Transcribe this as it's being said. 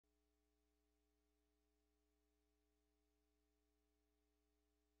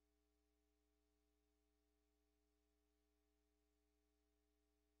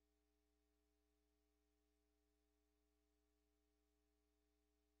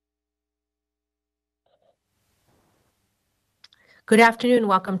Good afternoon.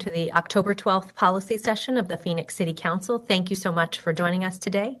 Welcome to the October 12th policy session of the Phoenix City Council. Thank you so much for joining us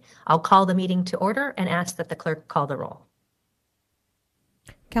today. I'll call the meeting to order and ask that the clerk call the roll.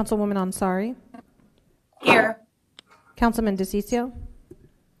 Councilwoman Ansari. Here. Councilman DeCiccio.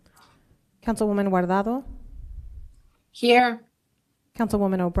 Councilwoman Guardado. Here.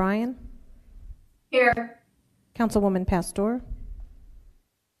 Councilwoman O'Brien. Here. Councilwoman Pastor.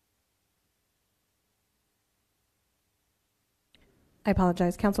 I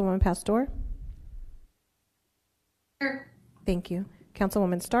apologize. Councilwoman Pastor. Here. Thank you.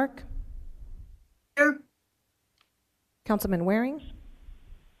 Councilwoman Stark. Here. Councilman Waring.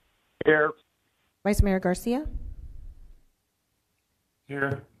 Here. Vice Mayor Garcia.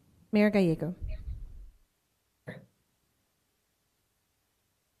 Here. Mayor Gallego.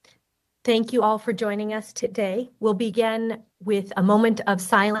 Thank you all for joining us today. We'll begin with a moment of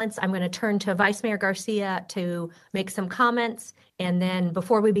silence. I'm going to turn to Vice Mayor Garcia to make some comments. And then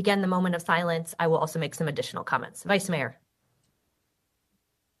before we begin the moment of silence, I will also make some additional comments. Vice Mayor.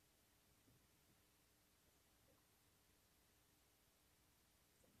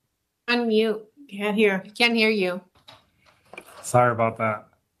 Unmute. Can't hear you. Sorry about that.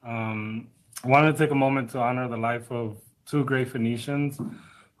 I wanted to take a moment to honor the life of two great Phoenicians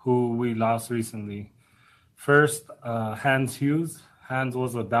who we lost recently. First, Hans Hughes. Hans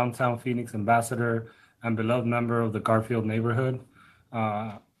was a downtown Phoenix ambassador and beloved member of the Garfield neighborhood.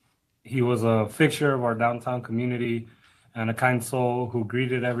 He was a fixture of our downtown community and a kind soul who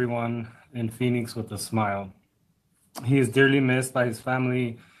greeted everyone in Phoenix with a smile. He is dearly missed by his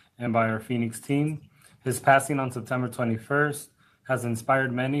family and by our Phoenix team. His passing on September 21st has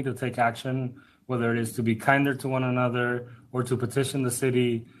inspired many to take action, whether it is to be kinder to one another or to petition the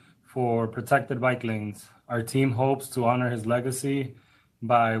city for protected bike lanes. Our team hopes to honor his legacy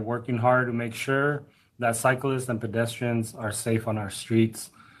by working hard to make sure that cyclists and pedestrians are safe on our streets.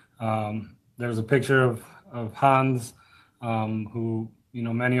 There's a picture of Hans, who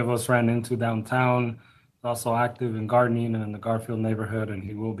many of us ran into downtown. He's also active in gardening and in the Garfield neighborhood, and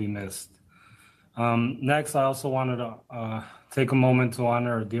he will be missed. Next, I also wanted to take a moment to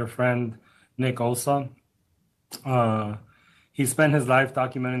honor a dear friend, Nick Osa. He spent his life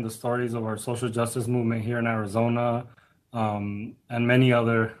documenting the stories of our social justice movement here in Arizona, and many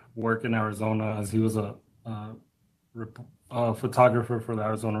other work in Arizona, as he was a photographer for the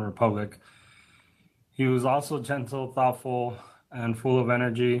Arizona Republic. He was also gentle, thoughtful, and full of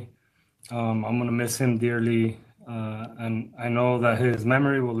energy. I'm going to miss him dearly, and I know that his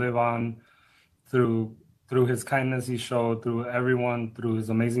memory will live on through his kindness he showed, through everyone, through his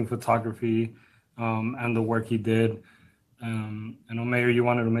amazing photography, and the work he did. I know, Mayor, you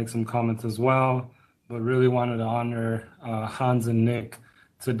wanted to make some comments as well, but really wanted to honor Hans and Nick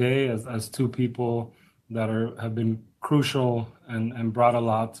today as two people that have been crucial and brought a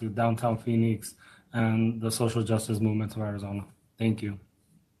lot to downtown Phoenix and the social justice movement of Arizona. Thank you.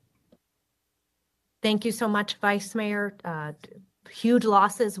 Thank you so much, Vice Mayor. Huge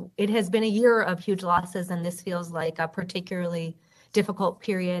losses. It has been a year of huge losses, and this feels like a particularly difficult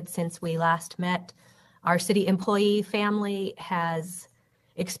period since we last met. Our city employee family has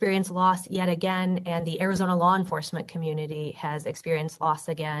experienced loss yet again, and the Arizona law enforcement community has experienced loss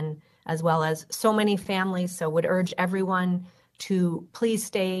again, as well as so many families. So would urge everyone to please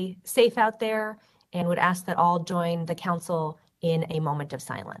stay safe out there and would ask that all join the council in a moment of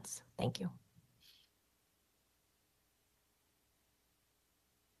silence. Thank you.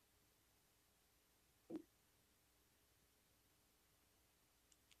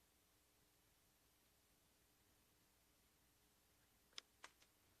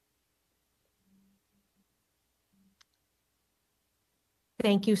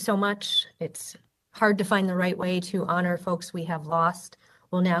 Thank you so much. It's hard to find the right way to honor folks we have lost.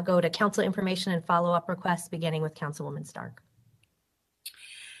 We'll now go to council information and follow-up requests, beginning with Councilwoman Stark.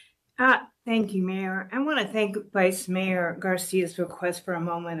 Thank you, Mayor. I want to thank Vice Mayor Garcia's request for a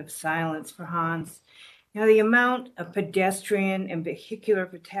moment of silence for Hans. The amount of pedestrian and vehicular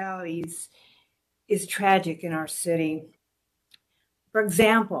fatalities is tragic in our city. For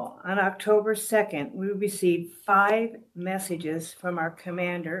example, on October 2nd, we received 5 messages from our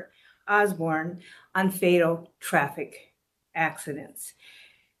commander, Osborne, on fatal traffic accidents.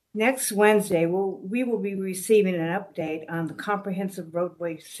 Next Wednesday, we will be receiving an update on the comprehensive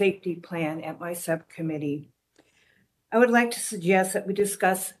roadway safety plan at my subcommittee. I would like to suggest that we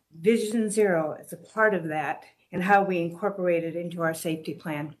discuss Vision Zero as a part of that and how we incorporate it into our safety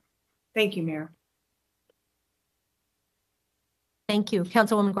plan. Thank you, Mayor. Thank you.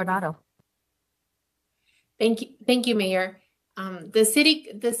 Councilwoman Guardado. Thank you, Mayor. The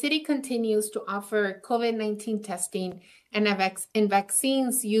city continues to offer COVID-19 testing and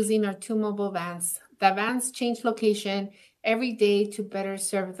vaccines using our 2 mobile vans. The vans change location every day to better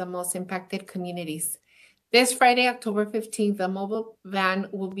serve the most impacted communities. This Friday, October 15th, the mobile van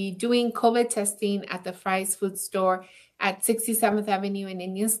will be doing COVID testing at the Fry's Food Store at 67th Avenue and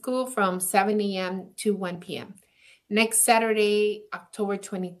Indian School from 7 a.m. to 1 p.m. Next Saturday, October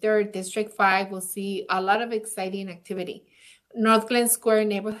 23rd, District 5 will see a lot of exciting activity. North Glen Square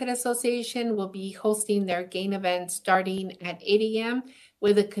Neighborhood Association will be hosting their GAIN event starting at 8 a.m.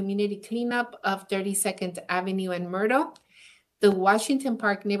 with a community cleanup of 32nd Avenue and Myrtle. The Washington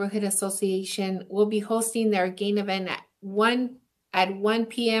Park Neighborhood Association will be hosting their GAIN event at 1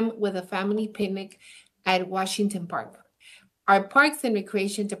 p.m. with a family picnic at Washington Park. Our Parks and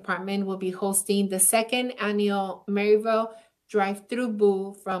Recreation Department will be hosting the 2nd annual Maryville Drive-Through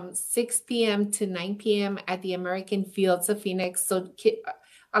Boo from 6 p.m. to 9 p.m. at the American Fields of Phoenix. So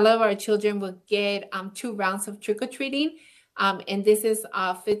a lot of our children will get 2 rounds of trick-or-treating. And this is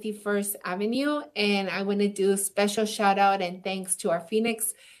 51st Avenue. And I want to do a special shout out and thanks to our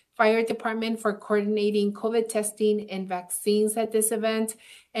Phoenix Fire Department for coordinating COVID testing and vaccines at this event.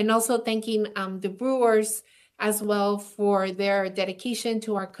 And also thanking the brewers as well for their dedication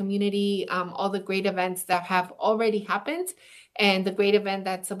to our community, all the great events that have already happened and the great event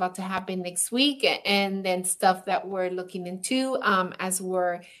that's about to happen next week, and then stuff that we're looking into as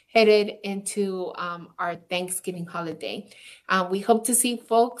we're headed into our Thanksgiving holiday. We hope to see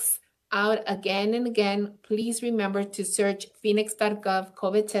folks out again and again. Please remember to search Phoenix.gov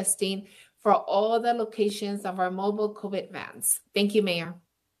COVID testing for all the locations of our mobile COVID vans. Thank you, Mayor.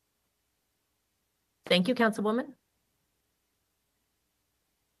 Thank you, Councilwoman.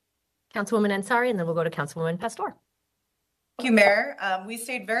 Councilwoman Ansari, and then we'll go to Councilwoman Pastor. Thank you, Mayor. We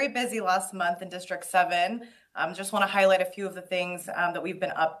stayed very busy last month in District 7. Just want to highlight a few of the things that we've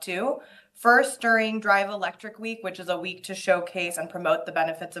been up to. First, during Drive Electric Week, which is a week to showcase and promote the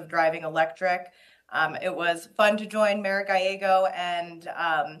benefits of driving electric. It was fun to join Mayor Gallego and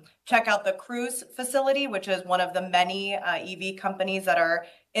check out the Cruise facility, which is one of the many EV companies that are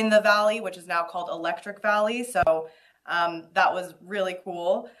in the Valley, which is now called Electric Valley. So that was really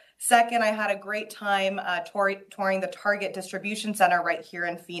cool. Second, I had a great time touring the Target distribution center right here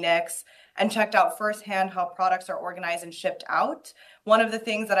in Phoenix and checked out firsthand how products are organized and shipped out. One of the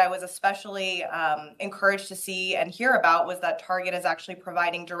things that I was especially encouraged to see and hear about was that Target is actually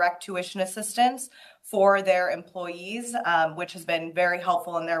providing direct tuition assistance for their employees, which has been very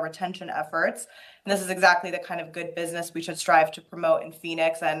helpful in their retention efforts. And this is exactly the kind of good business we should strive to promote in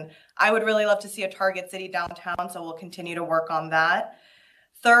Phoenix. And I would really love to see a Target City downtown, so we'll continue to work on that.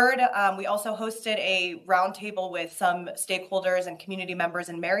 Third, we also hosted a roundtable with some stakeholders and community members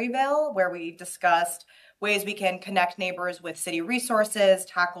in Maryville, where we discussed ways we can connect neighbors with city resources,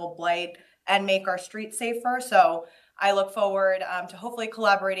 tackle blight, and make our streets safer. So I look forward to hopefully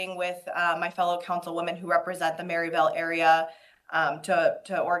collaborating with my fellow councilwomen who represent the Maryville area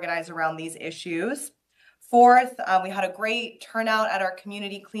to organize around these issues. Fourth, we had a great turnout at our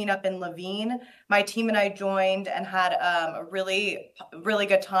community cleanup in Levine. My team and I joined and had a really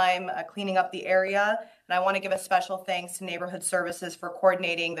good time cleaning up the area. And I want to give a special thanks to Neighborhood Services for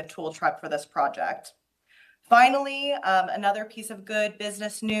coordinating the tool truck for this project. Finally, another piece of good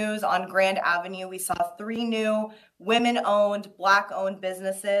business news on Grand Avenue. We saw 3 new women-owned, Black-owned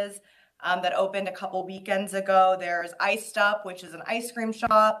businesses that opened a couple weekends ago. There's Iced Up, which is an ice cream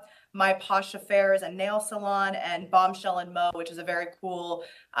shop, My Posh Affairs, a nail salon, and Bombshell and Mo, which is a very cool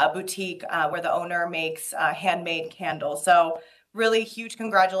boutique where the owner makes handmade candles. So really huge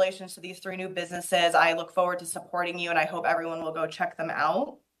congratulations to these 3 new businesses. I look forward to supporting you, and I hope everyone will go check them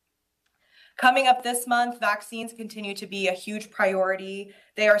out. Coming up this month, vaccines continue to be a huge priority.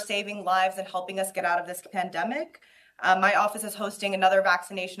 They are saving lives and helping us get out of this pandemic. My office is hosting another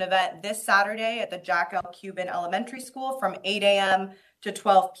vaccination event this Saturday at the Jack L. Cuban Elementary School from 8 a.m. to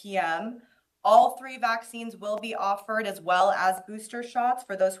 12 p.m. All 3 vaccines will be offered, as well as booster shots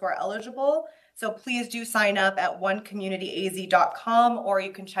for those who are eligible. So please do sign up at onecommunityaz.com, or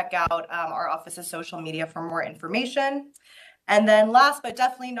you can check out our office's social media for more information. And then last but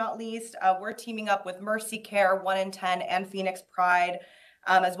definitely not least, we're teaming up with Mercy Care, 1 in 10, and Phoenix Pride,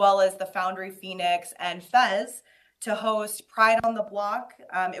 as well as the Foundry Phoenix and Fez, to host Pride on the Block.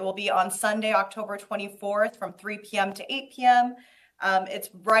 It will be on Sunday, October 24th from 3 p.m. to 8 p.m. It's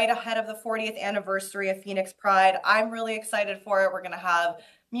right ahead of the 40th anniversary of Phoenix Pride. I'm really excited for it. We're going to have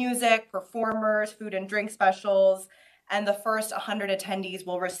music, performers, food and drink specials, and the first 100 attendees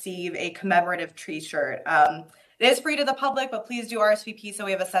will receive a commemorative t-shirt. It is free to the public, but please do RSVP so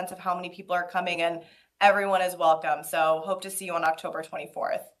we have a sense of how many people are coming and everyone is welcome. So hope to see you on October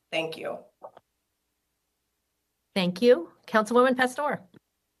 24th. Thank you. Thank you. Councilwoman Pastor.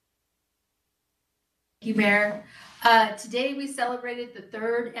 Thank you, Mayor. Today we celebrated the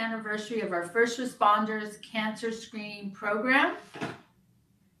 3rd anniversary of our First Responders Cancer Screening Program.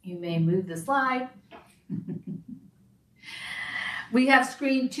 You may move the slide. We have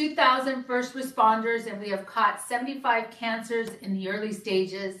screened 2,000 first responders and we have caught 75 cancers in the early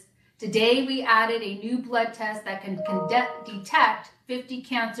stages. Today we added a new blood test that can detect 50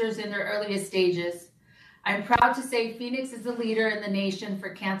 cancers in their earliest stages. I'm proud to say Phoenix is a leader in the nation for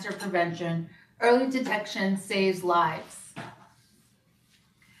cancer prevention. Early detection saves lives.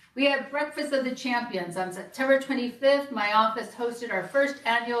 We have Breakfast of the Champions. On September 25th, my office hosted our first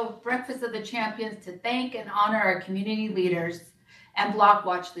annual Breakfast of the Champions to thank and honor our community leaders and Block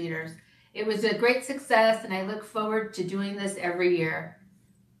Watch leaders. It was a great success and I look forward to doing this every year.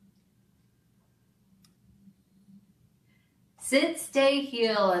 Sit, stay,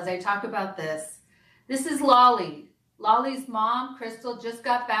 heal as I talk about this. This is Lolly. Lolly's mom, Crystal, just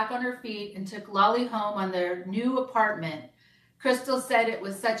got back on her feet and took Lolly home on their new apartment. Crystal said it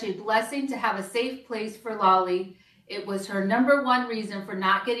was such a blessing to have a safe place for Lolly. It was her #1 reason for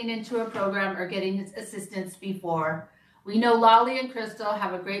not getting into a program or getting assistance before. We know Lolly and Crystal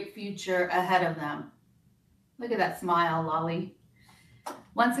have a great future ahead of them. Look at that smile, Lolly.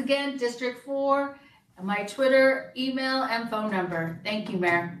 Once again, District 4, my Twitter, email, and phone number. Thank you,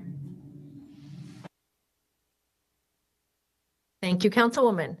 Mayor. Thank you,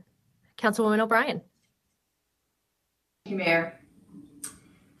 Councilwoman. Councilwoman O'Brien. Thank you, Mayor.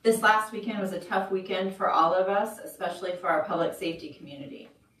 This last weekend was a tough weekend for all of us, especially for our public safety community.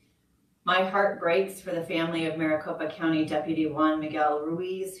 My heart breaks for the family of Maricopa County Deputy Juan Miguel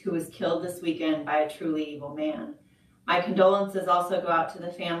Ruiz, who was killed this weekend by a truly evil man. My condolences also go out to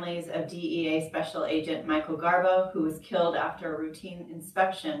the families of DEA Special Agent Michael Garbo, who was killed after a routine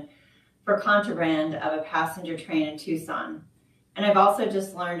inspection for contraband of a passenger train in Tucson. And I've also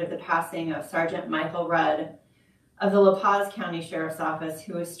just learned of the passing of Sergeant Michael Rudd of the La Paz County Sheriff's Office,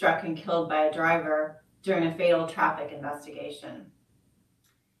 who was struck and killed by a driver during a fatal traffic investigation.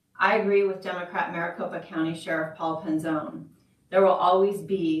 I agree with Democrat Maricopa County Sheriff Paul Penzone. There will always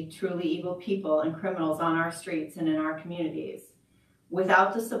be truly evil people and criminals on our streets and in our communities.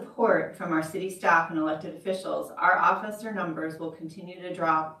 Without the support from our city staff and elected officials, our officer numbers will continue to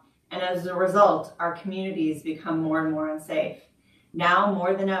drop, and as a result, our communities become more and more unsafe. Now,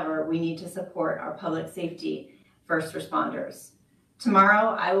 more than ever, we need to support our public safety first responders.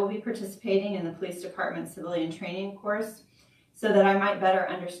 Tomorrow, I will be participating in the Police Department Civilian Training course so that I might better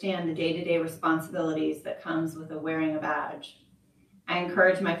understand the day-to-day responsibilities that comes with wearing a badge. I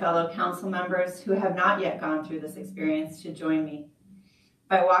encourage my fellow council members who have not yet gone through this experience to join me.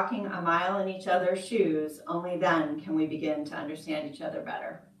 By walking a mile in each other's shoes, only then can we begin to understand each other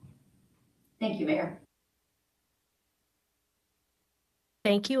better. Thank you, Mayor.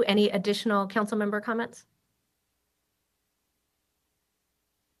 Thank you. Any additional council member comments?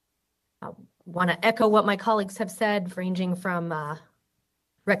 I want to echo what my colleagues have said, ranging from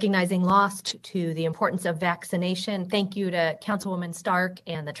recognizing loss to the importance of vaccination. Thank you to Councilwoman Stark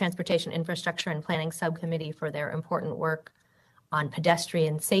and the Transportation Infrastructure and Planning Subcommittee for their important work on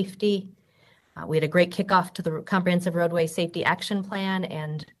pedestrian safety. We had a great kickoff to the Comprehensive Roadway Safety Action Plan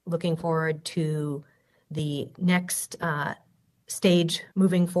and looking forward to the next stage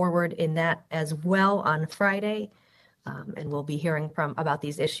moving forward in that as well on Friday. And we'll be hearing about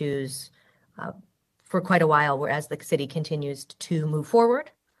these issues for quite a while as the city continues to move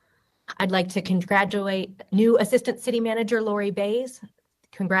forward. I'd like to congratulate new Assistant City Manager Lori Bays.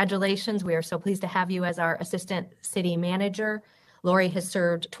 Congratulations. We are so pleased to have you as our Assistant City Manager. Lori has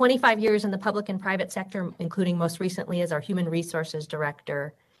served 25 years in the public and private sector, including most recently as our Human Resources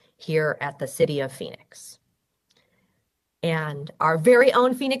Director here at the City of Phoenix. And our very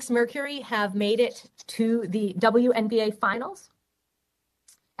own Phoenix Mercury have made it to the WNBA Finals.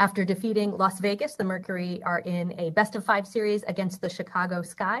 After defeating Las Vegas, the Mercury are in a best-of-5 series against the Chicago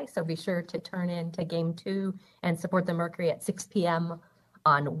Sky, so be sure to turn in to Game 2 and support the Mercury at 6 p.m.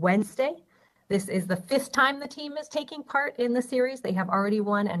 on Wednesday. This is the 5th time the team is taking part in the series. They have already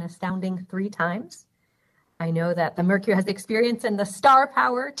won an astounding 3 times. I know that the Mercury has the experience and the star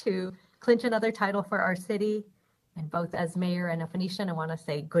power to clinch another title for our city. And both as mayor and a Phoenician, I want to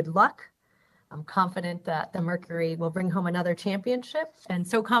say good luck. I'm confident that the Mercury will bring home another championship, and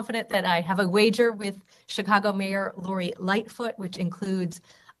so confident that I have a wager with Chicago Mayor Lori Lightfoot, which includes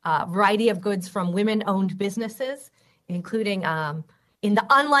a variety of goods from women-owned businesses, including in the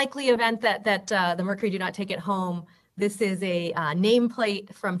unlikely event that the Mercury do not take it home. This is a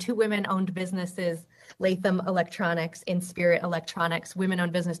nameplate from 2 women-owned businesses Latham Electronics, Inspirit Electronics,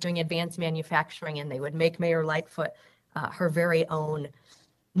 women-owned business doing advanced manufacturing, and they would make Mayor Lightfoot her very own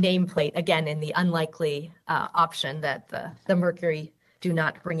nameplate, again, in the unlikely option that the Mercury do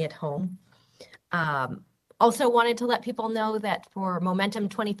not bring it home. Also wanted to let people know that for Momentum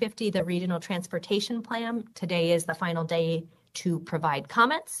 2050, the regional transportation plan, today is the final day to provide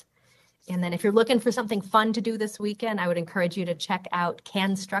comments. And then if you're looking for something fun to do this weekend, I would encourage you to check out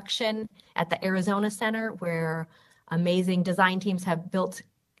Construction at the Arizona Center, where amazing design teams have built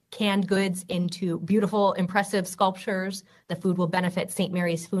canned goods into beautiful, impressive sculptures. The food will benefit St.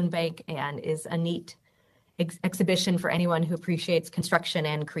 Mary's Food Bank and is a neat exhibition for anyone who appreciates construction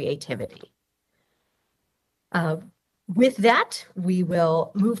and creativity. With that, we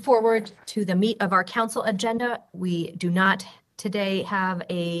will move forward to the meat of our council agenda. We do not today have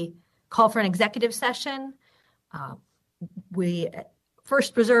a call for an executive session. We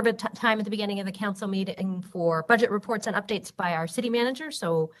first reserve a time at the beginning of the council meeting for budget reports and updates by our city manager.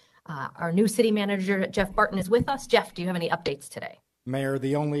 So our new city manager, Jeff Barton, is with us. Jeff, do you have any updates today? Mayor,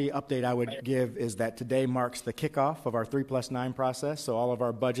 the only update I would give is that today marks the kickoff of our 3+9 process. So all of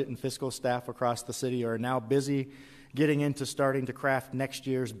our budget and fiscal staff across the city are now busy getting into starting to craft next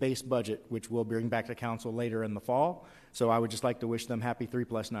year's base budget, which we'll bring back to council later in the fall. So I would just like to wish them happy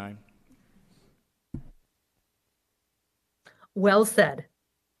 3+9. Well said.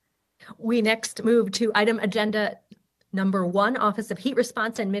 We next move to item agenda number 1, Office of Heat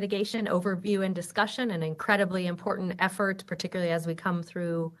Response and Mitigation Overview and Discussion, an incredibly important effort, particularly as we come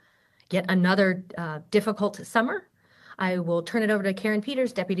through yet another difficult summer. I will turn it over to Karen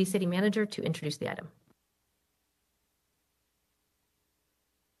Peters, Deputy City Manager, to introduce the item.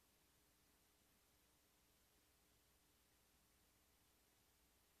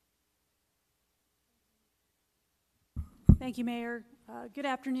 Thank you, Mayor. Good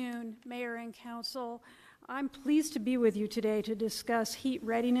afternoon, Mayor and Council. I'm pleased to be with you today to discuss heat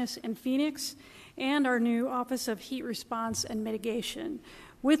readiness in Phoenix and our new Office of Heat Response and Mitigation.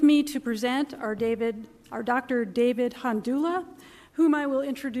 With me to present are Dr. David Handula, whom I will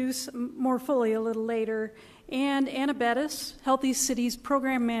introduce more fully a little later, and Anna Bettis, Healthy Cities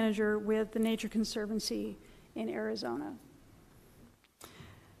Program Manager with the Nature Conservancy in Arizona.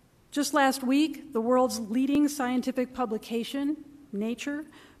 Just last week, the world's leading scientific publication, Nature,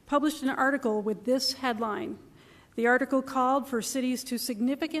 published an article with this headline. The article called for cities to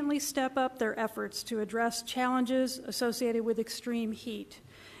significantly step up their efforts to address challenges associated with extreme heat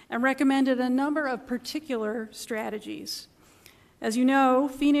and recommended a number of particular strategies. As you know,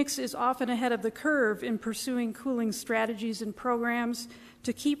 Phoenix is often ahead of the curve in pursuing cooling strategies and programs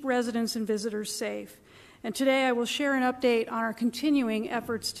to keep residents and visitors safe. And today I will share an update on our continuing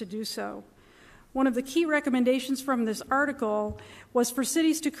efforts to do so. One of the key recommendations from this article was for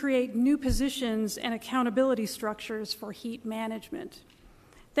cities to create new positions and accountability structures for heat management.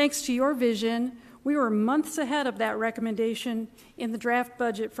 Thanks to your vision, we were months ahead of that recommendation in the draft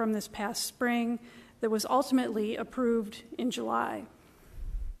budget from this past spring that was ultimately approved in July.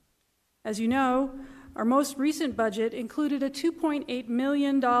 As you know, our most recent budget included a $2.8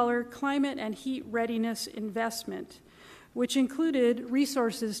 million climate and heat readiness investment, which included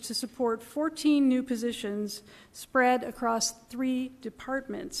resources to support 14 new positions spread across 3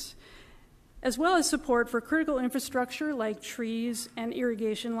 departments, as well as support for critical infrastructure like trees and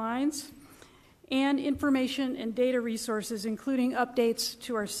irrigation lines, and information and data resources, including updates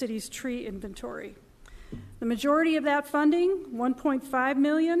to our city's tree inventory. The majority of that funding, $1.5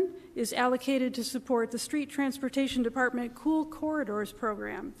 million, is allocated to support the Street Transportation Department Cool Corridors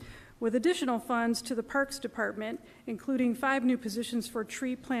program, with additional funds to the Parks Department, including 5 new positions for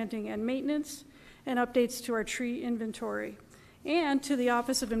tree planting and maintenance, and updates to our tree inventory, and to the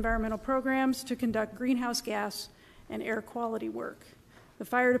Office of Environmental Programs to conduct greenhouse gas and air quality work. The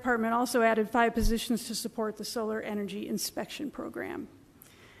Fire Department also added 5 positions to support the Solar Energy Inspection Program.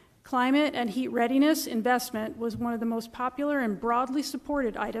 Climate and heat readiness investment was one of the most popular and broadly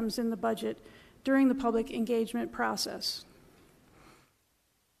supported items in the budget during the public engagement process.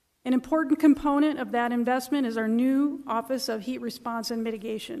 An important component of that investment is our new Office of Heat Response and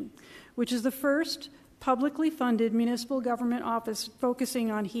Mitigation, which is the first publicly funded municipal government office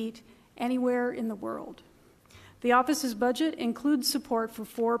focusing on heat anywhere in the world. The office's budget includes support for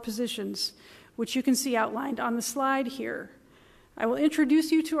 4 positions, which you can see outlined on the slide here. I will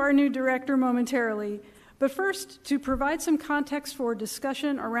introduce you to our new director momentarily, but first, to provide some context for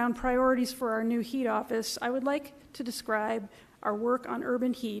discussion around priorities for our new heat office, I would like to describe our work on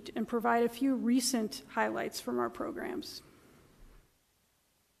urban heat and provide a few recent highlights from our programs.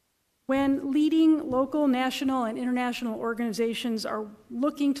 When leading local, national, and international organizations are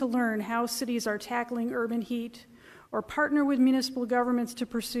looking to learn how cities are tackling urban heat or partner with municipal governments to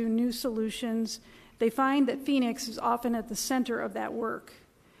pursue new solutions, they find that Phoenix is often at the center of that work.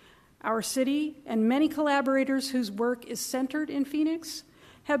 Our city and many collaborators whose work is centered in Phoenix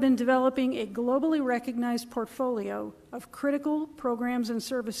have been developing a globally recognized portfolio of critical programs and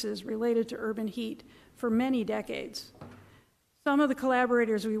services related to urban heat for many decades. Some of the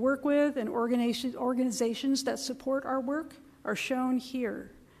collaborators we work with and organizations that support our work are shown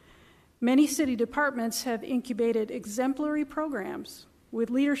here. Many city departments have incubated exemplary programs with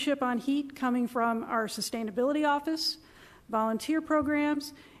leadership on heat coming from our sustainability office, volunteer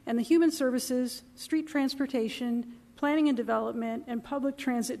programs, and the human services, street transportation, planning and development, and public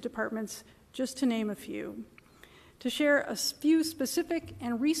transit departments, just to name a few. To share a few specific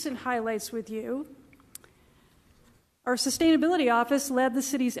and recent highlights with you, our sustainability office led the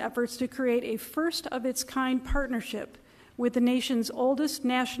city's efforts to create a first-of-its-kind partnership with the nation's oldest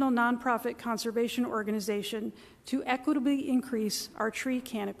national nonprofit conservation organization to equitably increase our tree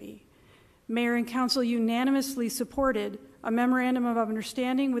canopy. Mayor and Council unanimously supported a memorandum of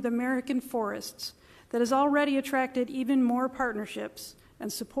understanding with American Forests that has already attracted even more partnerships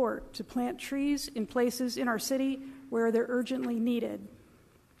and support to plant trees in places in our city where they're urgently needed.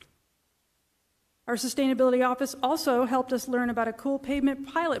 Our sustainability office also helped us learn about a cool pavement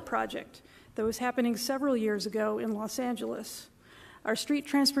pilot project that was happening several years ago in Los Angeles. Our street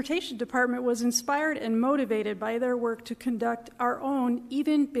transportation department was inspired and motivated by their work to conduct our own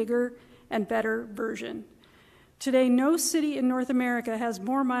even bigger and better version. Today, no city in North America has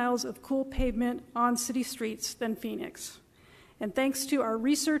more miles of cool pavement on city streets than Phoenix. And thanks to our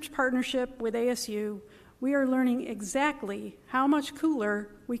research partnership with ASU, we are learning exactly how much cooler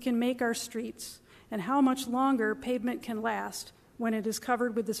we can make our streets and how much longer pavement can last when it is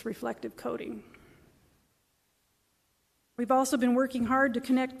covered with this reflective coating. We've also been working hard to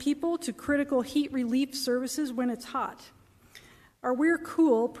connect people to critical heat relief services when it's hot. Our We're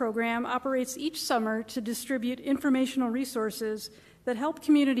Cool program operates each summer to distribute informational resources that help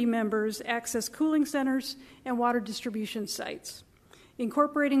community members access cooling centers and water distribution sites,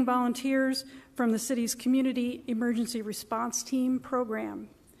 incorporating volunteers from the city's Community Emergency Response Team program.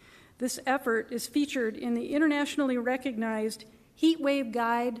 This effort is featured in the internationally recognized Heat Wave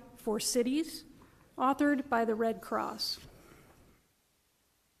Guide for Cities, authored by the Red Cross.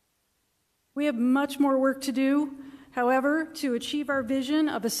 We have much more work to do. However, to achieve our vision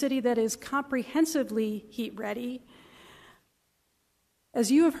of a city that is comprehensively heat ready,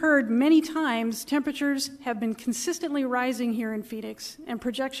 as you have heard many times, temperatures have been consistently rising here in Phoenix, and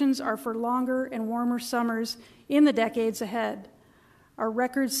projections are for longer and warmer summers in the decades ahead. Our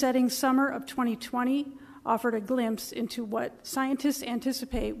record-setting summer of 2020 offered a glimpse into what scientists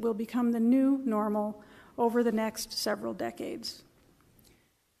anticipate will become the new normal over the next several decades.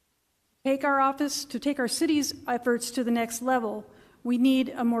 To take our city's efforts to the next level, we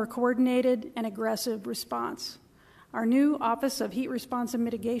need a more coordinated and aggressive response. Our new Office of Heat Response and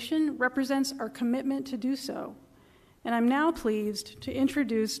Mitigation represents our commitment to do so. And I'm now pleased to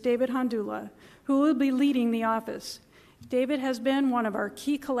introduce David Hondula, who will be leading the office. David has been one of our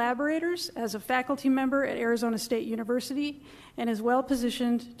key collaborators as a faculty member at Arizona State University and is well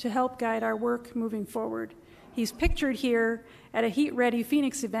positioned to help guide our work moving forward. He's pictured here at a Heat Ready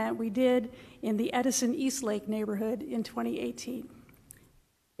Phoenix event we did in the Edison Eastlake neighborhood in 2018.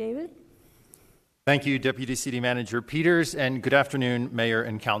 David? Thank you, Deputy City Manager Peters, and good afternoon, Mayor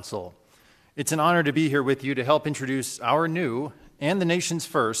and Council. It's an honor to be here with you to help introduce our new and the nation's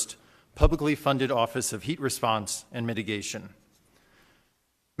first publicly funded Office of Heat Response and Mitigation.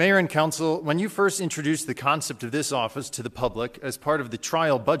 Mayor and Council, when you first introduced the concept of this office to the public as part of the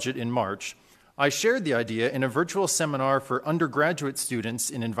trial budget in March, I shared the idea in a virtual seminar for undergraduate students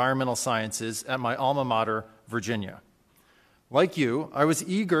in environmental sciences at my alma mater, Virginia. Like you, I was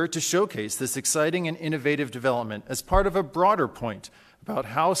eager to showcase this exciting and innovative development as part of a broader point about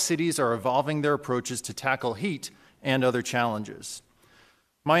how cities are evolving their approaches to tackle heat and other challenges.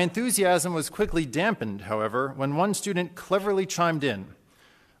 My enthusiasm was quickly dampened, however, when one student cleverly chimed in.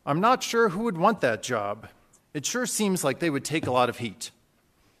 "I'm not sure who would want that job. It sure seems like they would take a lot of heat."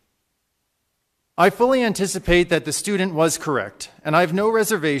 I fully anticipate that the student was correct, and I have no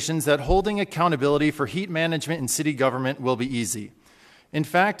reservations that holding accountability for heat management in city government will be easy. In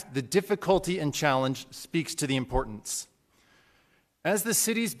fact, the difficulty and challenge speaks to the importance. As the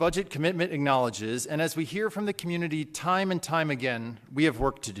city's budget commitment acknowledges, and as we hear from the community time and time again, we have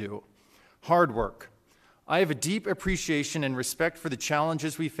work to do. Hard work. I have a deep appreciation and respect for the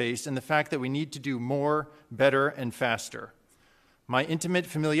challenges we face and the fact that we need to do more, better, and faster. My intimate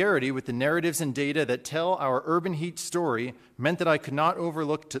familiarity with the narratives and data that tell our urban heat story meant that I could not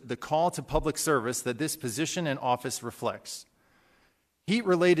overlook the call to public service that this position and office reflects.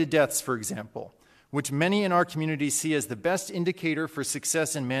 Heat-related deaths, for example, which many in our community see as the best indicator for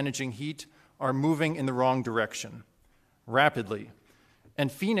success in managing heat, are moving in the wrong direction, rapidly.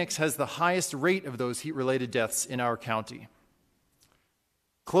 And Phoenix has the highest rate of those heat-related deaths in our county.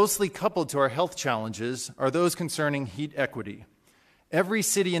 Closely coupled to our health challenges are those concerning heat equity. Every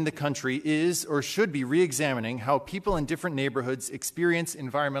city in the country is or should be re-examining how people in different neighborhoods experience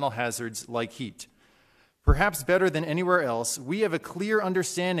environmental hazards like heat. Perhaps better than anywhere else, we have a clear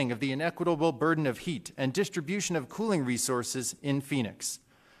understanding of the inequitable burden of heat and distribution of cooling resources in Phoenix.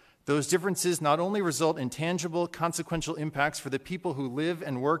 Those differences not only result in tangible, consequential impacts for the people who live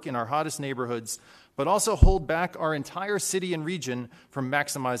and work in our hottest neighborhoods, but also hold back our entire city and region from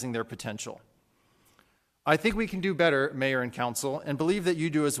maximizing their potential. I think we can do better, Mayor and Council, and believe that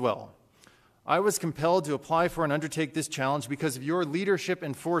you do as well. I was compelled to apply for and undertake this challenge because of your leadership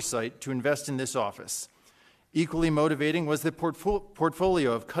and foresight to invest in this office. Equally motivating was the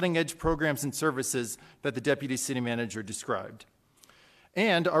portfolio of cutting-edge programs and services that the Deputy City Manager described.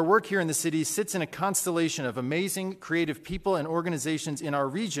 And our work here in the city sits in a constellation of amazing, creative people and organizations in our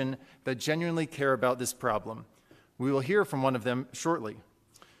region that genuinely care about this problem. We will hear from one of them shortly.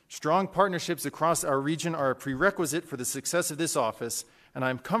 Strong partnerships across our region are a prerequisite for the success of this office, and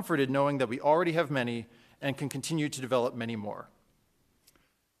I'm comforted knowing that we already have many and can continue to develop many more.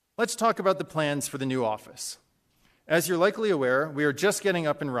 Let's talk about the plans for the new office. As you're likely aware, we are just getting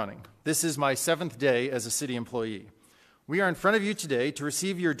up and running. This is my 7th day as a city employee. We are in front of you today to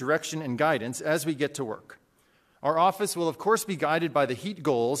receive your direction and guidance as we get to work. Our office will, of course, be guided by the heat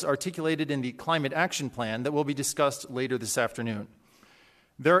goals articulated in the Climate Action Plan that will be discussed later this afternoon.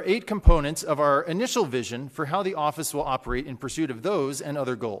 There are 8 components of our initial vision for how the office will operate in pursuit of those and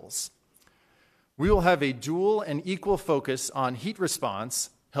other goals. We will have a dual and equal focus on heat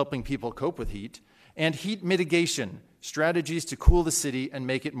response, helping people cope with heat, and heat mitigation, strategies to cool the city and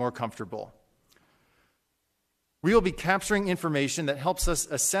make it more comfortable. We will be capturing information that helps us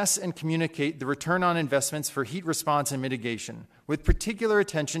assess and communicate the return on investments for heat response and mitigation, with particular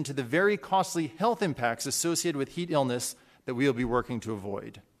attention to the very costly health impacts associated with heat illness that we will be working to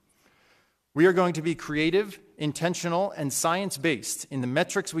avoid. We are going to be creative, intentional, and science-based in the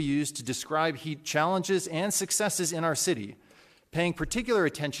metrics we use to describe heat challenges and successes in our city, paying particular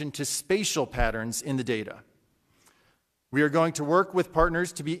attention to spatial patterns in the data. We are going to work with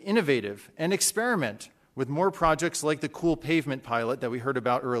partners to be innovative and experiment with more projects like the Cool Pavement pilot that we heard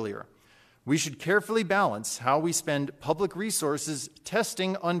about earlier. We should carefully balance how we spend public resources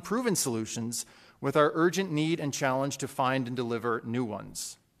testing unproven solutions with our urgent need and challenge to find and deliver new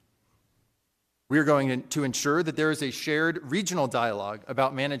ones. We are going to ensure that there is a shared regional dialogue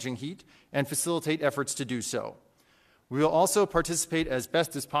about managing heat and facilitate efforts to do so. We will also participate as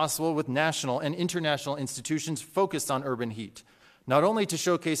best as possible with national and international institutions focused on urban heat, not only to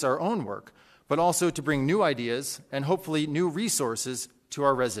showcase our own work, but also to bring new ideas and hopefully new resources to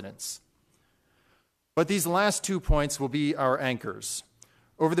our residents. But these last 2 points will be our anchors.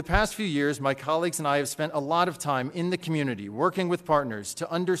 Over the past few years, my colleagues and I have spent a lot of time in the community working with partners to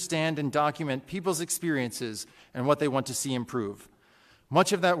understand and document people's experiences and what they want to see improve.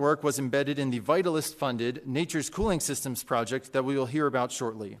 Much of that work was embedded in the Vitalist-funded Nature's Cooling Systems project that we will hear about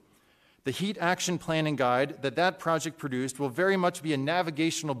shortly. The Heat Action Plan and Guide that project produced will very much be a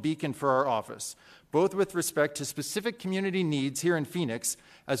navigational beacon for our office, both with respect to specific community needs here in Phoenix,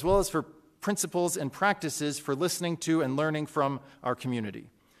 as well as for principles and practices for listening to and learning from our community.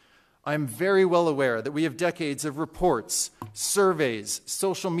 I am very well aware that we have decades of reports, surveys,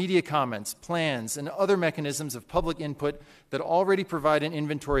 social media comments, plans, and other mechanisms of public input that already provide an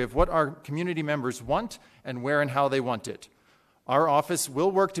inventory of what our community members want and where and how they want it. Our office will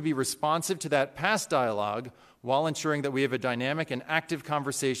work to be responsive to that past dialogue while ensuring that we have a dynamic and active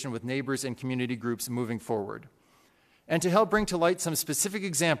conversation with neighbors and community groups moving forward. And to help bring to light some specific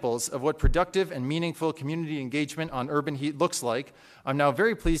examples of what productive and meaningful community engagement on urban heat looks like, I'm now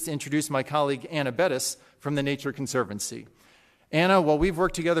very pleased to introduce my colleague Anna Bettis from the Nature Conservancy. Anna, while we've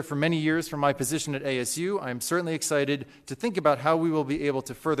worked together for many years from my position at ASU, I'm certainly excited to think about how we will be able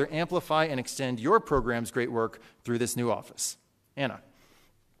to further amplify and extend your program's great work through this new office. Anna.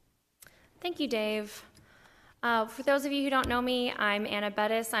 Thank you, Dave. For those of you who don't know me, I'm Anna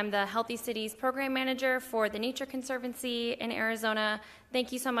Bettis. I'm the Healthy Cities Program Manager for the Nature Conservancy in Arizona.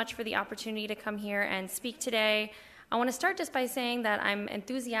 Thank you so much for the opportunity to come here and speak today. I want to start just by saying that I'm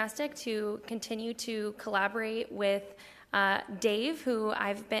enthusiastic to continue to collaborate with Dave, who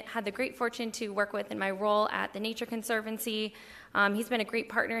I've had the great fortune to work with in my role at the Nature Conservancy. He's been a great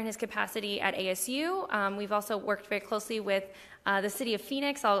partner in his capacity at ASU. We've also worked very closely with the City of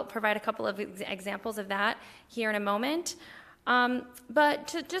Phoenix. I'll provide a couple of examples of that here in a moment. But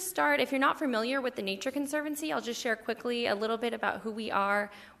to just start, if you're not familiar with the Nature Conservancy, I'll just share quickly a little bit about who we are.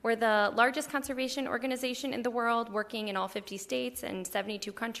 We're the largest conservation organization in the world, working in all 50 states and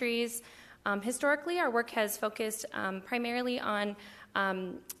 72 countries. Historically, our work has focused primarily on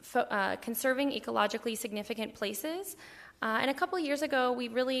conserving ecologically significant places. And a couple of years ago, we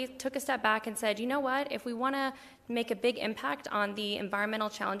really took a step back and said, you know what, if we want to make a big impact on the environmental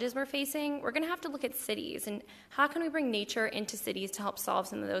challenges we're facing, we're going to have to look at cities and how can we bring nature into cities to help solve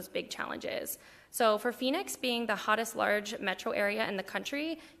some of those big challenges. So for Phoenix, being the hottest large metro area in the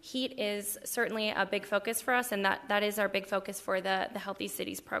country, heat is certainly a big focus for us, and that is our big focus for the Healthy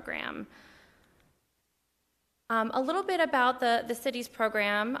Cities program. A little bit about the city's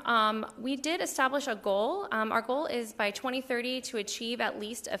program. We did establish a goal. Our goal is by 2030 to achieve at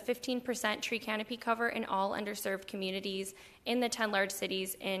least a 15% tree canopy cover in all underserved communities in the 10 large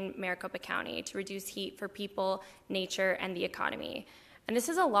cities in Maricopa County to reduce heat for people, nature, and the economy. And this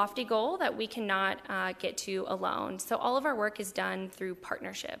is a lofty goal that we cannot get to alone. So all of our work is done through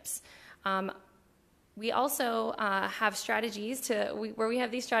partnerships. We also have strategies where we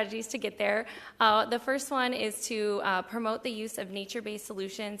have these strategies to get there. The first one is to promote the use of nature-based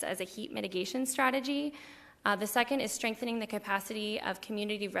solutions as a heat mitigation strategy. The second is strengthening the capacity of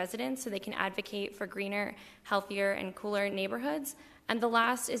community residents so they can advocate for greener, healthier, and cooler neighborhoods. And the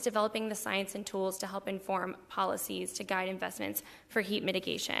last is developing the science and tools to help inform policies to guide investments for heat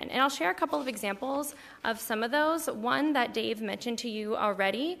mitigation. And I'll share a couple of examples of some of those. One that Dave mentioned to you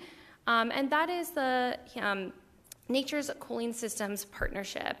already, and that is the Nature's Cooling Systems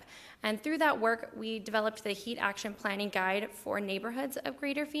Partnership. And through that work, we developed the Heat Action Planning Guide for neighborhoods of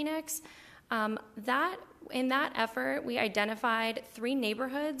Greater Phoenix. In that effort, we identified 3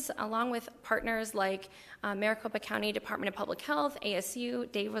 neighborhoods along with partners like Maricopa County Department of Public Health,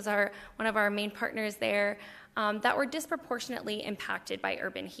 ASU. Dave was one of our main partners there, that were disproportionately impacted by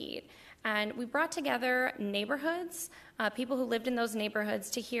urban heat. And we brought together neighborhoods, people who lived in those neighborhoods,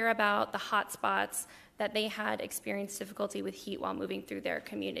 to hear about the hot spots that they had experienced difficulty with heat while moving through their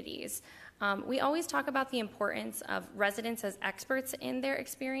communities. We always talk about the importance of residents as experts in their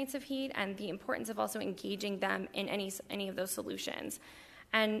experience of heat and the importance of also engaging them in any of those solutions.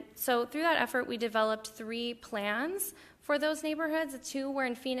 And so through that effort, we developed 3 plans for those neighborhoods. 2 were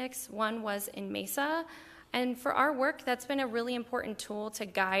in Phoenix, 1 was in Mesa. And for our work, that's been a really important tool to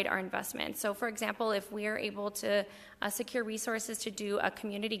guide our investment. So for example, if we are able to secure resources to do a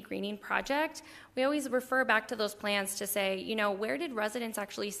community greening project, we always refer back to those plans to say, you know, where did residents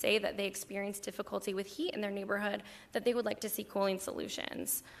actually say that they experienced difficulty with heat in their neighborhood that they would like to see cooling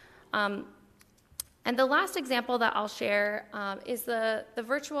solutions? And the last example that I'll share is the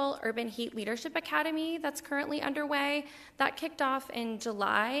Virtual Urban Heat Leadership Academy that's currently underway. That kicked off in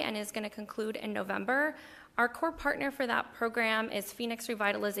July and is going to conclude in November. Our core partner for that program is Phoenix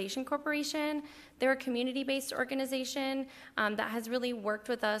Revitalization Corporation. They're a community-based organization that has really worked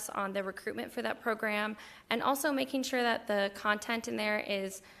with us on the recruitment for that program and also making sure that the content in there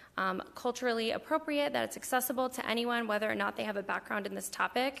is culturally appropriate, that it's accessible to anyone, whether or not they have a background in this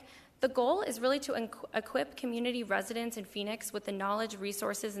topic. The goal is really to equip community residents in Phoenix with the knowledge,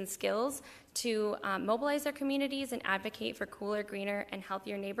 resources, and skills to mobilize their communities and advocate for cooler, greener, and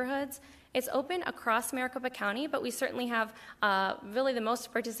healthier neighborhoods. It's open across Maricopa County, but we certainly have really the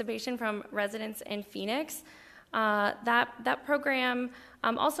most participation from residents in Phoenix. That program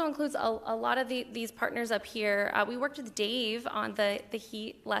also includes a lot of these partners up here. We worked with Dave on the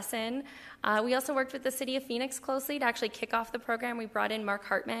heat lesson. We also worked with the City of Phoenix closely to actually kick off the program. We brought in Mark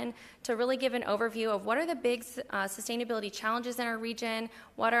Hartman to really give an overview of what are the big sustainability challenges in our region,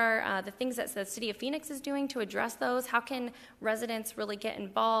 what are the things that the City of Phoenix is doing to address those, how can residents really get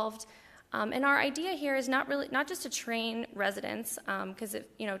involved. And our idea here is not just to train residents, because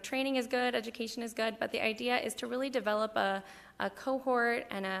training is good, education is good, but the idea is to really develop a cohort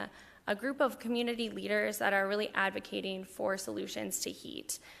and a group of community leaders that are really advocating for solutions to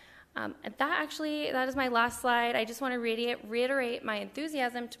heat. And that is my last slide. I just want to reiterate my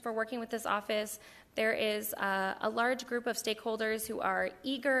enthusiasm for working with this office. There is a large group of stakeholders who are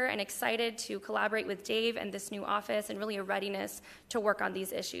eager and excited to collaborate with Dave and this new office and really a readiness to work on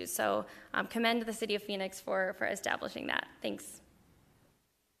these issues. So commend the City of Phoenix for establishing that. Thanks.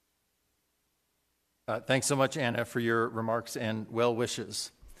 Thanks so much, Anna, for your remarks and well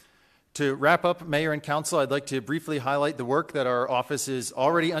wishes. To wrap up, Mayor and Council, I'd like to briefly highlight the work that our office is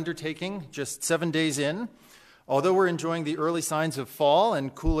already undertaking just 7 days in. Although we're enjoying the early signs of fall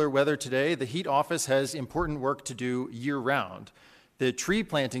and cooler weather today, the heat office has important work to do year-round. The tree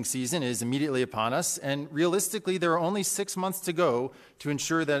planting season is immediately upon us, and realistically, there are only 6 months to go to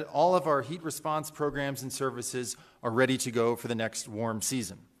ensure that all of our heat response programs and services are ready to go for the next warm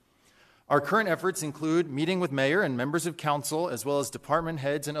season. Our current efforts include meeting with mayor and members of council, as well as department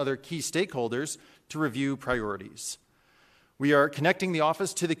heads and other key stakeholders to review priorities. We are connecting the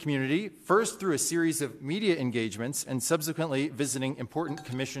office to the community, first through a series of media engagements and subsequently visiting important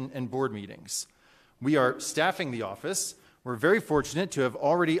commission and board meetings. We are staffing the office. We're very fortunate to have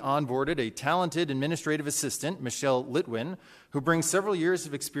already onboarded a talented administrative assistant, Michelle Litwin, who brings several years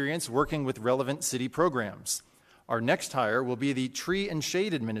of experience working with relevant city programs. Our next hire will be the tree and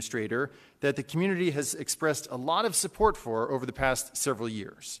shade administrator that the community has expressed a lot of support for over the past several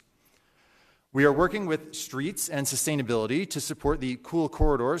years. We are working with streets and sustainability to support the Cool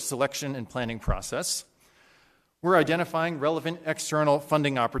Corridors selection and planning process. We're identifying relevant external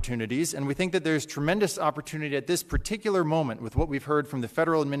funding opportunities, and we think that there's tremendous opportunity at this particular moment with what we've heard from the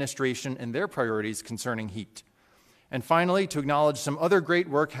federal administration and their priorities concerning heat. And finally, to acknowledge some other great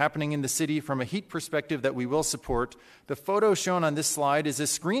work happening in the city from a heat perspective that we will support, the photo shown on this slide is a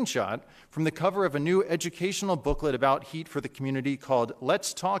screenshot from the cover of a new educational booklet about heat for the community called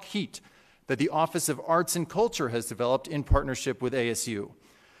Let's Talk Heat, that the Office of Arts and Culture has developed in partnership with ASU.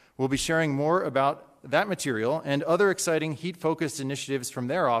 We'll be sharing more about that material and other exciting heat-focused initiatives from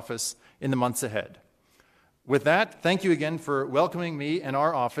their office in the months ahead. With that, thank you again for welcoming me and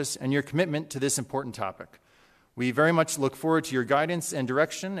our office and your commitment to this important topic. We very much look forward to your guidance and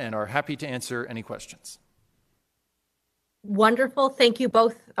direction and are happy to answer any questions. Wonderful. Thank you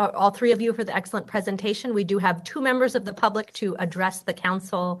both, all three of you, for the excellent presentation. We do have 2 members of the public to address the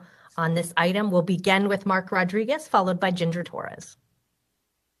council on this item. We'll begin with Mark Rodriguez, followed by Ginger Torres.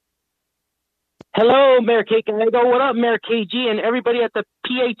 Hello, Mayor Kate Gallego. What up, Mayor KG, and everybody at the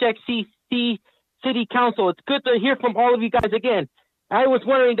PHXCC City Council? It's good to hear from all of you guys again. I was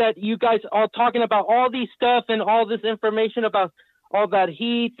wondering that you guys all talking about all these stuff and all this information about all that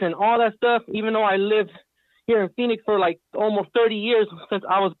heat and all that stuff, even though I lived here in Phoenix for like almost 30 years since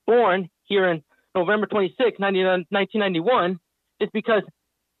I was born here in November 26, 1991, is because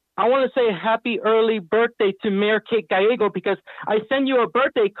I want to say happy early birthday to Mayor Kate Gallego, because I send you a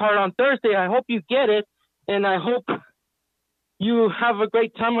birthday card on Thursday. I hope you get it, and I hope you have a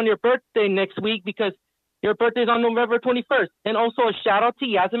great time on your birthday next week, because your birthday is on November 21st. And also a shout out to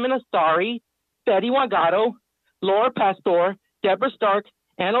Yasmin Asari, Betty Wagato, Laura Pastor, Deborah Stark,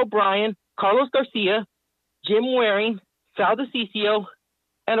 Ann O'Brien, Carlos Garcia, Jim Waring, Sal DeCiccio,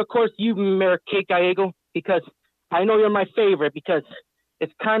 and of course you, Mayor Kate Gallego, because I know you're my favorite, because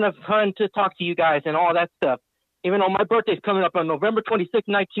it's kind of fun to talk to you guys and all that stuff. Even though my birthday's coming up on November 26,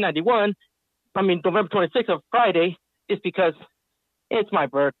 1991, November 26th of Friday, is because it's my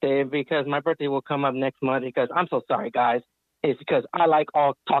birthday, because my birthday will come up next month, because I'm so sorry, guys. It's because I like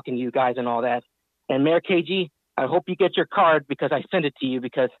all talking to you guys and all that. And Mayor KG, I hope you get your card, because I sent it to you,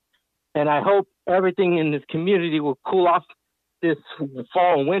 and I hope everything in this community will cool off this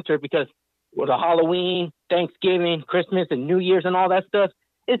fall and winter, because with the Halloween, Thanksgiving, Christmas, and New Year's and all that stuff,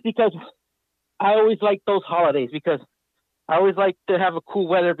 it's because I always like those holidays, because I always like to have a cool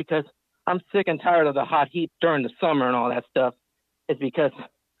weather, because I'm sick and tired of the hot heat during the summer and all that stuff. It's because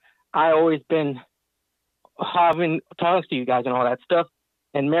I always been having talks to you guys and all that stuff.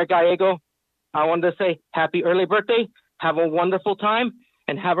 And Mayor Gallego, I wanted to say happy early birthday, have a wonderful time,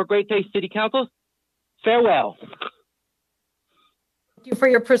 and have a great day, City Council. Farewell. Thank you for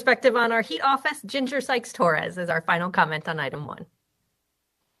your perspective on our heat office. Ginger Sykes Torres is our final comment on item 1.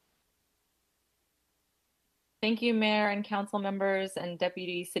 Thank you, Mayor and Council members and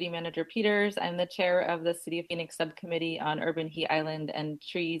Deputy City Manager Peters. I'm the chair of the City of Phoenix Subcommittee on Urban Heat Island and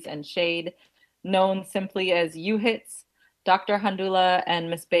Trees and Shade, known simply as UHITS. Dr. Handula and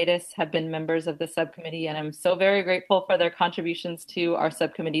Ms. Bates have been members of the subcommittee, and I'm so very grateful for their contributions to our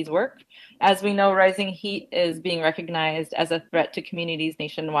subcommittee's work. As we know, rising heat is being recognized as a threat to communities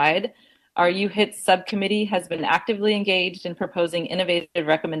nationwide. Our UHITS subcommittee has been actively engaged in proposing innovative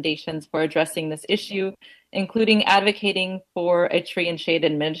recommendations for addressing this issue, including advocating for a tree and shade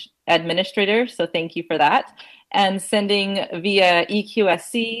administrator, so thank you for that, and sending via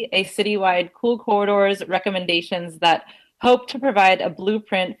EQSC a citywide Cool Corridors recommendations that hope to provide a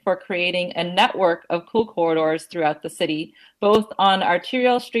blueprint for creating a network of cool corridors throughout the city, both on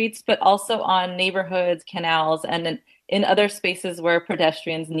arterial streets, but also on neighborhoods, canals, and in other spaces where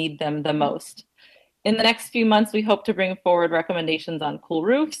pedestrians need them the most. In the next few months, we hope to bring forward recommendations on cool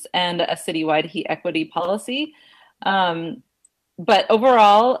roofs and a citywide heat equity policy. But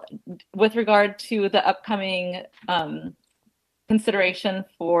overall, with regard to the upcoming consideration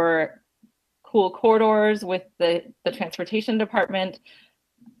for cool corridors with the transportation department,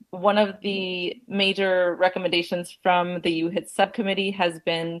 one of the major recommendations from the UHIT subcommittee has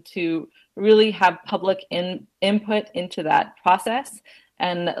been to really have public input into that process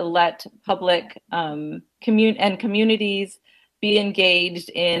and let public communities be engaged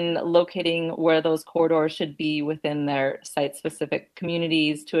in locating where those corridors should be within their site-specific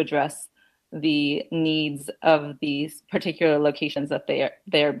communities to address the needs of these particular locations that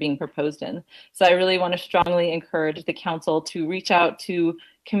they are being proposed in. So I really want to strongly encourage the council to reach out to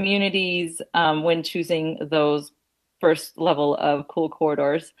communities when choosing those first level of cool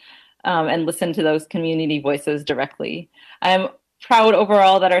corridors and listen to those community voices directly. I'm proud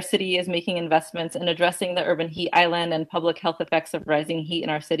overall that our city is making investments in addressing the urban heat island and public health effects of rising heat in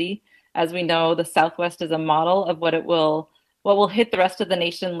our city. As we know, the Southwest is a model of what will hit the rest of the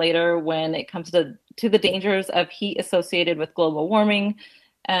nation later when it comes to the dangers of heat associated with global warming.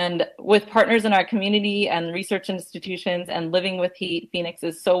 And with partners in our community and research institutions and living with heat, Phoenix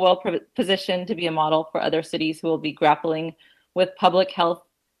is so well positioned to be a model for other cities who will be grappling with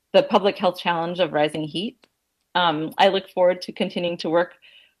the public health challenge of rising heat. I look forward to continuing to work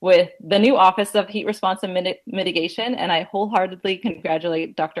with the new Office of Heat Response and Mitigation, and I wholeheartedly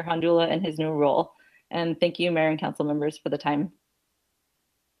congratulate Dr. Handula in his new role. And thank you, Mayor and Council members, for the time.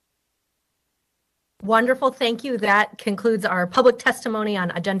 Wonderful, thank you. That concludes our public testimony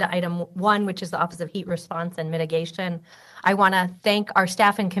on agenda item 1, which is the Office of Heat Response and Mitigation. I want to thank our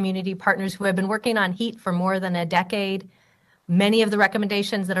staff and community partners who have been working on heat for more than a decade. Many of the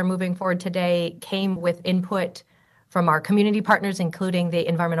recommendations that are moving forward today came with input from our community partners, including the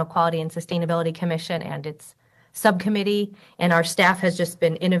Environmental Quality and Sustainability Commission and its subcommittee, and our staff has just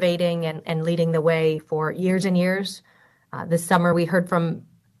been innovating and leading the way for years and years. This summer, we heard from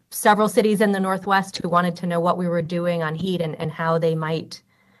several cities in the Northwest who wanted to know what we were doing on heat and how they might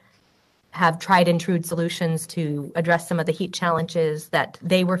have tried and true solutions to address some of the heat challenges that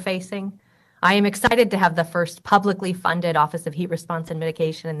they were facing. I am excited to have the first publicly funded Office of Heat Response and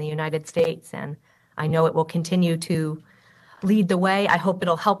Mitigation in the United States, and I know it will continue to lead the way. I hope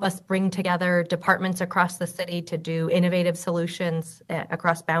it'll help us bring together departments across the city to do innovative solutions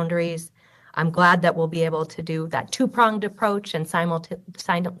across boundaries. I'm glad that we'll be able to do that two-pronged approach and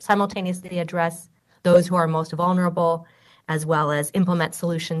simultaneously address those who are most vulnerable, as well as implement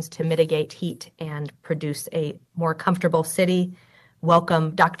solutions to mitigate heat and produce a more comfortable city.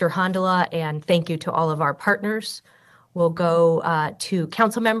 Welcome, Dr. Handula, and thank you to all of our partners. We'll go to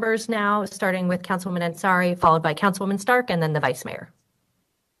council members now, starting with Councilwoman Ansari, followed by Councilwoman Stark, and then the Vice Mayor.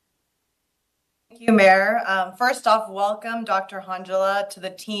 Thank you, Mayor. First off, welcome Dr. Handula to the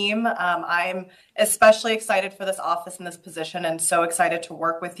team. I'm especially excited for this office and this position and so excited to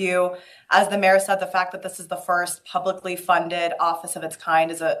work with you. As the Mayor said, the fact that this is the first publicly funded office of its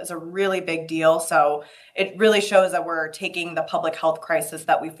kind is a really big deal. So it really shows that we're taking the public health crisis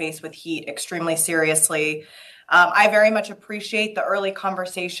that we face with heat extremely seriously. I very much appreciate the early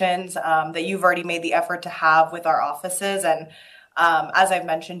conversations that you've already made the effort to have with our offices. And as I've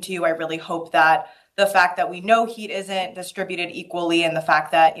mentioned to you, I really hope that the fact that we know heat isn't distributed equally and the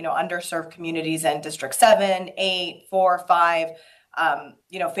fact that, underserved communities in District 7, 8, 4, 5,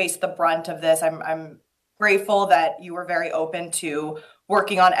 face the brunt of this. I'm grateful that you were very open to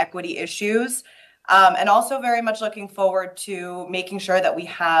working on equity issues. And also very much looking forward to making sure that we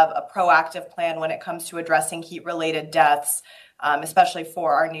have a proactive plan when it comes to addressing heat-related deaths, especially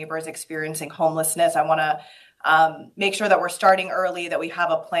for our neighbors experiencing homelessness. I want to make sure that we're starting early, that we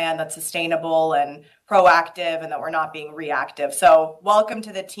have a plan that's sustainable and proactive and that we're not being reactive. So welcome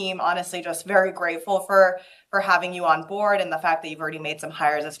to the team. Honestly, just very grateful for having you on board, and the fact that you've already made some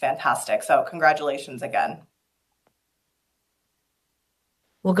hires is fantastic. So congratulations again.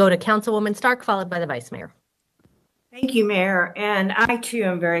 We'll go to Councilwoman Stark, followed by the Vice Mayor. Thank you, Mayor. And I, too,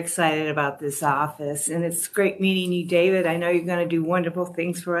 am very excited about this office. And it's great meeting you, David. I know you're going to do wonderful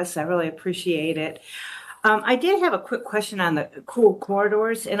things for us. I really appreciate it. I did have a quick question on the cool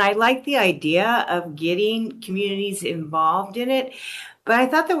corridors, and I like the idea of getting communities involved in it. But I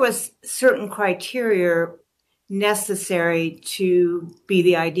thought there was certain criteria necessary to be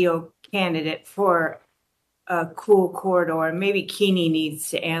the ideal candidate for a cool corridor. And maybe Keeney needs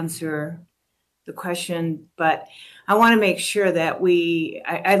to answer the question, but I want to make sure that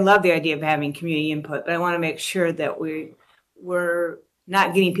I love the idea of having community input, but I want to make sure that we're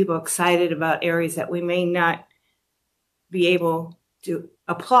not getting people excited about areas that we may not be able to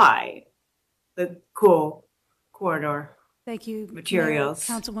apply the cool corridor. Thank you, materials.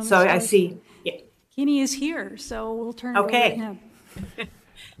 Mayor, Councilwoman So Stark. I see. Yeah. Keeney is here, so we'll turn it over to him.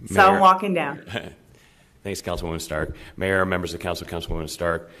 So I'm walking down. Thanks, Councilwoman Stark. Mayor, members of the council, Councilwoman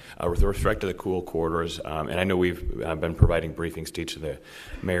Stark. With respect to the cool corridors, and I know we've been providing briefings to each of the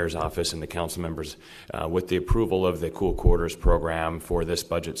mayor's office and the council members, with the approval of the cool corridors program for this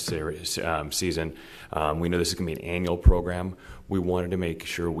budget season, we know this is going to be an annual program. We wanted to make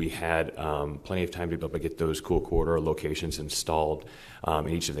sure we had plenty of time to be able to get those cool corridor locations installed in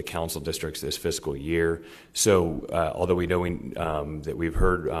each of the council districts this fiscal year. So although we know that we've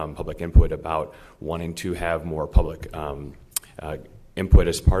heard public input about wanting to have more public input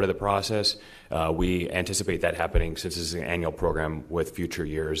as part of the process, we anticipate that happening since this is an annual program with future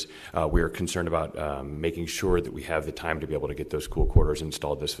years. We are concerned about making sure that we have the time to be able to get those cool corridors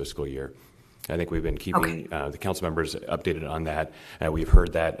installed this fiscal year. I think we've been keeping the council members updated on that. We've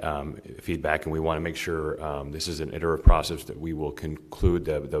heard that feedback, and we want to make sure this is an iterative process that we will conclude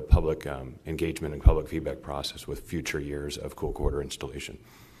the public engagement and public feedback process with future years of cool corridor installation.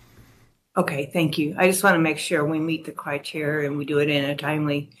 Okay, thank you. I just want to make sure we meet the criteria and we do it in a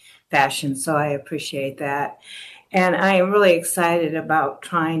timely fashion, so I appreciate that. And I am really excited about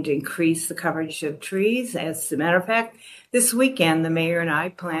trying to increase the coverage of trees. As a matter of fact, this weekend, the mayor and I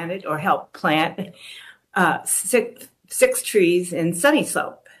planted or helped plant 6 trees in Sunny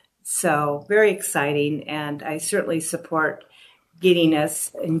Slope. So very exciting, and I certainly support getting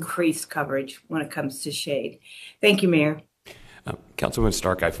us increased coverage when it comes to shade. Thank you, Mayor. Councilwoman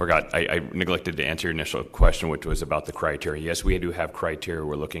Stark, I neglected to answer your initial question, which was about the criteria. Yes, we do have criteria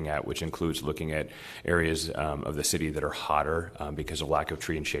we're looking at, which includes looking at areas of the city that are hotter because of lack of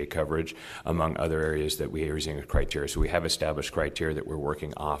tree and shade coverage, among other areas that we are using as criteria. So we have established criteria that we're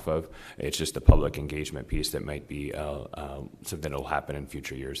working off of. It's just the public engagement piece that might be something that will happen in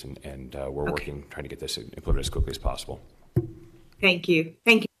future years, and we're working, trying to get this implemented as quickly as possible. Thank you.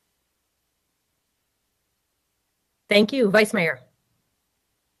 Thank you. Thank you, Vice Mayor.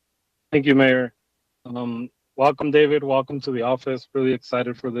 Thank you, Mayor. Welcome, David. Welcome to the office. Really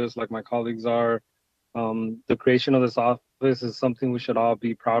excited for this, like my colleagues are. The creation of this office is something we should all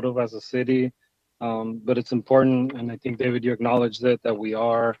be proud of as a city, but it's important, and I think, David, you acknowledged it, that we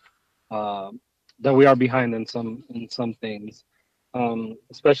are behind in some things,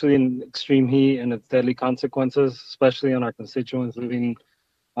 especially in extreme heat and its deadly consequences, especially on our constituents living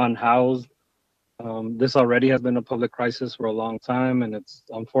unhoused. This already has been a public crisis for a long time, and it's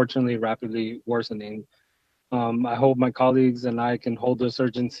unfortunately rapidly worsening. I hope my colleagues and I can hold this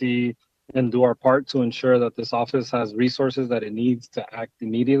urgency and do our part to ensure that this office has resources that it needs to act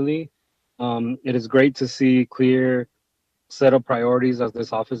immediately. It is great to see clear set of priorities as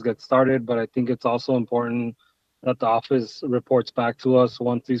this office gets started, but I think it's also important that the office reports back to us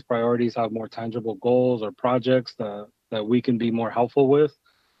once these priorities have more tangible goals or projects that we can be more helpful with.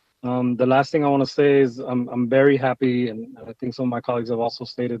 The last thing I want to say is I'm very happy, and I think some of my colleagues have also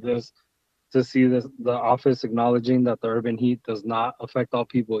stated this, to see the office acknowledging that the urban heat does not affect all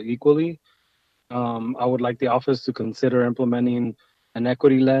people equally. I would like the office to consider implementing an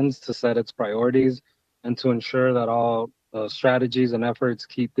equity lens to set its priorities and to ensure that all strategies and efforts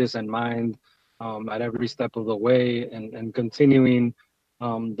keep this in mind at every step of the way, and continuing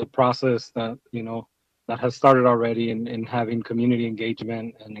the process that, that has started already in having community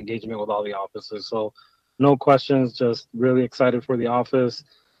engagement and engagement with all the offices. So no questions, just really excited for the office.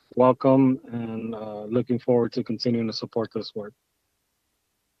 Welcome, and looking forward to continuing to support this work.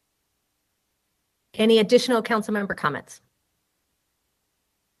 Any additional council member comments?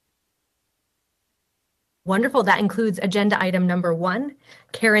 Wonderful. That includes agenda item number 1.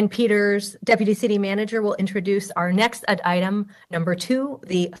 Karen Peters, Deputy City Manager, will introduce our next item, number 2,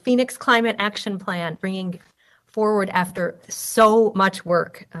 the Phoenix Climate Action Plan, bringing forward after so much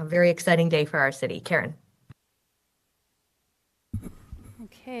work. A very exciting day for our city. Karen.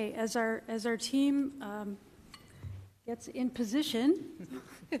 Okay, as our team gets in position.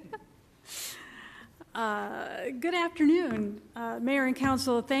 Good afternoon, Mayor and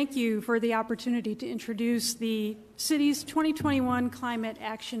Council. Thank you for the opportunity to introduce the city's 2021 Climate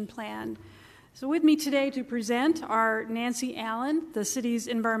Action Plan. So with me today to present are Nancy Allen, the city's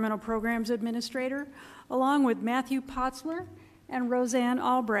Environmental Programs Administrator, along with Matthew Potzler and Roseanne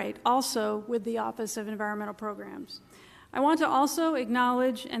Albright, also with the Office of Environmental Programs. I want to also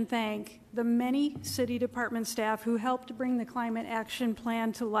acknowledge and thank the many city department staff who helped bring the Climate Action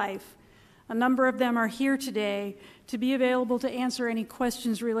Plan to life. A number of them are here today to be available to answer any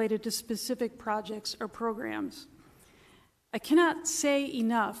questions related to specific projects or programs. I cannot say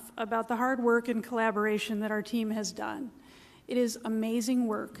enough about the hard work and collaboration that our team has done. It is amazing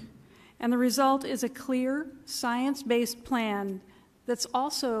work, and the result is a clear, science-based plan that's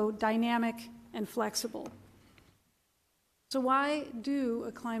also dynamic and flexible. So why do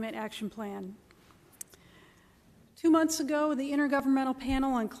a climate action plan? 2 months ago, the Intergovernmental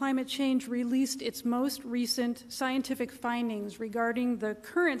Panel on Climate Change released its most recent scientific findings regarding the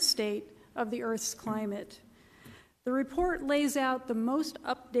current state of the Earth's climate. The report lays out the most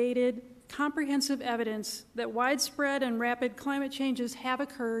updated, comprehensive evidence that widespread and rapid climate changes have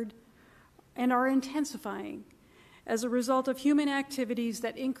occurred and are intensifying as a result of human activities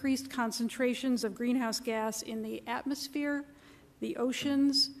that increased concentrations of greenhouse gas in the atmosphere, the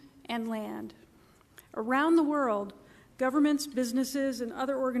oceans, and land. Around the world, governments, businesses, and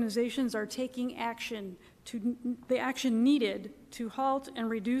other organizations are taking action, the action needed to halt and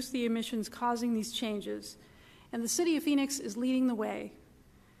reduce the emissions causing these changes, and the City of Phoenix is leading the way.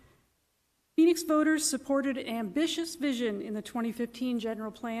 Phoenix voters supported an ambitious vision in the 2015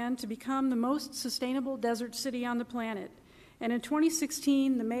 General Plan to become the most sustainable desert city on the planet, and in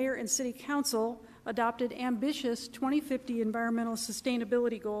 2016, the Mayor and City Council adopted ambitious 2050 environmental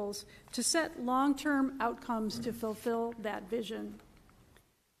sustainability goals to set long-term outcomes to fulfill that vision.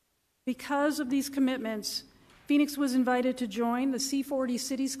 Because of these commitments, Phoenix was invited to join the C40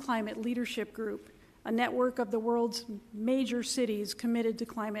 Cities Climate Leadership Group, a network of the world's major cities committed to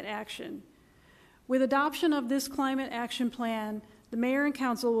climate action. With adoption of this climate action plan, the Mayor and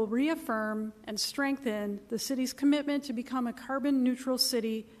Council will reaffirm and strengthen the city's commitment to become a carbon-neutral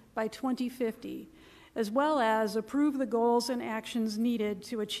city by 2050, as well as approve the goals and actions needed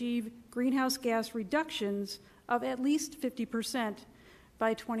to achieve greenhouse gas reductions of at least 50%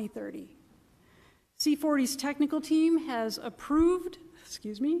 by 2030. C40's technical team has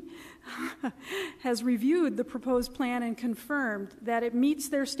has reviewed the proposed plan and confirmed that it meets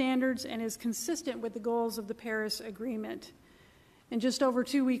their standards and is consistent with the goals of the Paris Agreement. In just over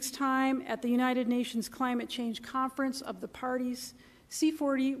 2 weeks' time, at the United Nations Climate Change Conference of the Parties,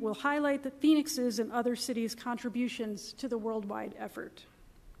 C40 will highlight the Phoenix's and other cities' contributions to the worldwide effort.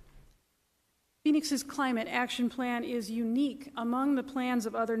 Phoenix's climate action plan is unique among the plans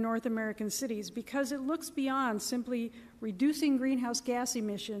of other North American cities because it looks beyond simply reducing greenhouse gas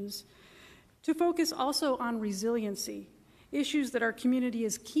emissions to focus also on resiliency, issues that our community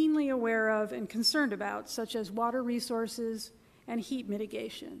is keenly aware of and concerned about, such as water resources and heat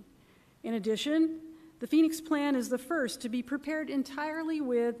mitigation. In addition, the Phoenix Plan is the first to be prepared entirely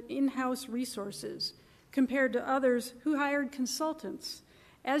with in-house resources, compared to others who hired consultants.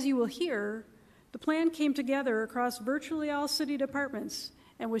 As you will hear, the plan came together across virtually all city departments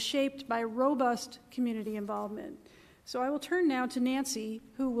and was shaped by robust community involvement. So I will turn now to Nancy,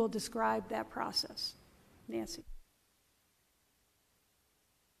 who will describe that process. Nancy.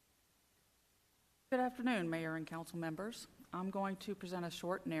 Good afternoon, Mayor and Council members. I'm going to present a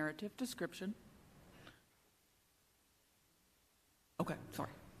short narrative description.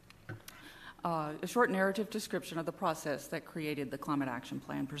 A short narrative description of the process that created the Climate Action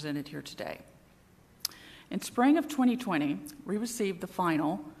Plan presented here today. In spring of 2020, we received the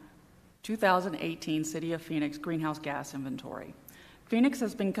final 2018 City of Phoenix Greenhouse Gas Inventory. Phoenix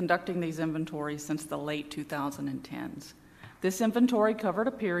has been conducting these inventories since the late 2010s. This inventory covered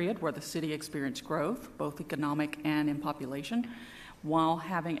a period where the city experienced growth, both economic and in population, while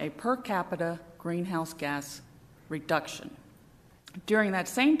having a per capita greenhouse gas reduction. During that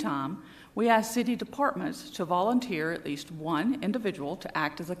same time, we asked city departments to volunteer at least one individual to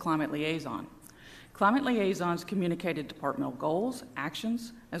act as a climate liaison. Climate liaisons communicated departmental goals,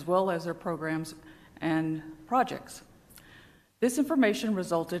 actions, as well as their programs and projects. This information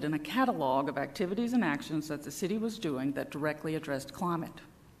resulted in a catalog of activities and actions that the city was doing that directly addressed climate.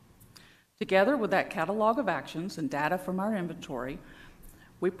 Together with that catalog of actions and data from our inventory,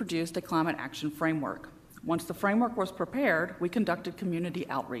 we produced a climate action framework. Once the framework was prepared, we conducted community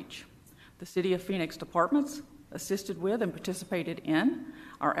outreach. The City of Phoenix departments assisted with and participated in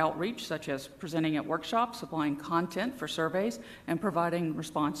our outreach, such as presenting at workshops, supplying content for surveys, and providing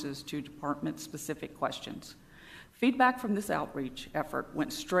responses to department-specific questions. Feedback from this outreach effort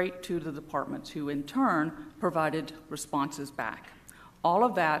went straight to the departments, who in turn provided responses back. All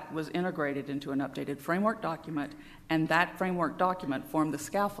of that was integrated into an updated framework document, and that framework document formed the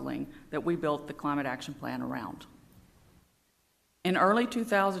scaffolding that we built the Climate Action Plan around. In early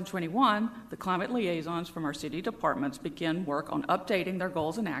 2021, the climate liaisons from our city departments began work on updating their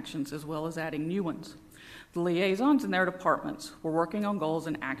goals and actions, as well as adding new ones. The liaisons and their departments were working on goals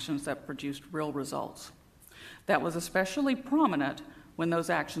and actions that produced real results. That was especially prominent when those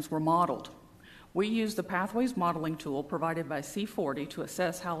actions were modeled. We used the Pathways modeling tool provided by C40 to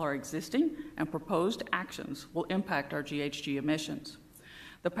assess how our existing and proposed actions will impact our GHG emissions.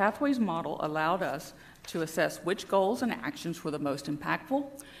 The Pathways model allowed us to assess which goals and actions were the most impactful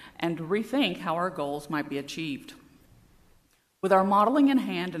and to rethink how our goals might be achieved. With our modeling in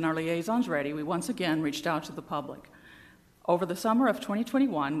hand and our liaisons ready, we once again reached out to the public. Over the summer of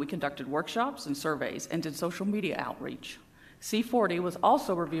 2021, we conducted workshops and surveys and did social media outreach. C40 was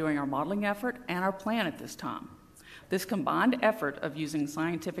also reviewing our modeling effort and our plan at this time. This combined effort of using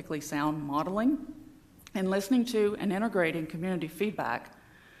scientifically sound modeling and listening to and integrating community feedback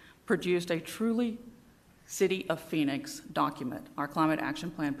produced a truly City of Phoenix document, our climate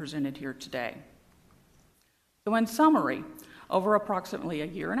action plan presented here today. So in summary, over approximately a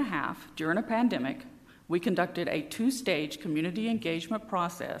year and a half during a pandemic, we conducted a two-stage community engagement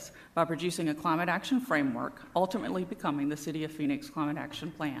process by producing a climate action framework, ultimately becoming the City of Phoenix Climate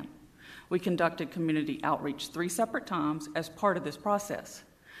Action Plan. We conducted community outreach 3 separate times as part of this process.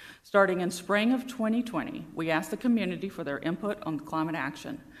 Starting in spring of 2020, we asked the community for their input on climate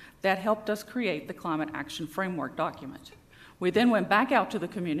action. That helped us create the Climate Action Framework document. We then went back out to the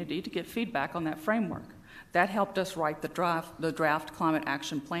community to get feedback on that framework. That helped us write the draft Climate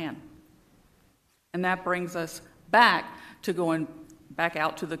Action Plan. And that brings us back to going back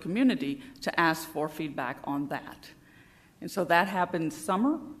out to the community to ask for feedback on that. And so that happened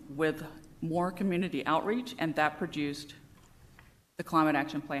summer with more community outreach, and that produced the Climate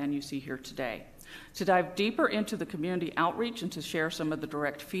Action Plan you see here today. To dive deeper into the community outreach and to share some of the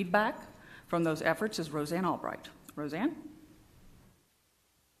direct feedback from those efforts is Roseanne Albright. Roseanne?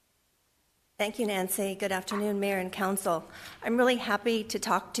 Thank you, Nancy. Good afternoon, Mayor and Council. I'm really happy to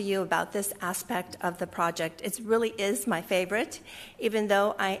talk to you about this aspect of the project. It really is my favorite. Even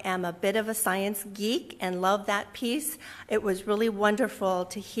though I am a bit of a science geek and love that piece, it was really wonderful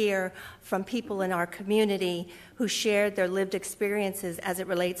to hear from people in our community who shared their lived experiences as it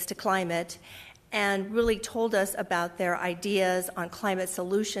relates to climate and really told us about their ideas on climate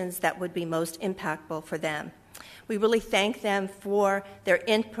solutions that would be most impactful for them. We really thank them for their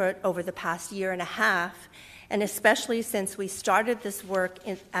input over the past year and a half, and especially since we started this work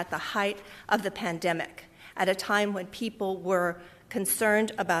at the height of the pandemic, at a time when people were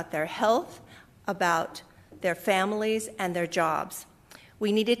concerned about their health, about their families, and their jobs.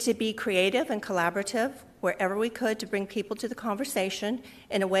 We needed to be creative and collaborative wherever we could to bring people to the conversation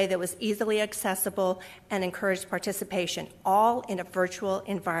in a way that was easily accessible and encouraged participation, all in a virtual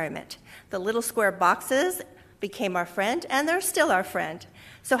environment. The little square boxes became our friend, and they're still our friend.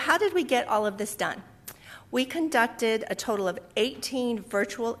 So how did we get all of this done? We conducted a total of 18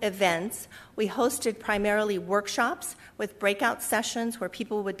 virtual events. We hosted primarily workshops with breakout sessions where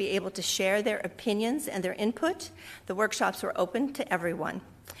people would be able to share their opinions and their input. The workshops were open to everyone.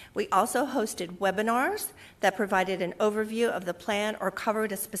 We also hosted webinars that provided an overview of the plan or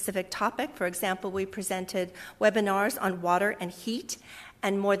covered a specific topic. For example, we presented webinars on water and heat,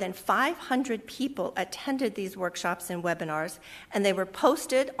 and more than 500 people attended these workshops and webinars, and they were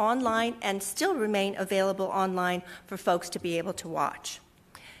posted online and still remain available online for folks to be able to watch.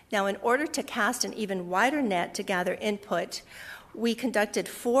 Now, in order to cast an even wider net to gather input, we conducted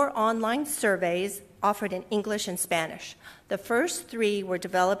 4 online surveys offered in English and Spanish. The first 3 were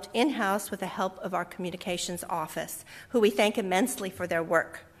developed in-house with the help of our communications office, who we thank immensely for their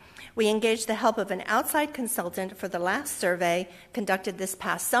work. We engaged the help of an outside consultant for the last survey conducted this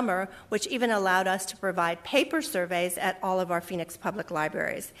past summer, which even allowed us to provide paper surveys at all of our Phoenix public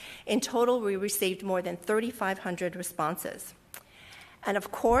libraries. In total, we received more than 3,500 responses. And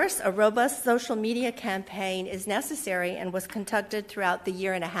of course, a robust social media campaign is necessary and was conducted throughout the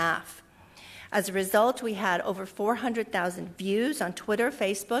year and a half. As a result, we had over 400,000 views on Twitter,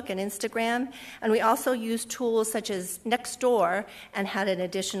 Facebook, and Instagram, and we also used tools such as Nextdoor and had an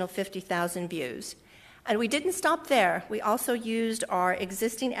additional 50,000 views. And we didn't stop there. We also used our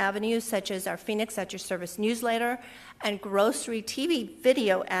existing avenues such as our Phoenix at Your Service newsletter and grocery TV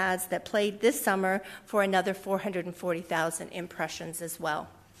video ads that played this summer for another 440,000 impressions as well.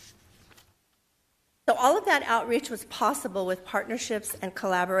 So all of that outreach was possible with partnerships and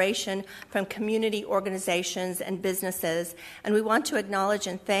collaboration from community organizations and businesses, and we want to acknowledge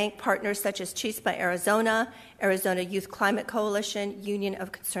and thank partners such as Chispa Arizona, Arizona Youth Climate Coalition, Union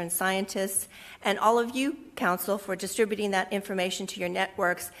of Concerned Scientists, and all of you, Council, for distributing that information to your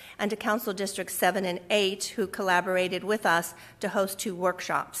networks, and to Council Districts 7 and 8, who collaborated with us to host 2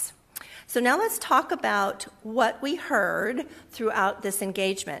 workshops. So now let's talk about what we heard throughout this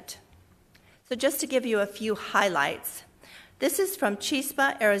engagement. So just to give you a few highlights, this is from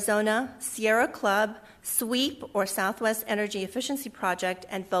Chispa, Arizona, Sierra Club, SWEEP, or Southwest Energy Efficiency Project,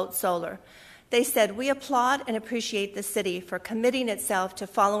 and Vote Solar. They said, "We applaud and appreciate the city for committing itself to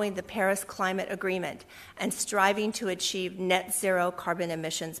following the Paris Climate Agreement and striving to achieve net zero carbon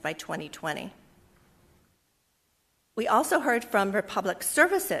emissions by 2020. We also heard from Republic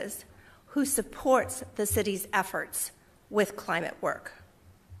Services, who supports the city's efforts with climate work.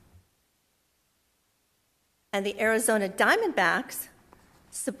 And the Arizona Diamondbacks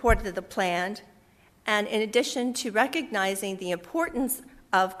supported the plan, and in addition to recognizing the importance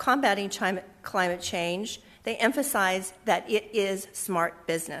of combating climate change, they emphasize that it is smart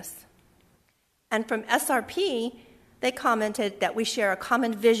business. And from SRP, they commented that we share a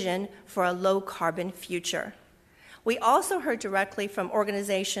common vision for a low-carbon future. We also heard directly from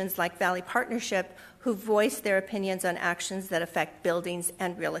organizations like Valley Partnership who voiced their opinions on actions that affect buildings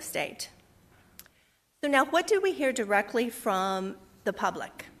and real estate. So now, what did we hear directly from the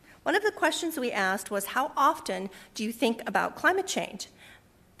public? One of the questions we asked was, how often do you think about climate change?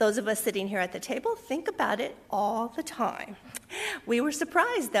 Those of us sitting here at the table think about it all the time. We were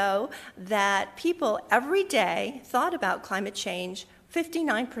surprised, though, that people every day thought about climate change.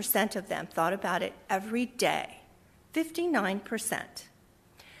 59% of them thought about it every day. 59%.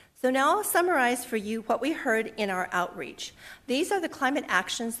 So now I'll summarize for you what we heard in our outreach. These are the climate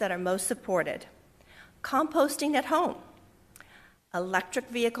actions that are most supported. Composting at home, electric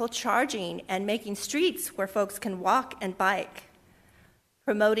vehicle charging and making streets where folks can walk and bike,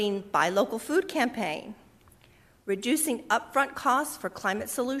 promoting Buy Local Food campaign, reducing upfront costs for climate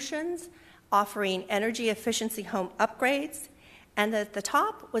solutions, offering energy efficiency home upgrades, and at the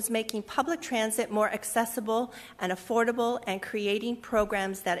top was making public transit more accessible and affordable and creating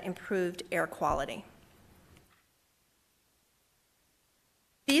programs that improved air quality.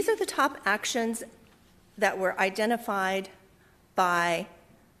 These are the top actions that were identified by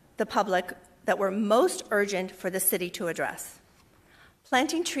the public that were most urgent for the city to address.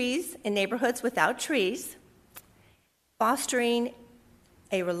 Planting trees in neighborhoods without trees, fostering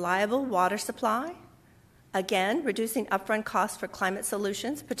a reliable water supply, again, reducing upfront costs for climate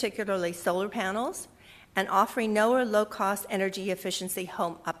solutions, particularly solar panels, and offering no or low-cost energy efficiency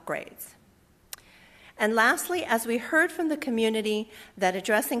home upgrades. And lastly, as we heard from the community, that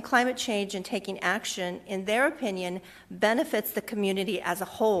addressing climate change and taking action, in their opinion, benefits the community as a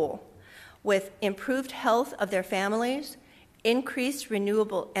whole, with improved health of their families, increased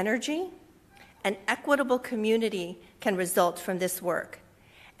renewable energy, an equitable community can result from this work.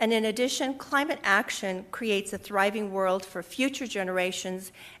 And in addition, climate action creates a thriving world for future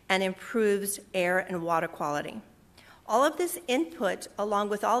generations and improves air and water quality. All of this input, along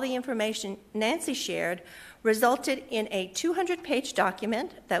with all the information Nancy shared, resulted in a 200-page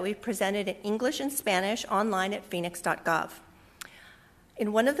document that we presented in English and Spanish online at Phoenix.gov.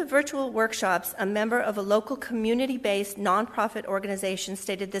 In one of the virtual workshops, a member of a local community-based nonprofit organization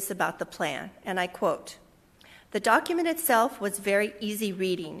stated this about the plan, and I quote, "The document itself was very easy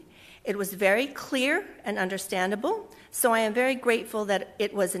reading. It was very clear and understandable, so I am very grateful that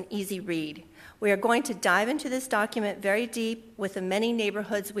it was an easy read. We are going to dive into this document very deep with the many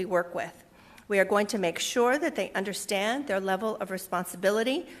neighborhoods we work with. We are going to make sure that they understand their level of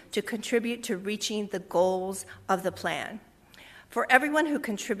responsibility to contribute to reaching the goals of the plan." For everyone who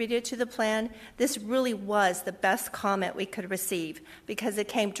contributed to the plan, this really was the best comment we could receive because it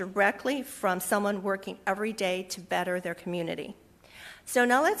came directly from someone working every day to better their community. So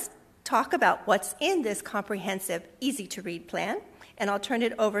now let's talk about what's in this comprehensive, easy-to-read plan, and I'll turn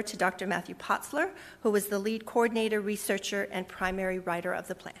it over to Dr. Matthew Potzler, who was the lead coordinator, researcher, and primary writer of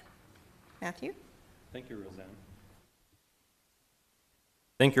the plan. Matthew? Thank you, Roseanne.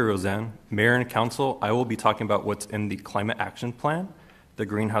 Mayor and Council, I will be talking about what's in the Climate Action Plan, the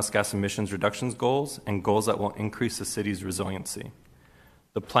greenhouse gas emissions reductions goals, and goals that will increase the city's resiliency.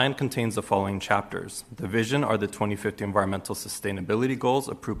 The plan contains the following chapters. The vision are the 2050 environmental sustainability goals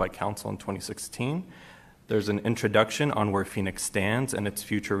approved by Council in 2016. There's an introduction on where Phoenix stands and its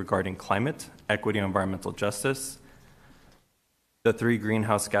future regarding climate, equity, and environmental justice. The 3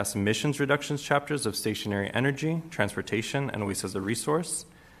 greenhouse gas emissions reductions chapters of stationary energy, transportation, and waste as a resource.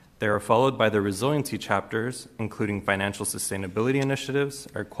 They are followed by the resiliency chapters, including financial sustainability initiatives,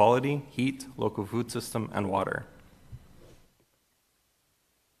 air quality, heat, local food system, and water.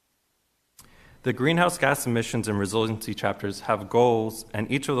 The greenhouse gas emissions and resiliency chapters have goals,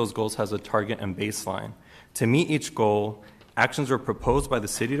 and each of those goals has a target and baseline. To meet each goal, actions were proposed by the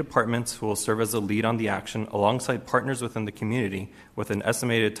city departments who will serve as a lead on the action alongside partners within the community with an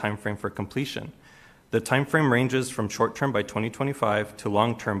estimated time frame for completion. The time frame ranges from short-term by 2025 to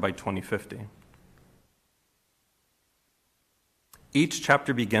long-term by 2050. Each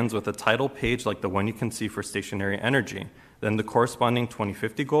chapter begins with a title page like the one you can see for stationary energy, then the corresponding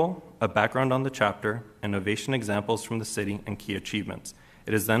 2050 goal, a background on the chapter, innovation examples from the city, and key achievements.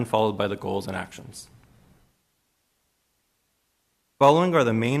 It is then followed by the goals and actions. Following are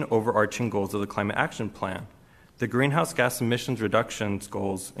the main overarching goals of the Climate Action Plan. The greenhouse gas emissions reductions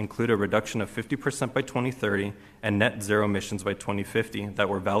goals include a reduction of 50% by 2030 and net zero emissions by 2050 that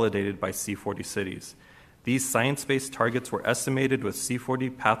were validated by C40 cities. These science-based targets were estimated with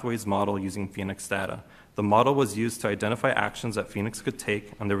C40 Pathways model using Phoenix data. The model was used to identify actions that Phoenix could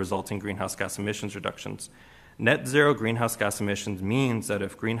take and the resulting greenhouse gas emissions reductions. Net zero greenhouse gas emissions means that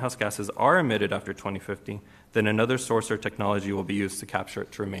if greenhouse gases are emitted after 2050, then another source or technology will be used to capture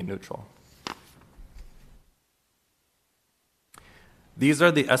it to remain neutral. These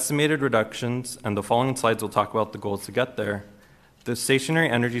are the estimated reductions, and the following slides will talk about the goals to get there. The stationary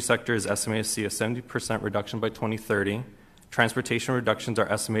energy sector is estimated to see a 70% reduction by 2030. Transportation reductions are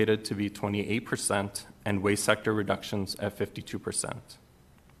estimated to be 28%, and waste sector reductions at 52%.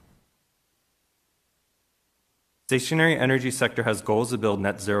 Stationary energy sector has goals to build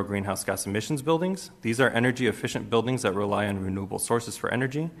net zero greenhouse gas emissions buildings. These are energy efficient buildings that rely on renewable sources for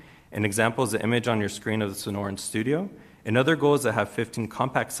energy. An example is the image on your screen of the Sonoran studio. Another goal is to have 15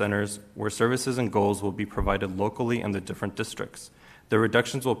 compact centers where services and goals will be provided locally in the different districts. The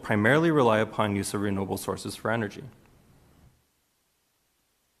reductions will primarily rely upon use of renewable sources for energy.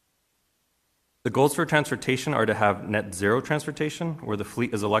 The goals for transportation are to have net zero transportation, where the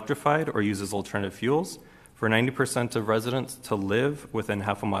fleet is electrified or uses alternative fuels, for 90% of residents to live within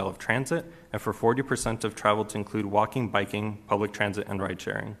half a mile of transit, and for 40% of travel to include walking, biking, public transit, and ride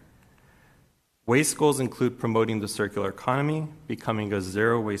sharing. Waste goals include promoting the circular economy, becoming a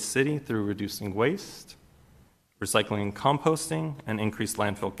zero-waste city through reducing waste, recycling and composting, and increased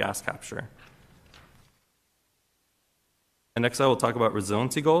landfill gas capture. And next I will talk about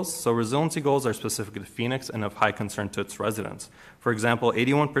resiliency goals. So resiliency goals are specific to Phoenix and of high concern to its residents. For example,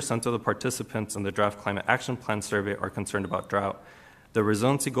 81% of the participants in the Draft Climate Action Plan survey are concerned about drought. The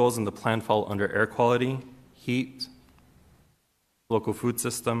resiliency goals in the plan fall under air quality, heat, local food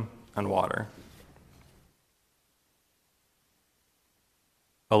system, and water.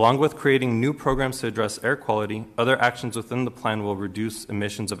 Along with creating new programs to address air quality, other actions within the plan will reduce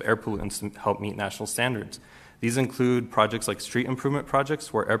emissions of air pollutants to help meet national standards. These include projects like street improvement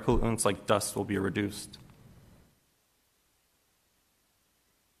projects where air pollutants like dust will be reduced.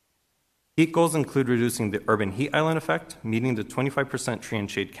 Heat goals include reducing the urban heat island effect, meeting the 25% tree and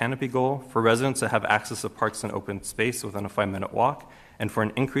shade canopy goal, for residents to have access to parks and open space within a 5-minute walk, and for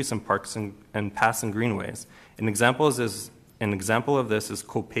an increase in parks and paths and greenways. An example of this is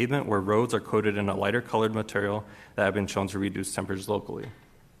co-pavement, where roads are coated in a lighter colored material that have been shown to reduce temperatures locally.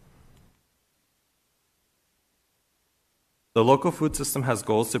 The local food system has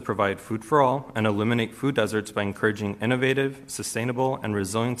goals to provide food for all and eliminate food deserts by encouraging innovative, sustainable, and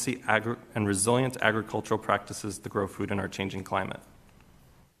resilient agricultural practices to grow food in our changing climate.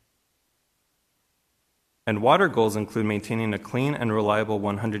 And water goals include maintaining a clean and reliable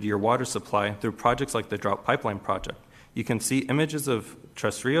 100-year water supply through projects like the Drought Pipeline Project. You can see images of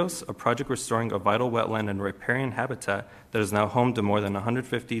Tres Rios, a project restoring a vital wetland and riparian habitat that is now home to more than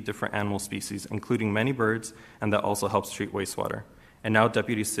 150 different animal species, including many birds, and that also helps treat wastewater. And now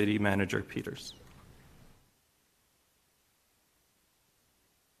Deputy City Manager Peters.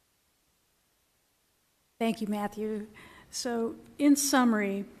 Thank you, Matthew. So, in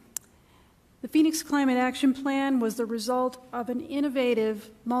summary, the Phoenix Climate Action Plan was the result of an innovative,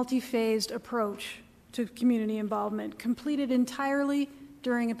 multi-phased approach to community involvement, completed entirely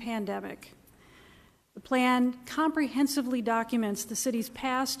during a pandemic. The plan comprehensively documents the city's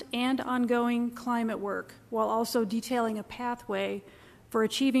past and ongoing climate work, while also detailing a pathway for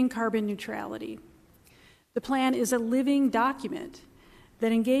achieving carbon neutrality. The plan is a living document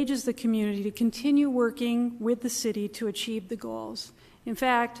that engages the community to continue working with the city to achieve the goals. In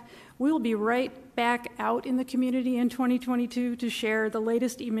fact, we will be right back out in the community in 2022 to share the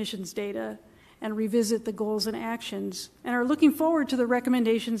latest emissions data and revisit the goals and actions, and are looking forward to the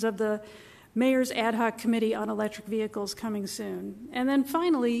recommendations of the Mayor's Ad Hoc Committee on Electric Vehicles coming soon. And then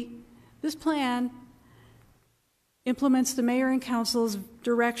finally, this plan implements the Mayor and Council's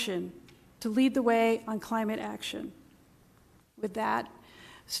direction to lead the way on climate action. With that,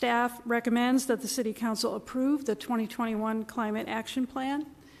 staff recommends that the City Council approve the 2021 Climate Action Plan.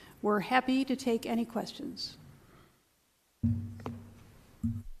 We're happy to take any questions.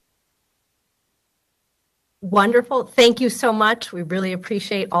 Wonderful. Thank you so much. We really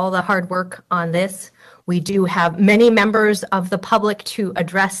appreciate all the hard work on this. We do have many members of the public to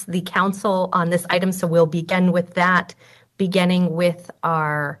address the council on this item, so we'll begin with that, beginning with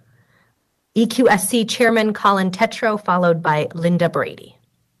our EQSC Chairman Colin Tetreault, followed by Linda Brady.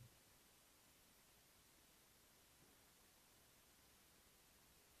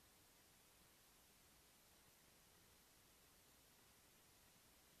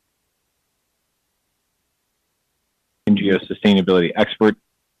 NGO sustainability expert.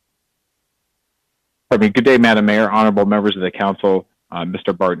 Pardon me. Good day, Madam Mayor, honorable members of the council,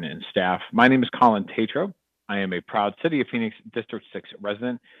 Mr. Barton and staff. My name is Colin Tatro. I am a proud City of Phoenix District 6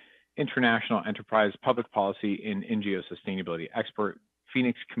 resident, international enterprise public policy and NGO sustainability expert,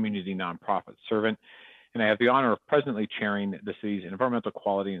 Phoenix community nonprofit servant, and I have the honor of presently chairing the city's Environmental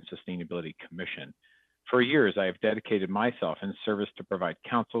Quality and Sustainability Commission. For years, I have dedicated myself in service to provide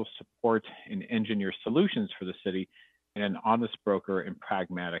counsel, support, and engineer solutions for the city in an honest broker and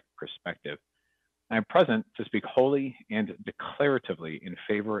pragmatic perspective. I am present to speak wholly and declaratively in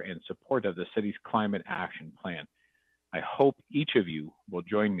favor and support of the city's climate action plan. I hope each of you will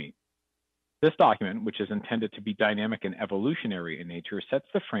join me. This document, which is intended to be dynamic and evolutionary in nature, sets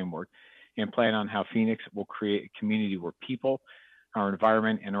the framework and plan on how Phoenix will create a community where people, our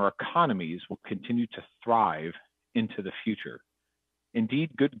environment, and our economies will continue to thrive into the future. Indeed,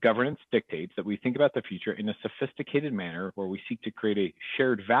 good governance dictates that we think about the future in a sophisticated manner where we seek to create a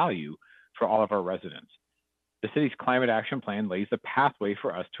shared value for all of our residents. The city's climate action plan lays the pathway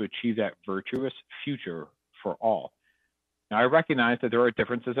for us to achieve that virtuous future for all. Now, I recognize that there are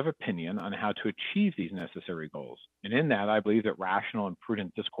differences of opinion on how to achieve these necessary goals, and in that, I believe that rational and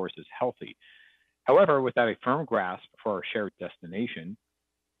prudent discourse is healthy. However, without a firm grasp for our shared destination,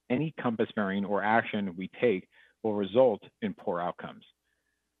 any compass bearing or action we take will result in poor outcomes.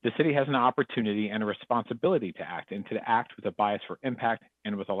 The city has an opportunity and a responsibility to act, and to act with a bias for impact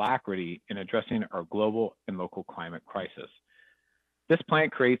and with alacrity in addressing our global and local climate crisis. This plan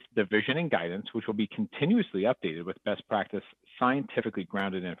creates the vision and guidance, which will be continuously updated with best practice, scientifically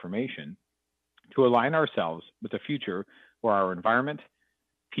grounded information to align ourselves with a future where our environment,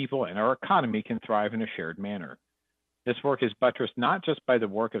 people, and our economy can thrive in a shared manner. This work is buttressed not just by the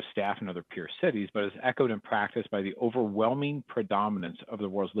work of staff in other peer cities, but is echoed in practice by the overwhelming predominance of the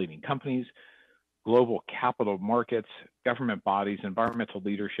world's leading companies, global capital markets, government bodies, environmental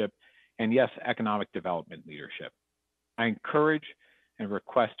leadership, and yes, economic development leadership. I encourage and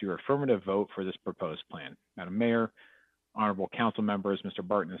request your affirmative vote for this proposed plan. Madam Mayor, honorable council members, Mr.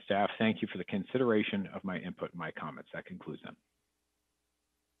 Barton and staff, thank you for the consideration of my input and my comments. That concludes them.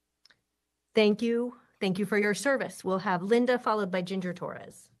 Thank you. Thank you for your service. We'll have Linda followed by Ginger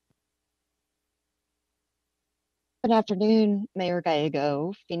Torres. Good afternoon, Mayor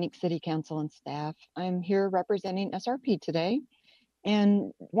Gallego, Phoenix City Council and staff. I'm here representing SRP today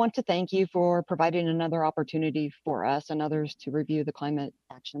and want to thank you for providing another opportunity for us and others to review the climate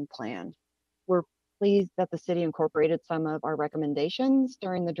action plan. We're pleased that the city incorporated some of our recommendations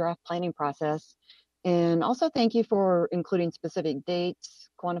during the draft planning process. And also thank you for including specific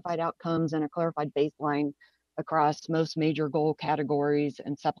dates, quantified outcomes, and a clarified baseline across most major goal categories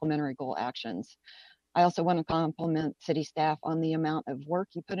and supplementary goal actions. I also want to compliment city staff on the amount of work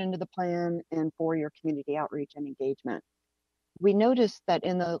you put into the plan and for your community outreach and engagement. We noticed that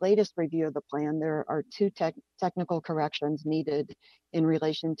in the latest review of the plan, there are two technical corrections needed in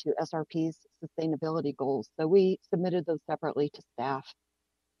relation to SRP's sustainability goals. So we submitted those separately to staff.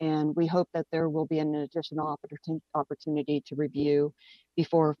 And we hope that there will be an additional opportunity to review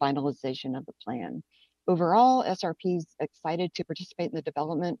before finalization of the plan. Overall, SRP is excited to participate in the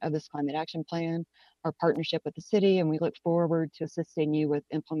development of this climate action plan, our partnership with the city, and we look forward to assisting you with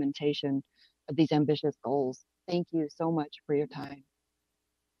implementation of these ambitious goals. Thank you so much for your time.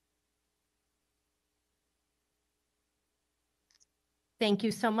 Thank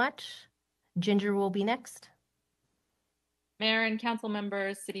you so much. Ginger will be next. Mayor and council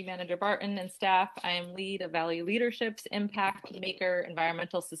members, City Manager Barton and staff, I am lead of Valley Leadership's Impact Maker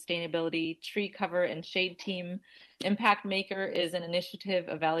Environmental Sustainability Tree Cover and Shade Team. Impact Maker is an initiative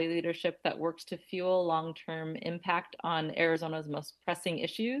of Valley Leadership that works to fuel long-term impact on Arizona's most pressing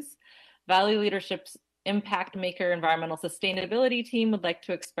issues. Valley Leadership's Impact Maker Environmental Sustainability Team would like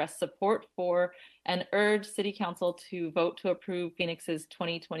to express support for and urge City Council to vote to approve Phoenix's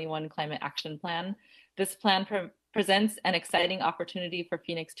 2021 Climate Action Plan. This plan presents an exciting opportunity for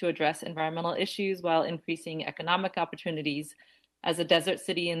Phoenix to address environmental issues while increasing economic opportunities. As a desert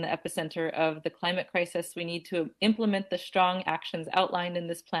city in the epicenter of the climate crisis, we need to implement the strong actions outlined in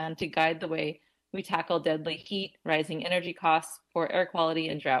this plan to guide the way we tackle deadly heat, rising energy costs, poor air quality,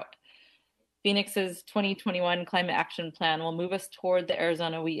 and drought. Phoenix's 2021 Climate Action Plan will move us toward the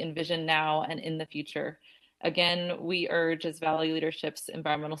Arizona we envision now and in the future. Again, we urge, as Valley Leadership's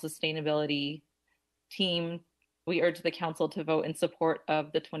Environmental Sustainability Team, we urge the council to vote in support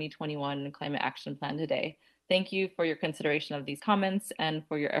of the 2021 Climate Action Plan today. Thank you for your consideration of these comments and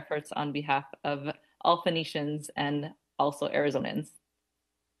for your efforts on behalf of all Phoenicians and also Arizonans.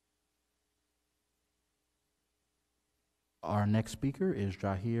 Our next speaker is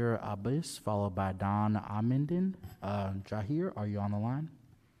Jahir Abbas, followed by Don Amendin. Jahir, are you on the line?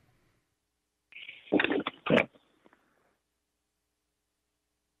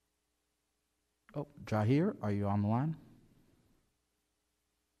 Oh, Jahir, are you on the line?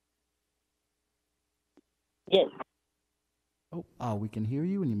 Yes. Oh, we can hear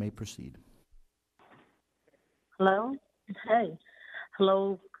you and you may proceed. Hello. Hi.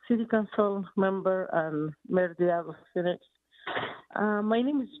 Hello, City Council member and Mayor Diego Phoenix. My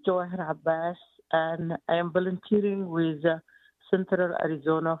name is Jahir Abbas, and I am volunteering with Central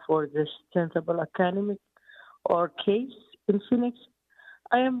Arizona for the Sustainable Academic or CASE in Phoenix.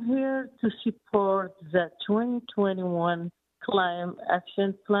 I am here to support the 2021 Climate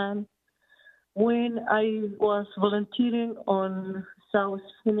Action Plan. When I was volunteering on South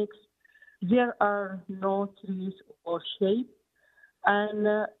Phoenix, there are no trees or shade,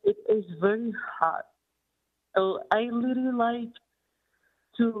 and it is very hot. So I really like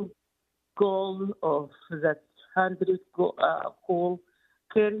to goal of that 100 coal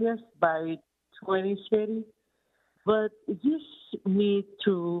carriers by 2030, but this need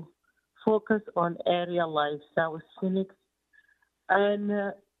to focus on area like South Phoenix,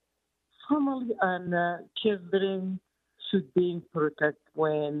 and family and children should be protected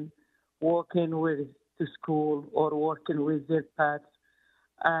when walking with to school or working with their pets,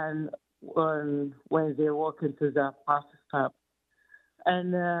 and when they walk into the bus stop.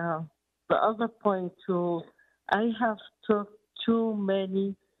 And the other point too, I have talked to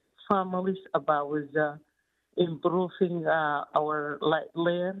many families about improving our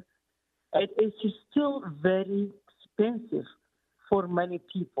land. It is still very expensive for many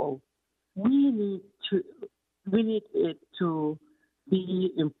people. We need it to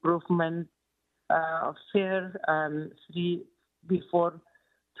be improvement, fair and free before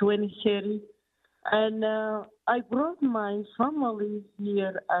 2030. And I brought my family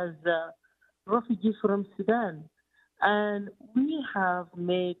here as a refugee from Sudan, and we have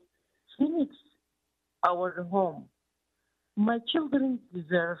made Phoenix our home. My children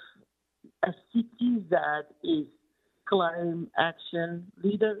deserve a city that is climate action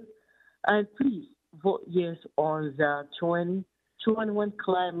leader, and please vote yes on the 2021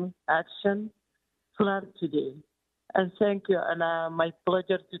 climate action plan today. And thank you, and my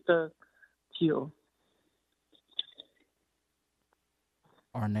pleasure to talk to you.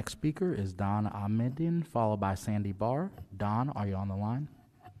 Our next speaker is Don Ahmedin, followed by Sandy Barr. Don, are you on the line?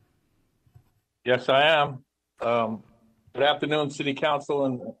 Yes, I am. Good afternoon, City Council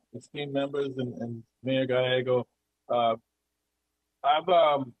and esteemed members and Mayor Gallego. My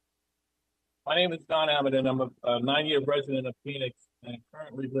name is Don Ahmedin. I'm a 9-year resident of Phoenix and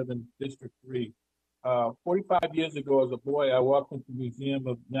currently live in District 3. 45 years ago, as a boy, I walked into the Museum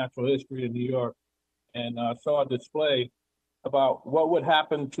of Natural History in New York and saw a display about what would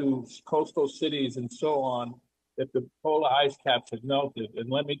happen to coastal cities and so on if the polar ice caps had melted. And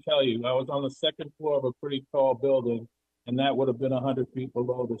let me tell you, I was on the second floor of a pretty tall building, and that would have been 100 feet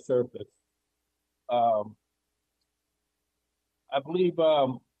below the surface. I believe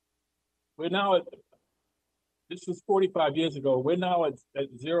we're now at, this was 45 years ago, we're now at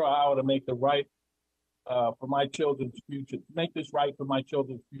 0 hour to make the right for my children's future, to make this right for my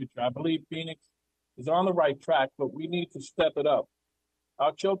children's future. I believe Phoenix is on the right track, but we need to step it up.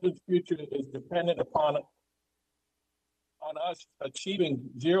 Our children's future is dependent upon us achieving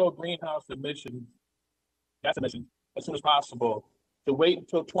zero greenhouse gas emissions as soon as possible. To wait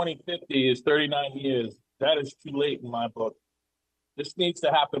until 2050 is 39 years. That is too late in my book. This needs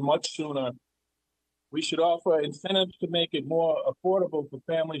to happen much sooner. We should offer incentives to make it more affordable for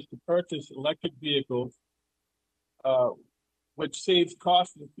families to purchase electric vehicles, which saves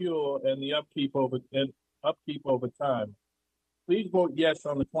cost and fuel and the upkeep over time. Please vote yes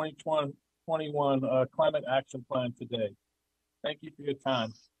on the 2021 Climate Action Plan today. Thank you for your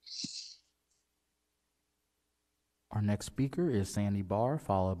time. Our next speaker is Sandy Barr,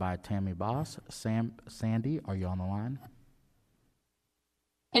 followed by Tammy Boss. Sandy, are you on the line?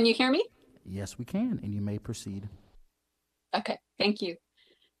 Can you hear me? Yes, we can, and you may proceed. Okay, thank you.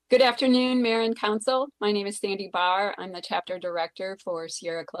 Good afternoon, Mayor and Council. My name is Sandy Barr. I'm the chapter director for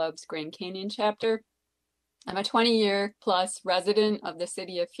Sierra Club's Grand Canyon chapter. I'm a 20-year plus resident of the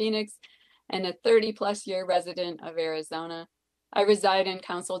city of Phoenix and a 30-plus year resident of Arizona. I reside in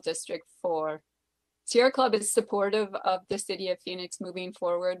Council District 4. Sierra Club is supportive of the city of Phoenix moving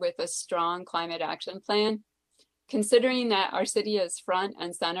forward with a strong climate action plan. Considering that our city is front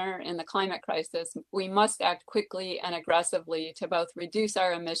and center in the climate crisis, we must act quickly and aggressively to both reduce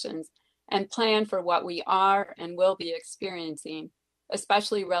our emissions and plan for what we are and will be experiencing,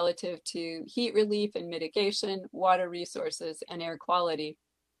 especially relative to heat relief and mitigation, water resources, and air quality.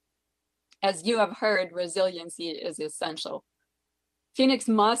 As you have heard, resiliency is essential. Phoenix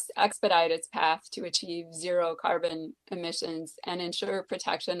must expedite its path to achieve zero carbon emissions and ensure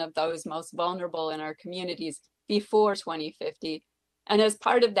protection of those most vulnerable in our communities before 2050. And as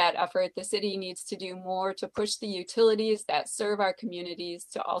part of that effort, the city needs to do more to push the utilities that serve our communities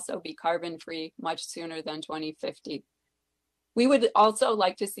to also be carbon-free much sooner than 2050. We would also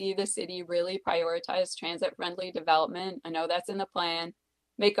like to see the city really prioritize transit-friendly development. I know that's in the plan.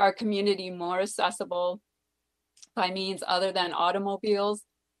 Make our community more accessible by means other than automobiles.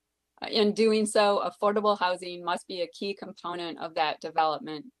 In doing so, affordable housing must be a key component of that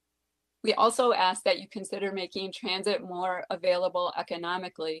development. We also ask that you consider making transit more available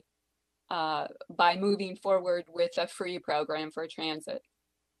economically by moving forward with a free program for transit.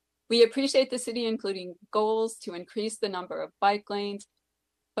 We appreciate the city including goals to increase the number of bike lanes,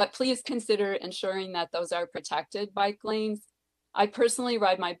 but please consider ensuring that those are protected bike lanes. I personally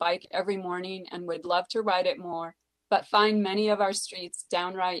ride my bike every morning and would love to ride it more, but find many of our streets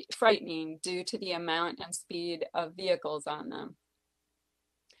downright frightening due to the amount and speed of vehicles on them.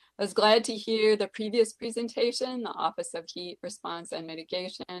 I was glad to hear the previous presentation, the Office of Heat Response and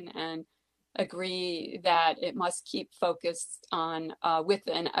Mitigation, and agree that it must keep focused on with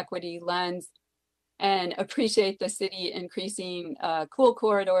an equity lens, and appreciate the city increasing cool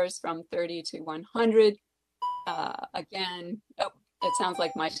corridors from 30 to 100. Again, it sounds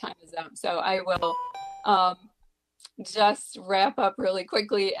like my time is up, so I will just wrap up really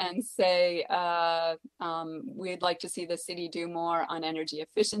quickly and say we'd like to see the city do more on energy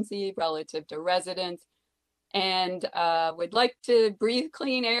efficiency relative to residents, and would like to breathe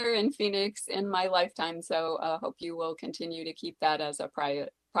clean air in Phoenix in my lifetime. So hope you will continue to keep that as a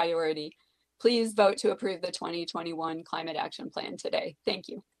priority. Please vote to approve the 2021 Climate Action Plan today. Thank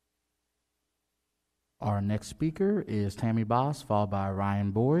you. Our next speaker is Tammy Boss, followed by Ryan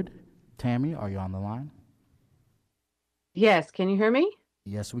Boyd. Tammy, are you on the line? Yes, can you hear me?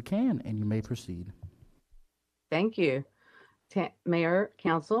 Yes, we can, and you may proceed. Thank you, Mayor,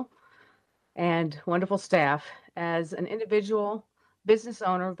 Council, and wonderful staff. As an individual, business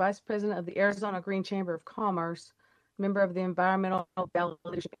owner, Vice President of the Arizona Green Chamber of Commerce, member of the Environmental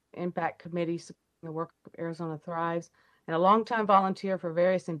Leadership Impact Committee supporting the work of Arizona Thrives, and a longtime volunteer for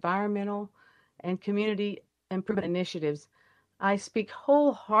various environmental and community improvement initiatives, I speak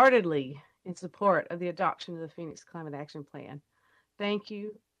wholeheartedly in support of the adoption of the Phoenix Climate Action Plan. Thank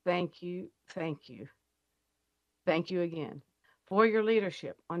you, thank you, thank you. Thank you again for your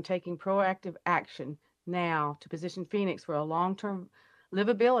leadership on taking proactive action now to position Phoenix for a long-term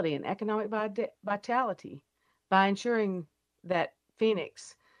livability and economic vitality by ensuring that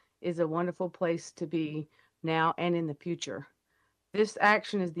Phoenix is a wonderful place to be now and in the future. This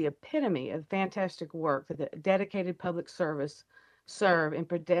action is the epitome of fantastic work that the dedicated public service serve in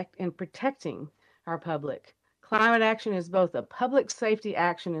protecting our public. Climate action is both a public safety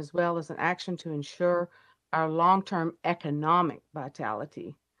action as well as an action to ensure our long-term economic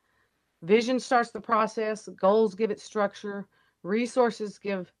vitality. Vision starts the process, goals give it structure, resources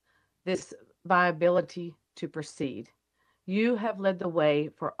give this viability to proceed. You have led the way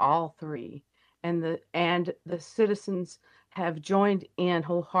for all three, and the citizens have joined in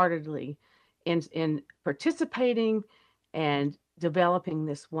wholeheartedly in participating and developing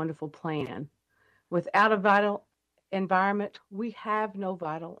this wonderful plan. Without a vital environment, we have no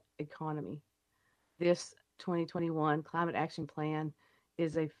vital economy. This 2021 Climate Action Plan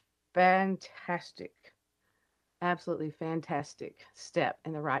is a fantastic, absolutely fantastic step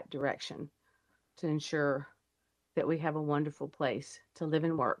in the right direction to ensure that we have a wonderful place to live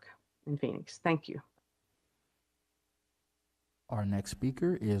and work in Phoenix. Thank you. Our next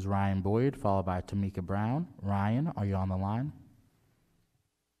speaker is Ryan Boyd, followed by Tamika Brown. Ryan, are you on the line?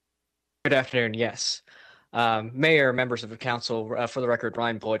 Good afternoon. Yes. Mayor, members of the council, for the record,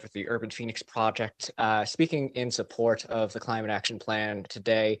 Ryan Boyd with the Urban Phoenix Project, speaking in support of the Climate Action Plan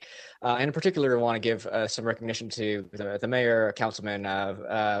today. And in particular, I want to give some recognition to the mayor, Councilman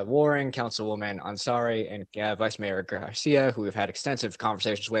Waring, Councilwoman Ansari, and Vice Mayor Garcia, who we've had extensive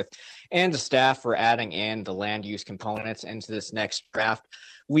conversations with, and the staff for adding in the land use components into this next draft.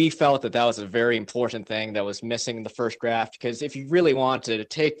 We felt that that was a very important thing that was missing in the first draft, because if you really want to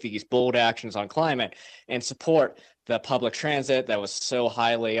take these bold actions on climate and support the public transit that was so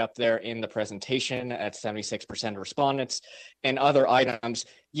highly up there in the presentation at 76% of respondents and other items,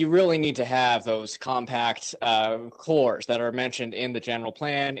 you really need to have those compact cores that are mentioned in the general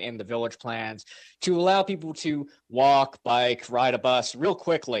plan, in the village plans, to allow people to walk, bike, ride a bus real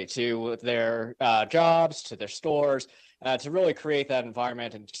quickly to their jobs, to their stores, to really create that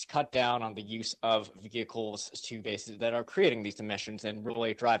environment and just cut down on the use of vehicles to bases that are creating these emissions and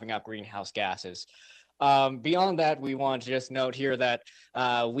really driving up greenhouse gases. Beyond that, we want to just note here that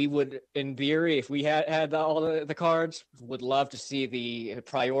we would, in theory, if we had all the cards, would love to see the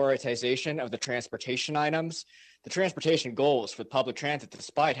prioritization of the transportation items. The transportation goals for public transit,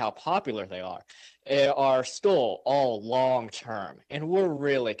 despite how popular they are still all long-term, and we're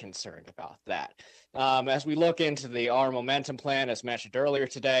really concerned about that. As we look into our momentum plan, as mentioned earlier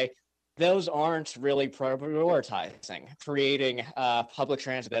today, those aren't really prioritizing creating public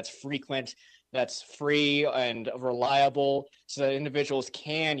transit that's frequent, that's free and reliable, so that individuals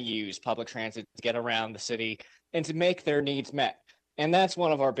can use public transit to get around the city and to make their needs met. And that's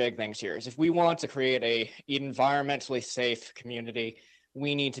one of our big things here, is if we want to create an environmentally safe community,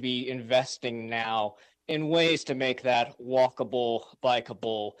 we need to be investing now in ways to make that walkable,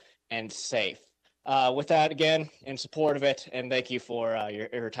 bikeable, and safe. With that, again, in support of it, and thank you for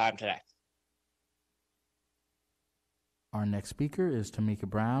your time today. Our next speaker is Tamika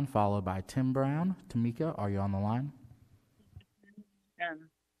Brown, followed by Tim Brown. Tamika, are you on the line?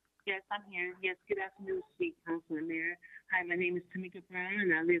 Yes, I'm here. Yes, good afternoon, City Council and Mayor. Hi, my name is Tamika Brown,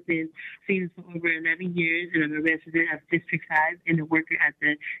 and I lived in Phoenix for over 11 years, and I'm a resident of District 5 and a worker at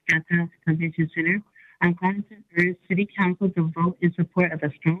the Downtown Convention Center. I'm calling to urge City Council to vote in support of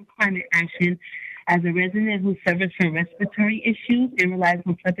a strong climate action. As a resident who suffers from respiratory issues and relies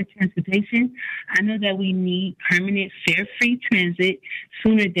on public transportation, I know that we need permanent fare-free transit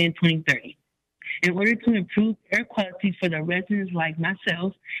sooner than 2030. In order to improve air quality for the residents like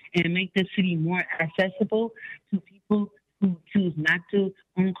myself and make the city more accessible to people who choose not to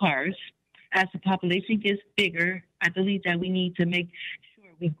own cars, as the population gets bigger, I believe that we need to make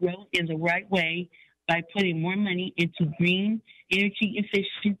sure we grow in the right way by putting more money into green,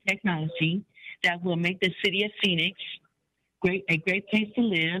 energy-efficient technology that will make the city of Phoenix a great place to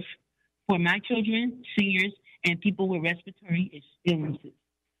live for my children, seniors, and people with respiratory illnesses.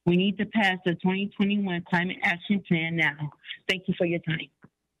 We need to pass the 2021 Climate Action Plan now. Thank you for your time.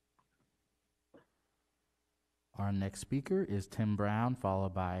 Our next speaker is Tim Brown,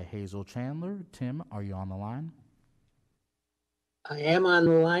 followed by Hazel Chandler. Tim, are you on the line? I am on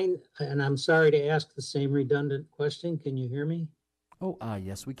the line, and I'm sorry to ask the same redundant question. Can you hear me? Oh,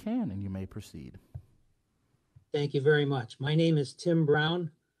 yes, we can, and you may proceed. Thank you very much. My name is Tim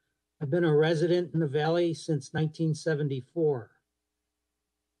Brown. I've been a resident in the Valley since 1974.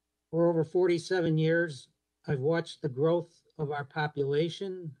 For over 47 years, I've watched the growth of our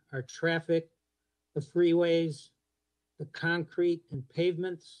population, our traffic, the freeways, the concrete and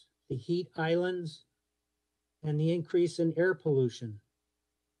pavements, the heat islands, and the increase in air pollution.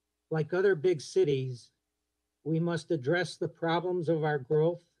 Like other big cities, we must address the problems of our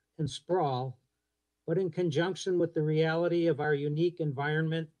growth and sprawl, but in conjunction with the reality of our unique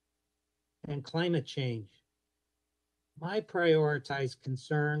environment and climate change. My prioritized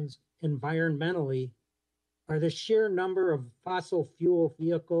concerns environmentally are the sheer number of fossil fuel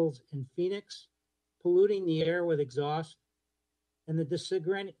vehicles in Phoenix, polluting the air with exhaust, and the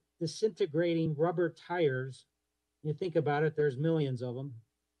disintegrating rubber tires. You think about it, there's millions of them,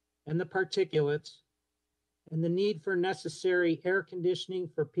 and the particulates, and the need for necessary air conditioning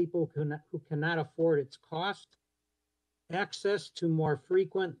for people who cannot afford its cost, access to more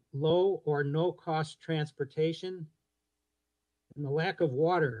frequent low or no cost transportation, and the lack of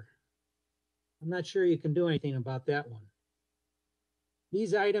water. I'm not sure you can do anything about that one.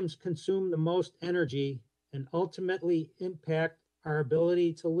 These items consume the most energy and ultimately impact our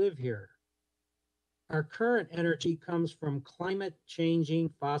ability to live here. Our current energy comes from climate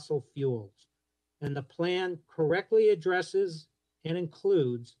changing fossil fuels, and the plan correctly addresses and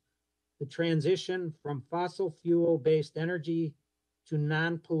includes the transition from fossil fuel based energy to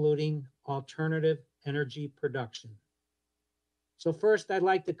non-polluting alternative energy production. So first, I'd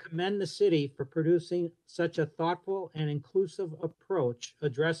like to commend the city for producing such a thoughtful and inclusive approach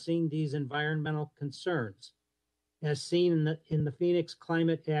addressing these environmental concerns, as seen in the Phoenix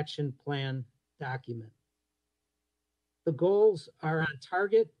Climate Action Plan document. The goals are on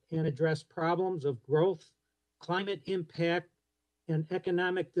target and address problems of growth, climate impact, and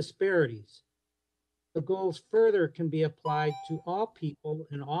economic disparities. The goals further can be applied to all people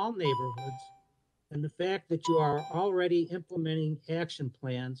in all neighborhoods, and the fact that you are already implementing action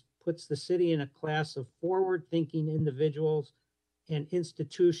plans puts the city in a class of forward-thinking individuals and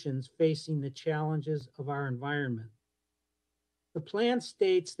institutions facing the challenges of our environment. The plan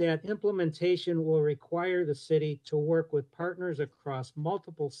states that implementation will require the city to work with partners across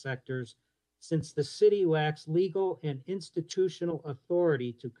multiple sectors, since the city lacks legal and institutional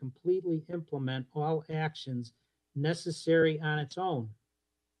authority to completely implement all actions necessary on its own.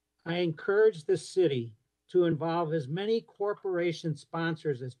 I encourage the city to involve as many corporation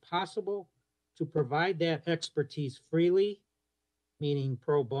sponsors as possible to provide that expertise freely, meaning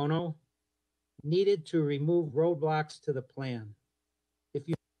pro bono, needed to remove roadblocks to the plan. If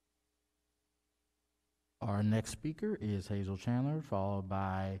you Our next speaker is Hazel Chandler, followed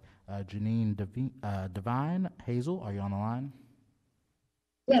by Janine Devine. Hazel, are you on the line?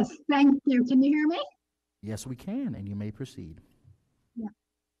 Yes, thank you. Can you hear me? Yes, we can, and you may proceed. Yeah.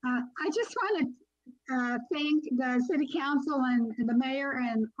 I just want to thank the City Council and the Mayor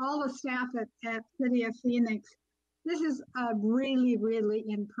and all the staff at City of Phoenix. This is a really, really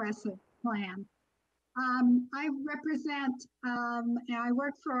impressive plan. I represent, I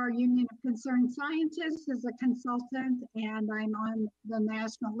work for our Union of Concerned Scientists as a consultant, and I'm on the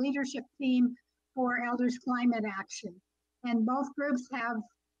national leadership team for Elders Climate Action. And both groups have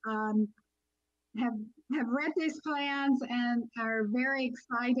read these plans and are very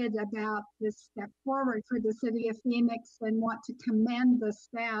excited about this step forward for the City of Phoenix and want to commend the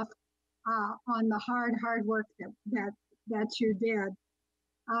staff on the hard work that you did.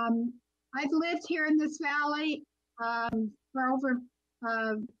 I've lived here in this valley for over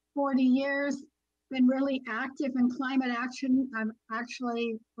 40 years, been really active in climate action. I'm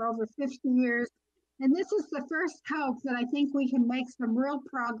actually for over 50 years. And this is the first hope that I think we can make some real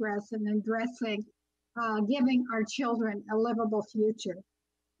progress in addressing giving our children a livable future.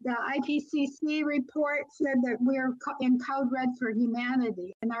 The IPCC report said that we're in code red for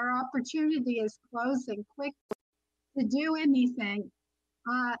humanity, and our opportunity is closing quickly to do anything.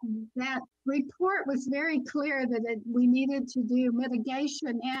 That report was very clear that we needed to do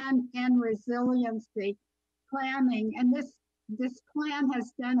mitigation and resiliency planning, and this plan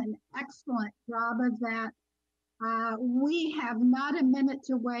has done an excellent job of that. We have not a minute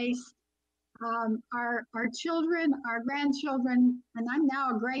to waste. Our children, our grandchildren, and I'm now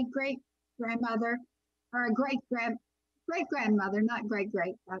a great-great-grandmother, or a great-grandmother, not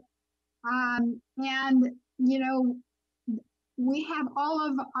great-great, but, and, you know, we have all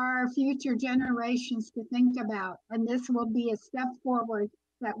of our future generations to think about, and this will be a step forward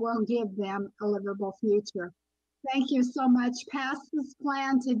that will give them a livable future. Thank you so much. Pass this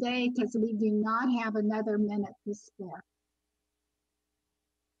plan today because we do not have another minute to spare.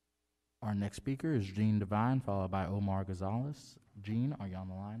 Our next speaker is Jean Devine, followed by Omar Gonzalez. Jean, are you on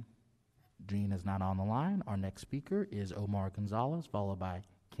the line? Jean is not on the line. Our next speaker is Omar Gonzalez, followed by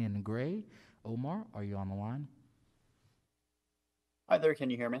Ken Gray. Omar, are you on the line? Hi there, can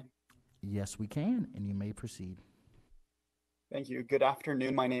you hear me? Yes, we can, and you may proceed. Thank you. Good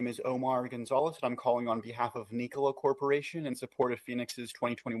afternoon. My name is Omar Gonzalez, and I'm calling on behalf of Nikola Corporation in support of Phoenix's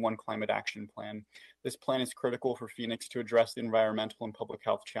 2021 Climate Action Plan. This plan is critical for Phoenix to address the environmental and public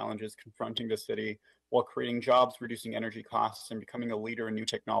health challenges confronting the city while creating jobs, reducing energy costs, and becoming a leader in new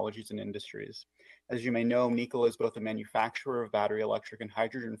technologies and industries. As you may know, Nikola is both a manufacturer of battery electric and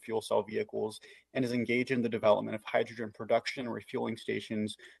hydrogen fuel cell vehicles and is engaged in the development of hydrogen production and refueling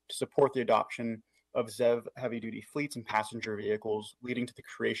stations to support the adoption of ZEV heavy-duty fleets and passenger vehicles, leading to the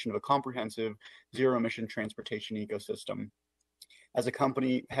creation of a comprehensive zero-emission transportation ecosystem. As a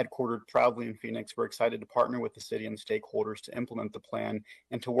company headquartered proudly in Phoenix, we're excited to partner with the city and stakeholders to implement the plan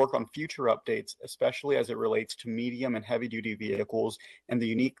and to work on future updates, especially as it relates to medium and heavy-duty vehicles and the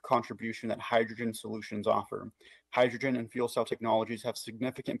unique contribution that hydrogen solutions offer. Hydrogen and fuel cell technologies have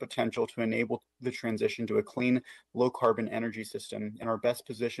significant potential to enable the transition to a clean, low-carbon energy system and are best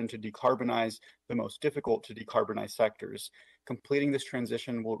positioned to decarbonize the most difficult to decarbonize sectors. Completing this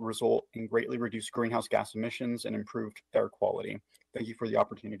transition will result in greatly reduced greenhouse gas emissions and improved air quality. Thank you for the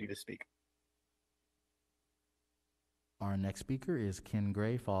opportunity to speak. Our next speaker is Ken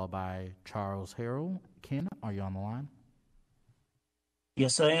Gray, followed by Charles Harrell. Ken, are you on the line?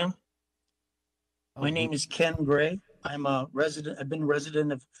 Yes, I am. My name is Ken Gray. I'm a resident. I've been a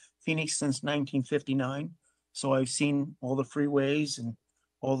resident of Phoenix since 1959. So I've seen all the freeways and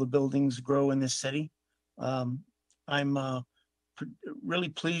all the buildings grow in this city. I'm really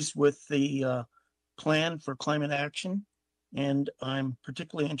pleased with the plan for climate action. And I'm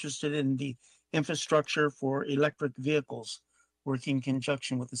particularly interested in the infrastructure for electric vehicles, working in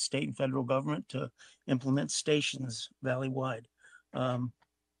conjunction with the state and federal government to implement stations valley-wide.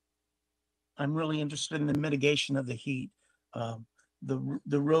 I'm really interested in the mitigation of the heat. The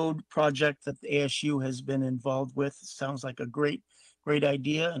road project that the ASU has been involved with sounds like a great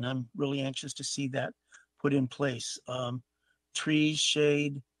idea, and I'm really anxious to see that put in place. Trees,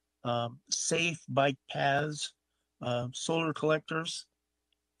 shade, safe bike paths, solar collectors,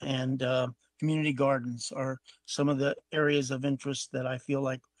 and community gardens are some of the areas of interest that I feel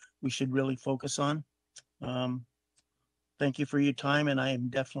like we should really focus on. Thank you for your time, and I am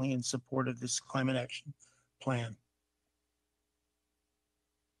definitely in support of this climate action plan.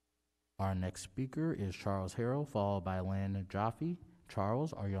 Our next speaker is Charles Harrell, followed by Lynn Jaffe.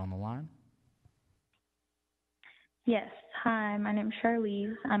 Charles, are you on the line? Yes. Hi, my name is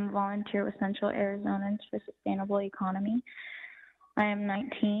Charlize. I'm a volunteer with Central Arizonans for Sustainable Economy. I am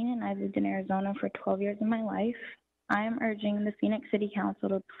 19 and I've lived in Arizona for 12 years of my life. I am urging the Phoenix City Council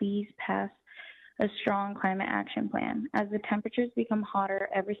to please pass a strong climate action plan. As the temperatures become hotter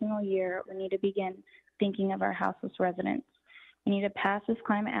every single year, we need to begin thinking of our houseless residents. We need to pass this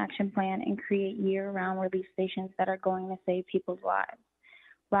climate action plan and create year-round relief stations that are going to save people's lives.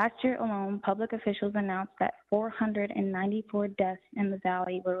 Last year alone, public officials announced that 494 deaths in the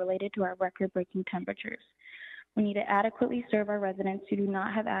valley were related to our record-breaking temperatures. We need to adequately serve our residents who do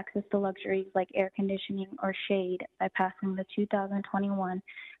not have access to luxuries like air conditioning or shade by passing the 2021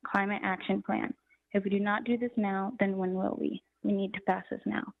 Climate Action Plan. If we do not do this now, then when will we? We need to pass this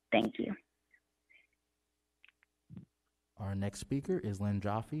now. Thank you. Our next speaker is Lynn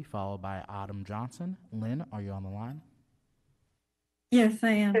Jaffe, followed by Autumn Johnson. Lynn, are you on the line? Yes, I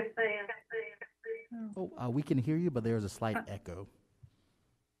am. Oh, we can hear you, but there's a slight echo.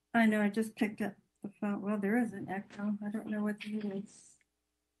 I know, I just picked up the phone. Well, there is an echo. I don't know what it is.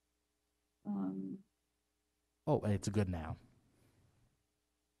 Oh, it's good now.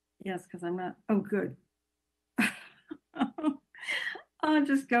 Yes, because I'm not. Oh, good. I'll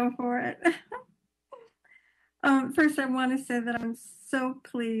just go for it. First, I want to say that I'm so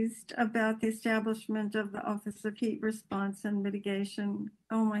pleased about the establishment of the Office of Heat Response and Mitigation.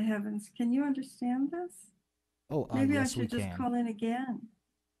 Oh, my heavens. Can you understand this? Oh, Maybe yes, I should just call in again.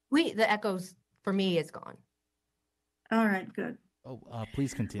 The echoes for me is gone. All right, good. Oh,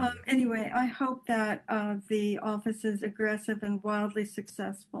 please continue. Anyway, I hope that the office is aggressive and wildly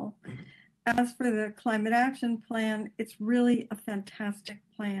successful. As for the climate action plan, it's really a fantastic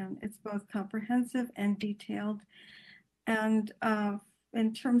plan. It's both comprehensive and detailed. And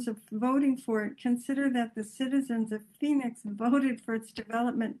in terms of voting for it, consider that the citizens of Phoenix voted for its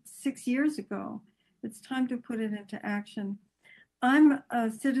development 6 years ago. It's time to put it into action. I'm a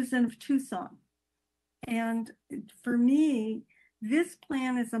citizen of Tucson. And for me, this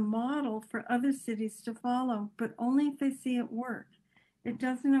plan is a model for other cities to follow, but only if they see it work. It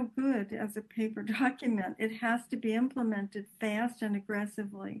does no good as a paper document. It has to be implemented fast and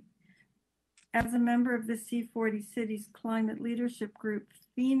aggressively. As a member of the C40 Cities Climate Leadership Group,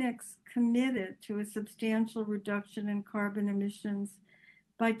 Phoenix committed to a substantial reduction in carbon emissions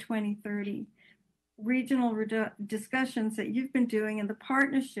by 2030. Regional discussions that you've been doing and the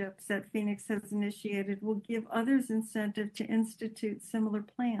partnerships that Phoenix has initiated will give others incentive to institute similar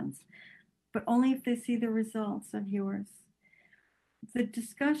plans, but only if they see the results of yours. The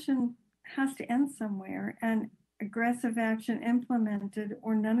discussion has to end somewhere and aggressive action implemented,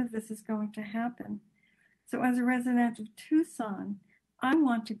 or none of this is going to happen. So as a resident of Tucson, I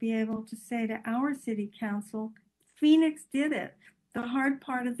want to be able to say to our city council, Phoenix did it. The hard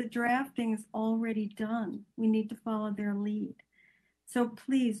part of the drafting is already done. We need to follow their lead. So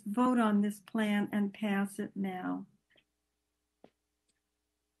please vote on this plan and pass it now.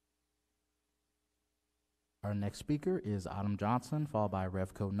 Our next speaker is Autumn Johnson, followed by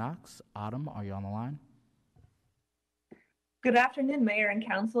Revco Knox. Autumn, are you on the line? Good afternoon, Mayor and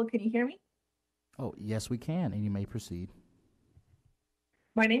Council. Can you hear me? Oh, yes, we can, and you may proceed.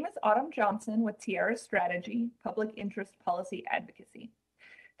 My name is Autumn Johnson with Tiara Strategy, Public Interest Policy Advocacy.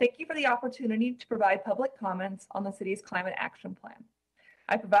 Thank you for the opportunity to provide public comments on the city's climate action plan.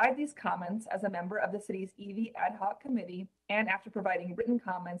 I provide these comments as a member of the city's EV Ad Hoc Committee and after providing written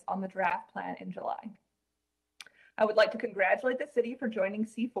comments on the draft plan in July. I would like to congratulate the city for joining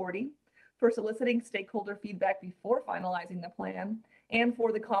C40, for soliciting stakeholder feedback before finalizing the plan, and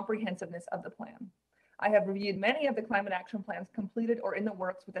for the comprehensiveness of the plan. I have reviewed many of the climate action plans completed or in the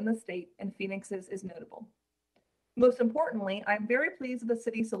works within the state, and Phoenix's is notable. Most importantly, I'm very pleased that the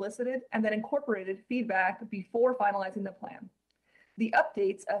city solicited and then incorporated feedback before finalizing the plan. The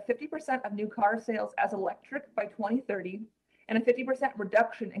updates of 50% of new car sales as electric by 2030 and a 50%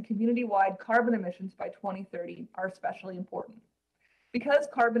 reduction in community-wide carbon emissions by 2030 are especially important. Because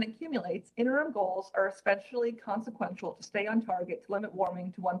carbon accumulates, interim goals are especially consequential to stay on target to limit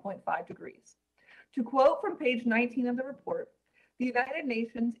warming to 1.5 degrees. To quote from page 19 of the report, the United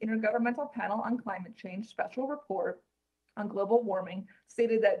Nations Intergovernmental Panel on Climate Change Special Report on Global Warming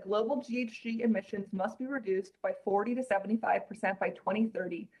stated that global GHG emissions must be reduced by 40 to 75% by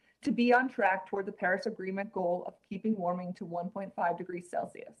 2030 to be on track toward the Paris Agreement goal of keeping warming to 1.5 degrees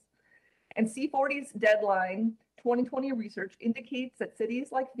Celsius. And C40's deadline 2020 research indicates that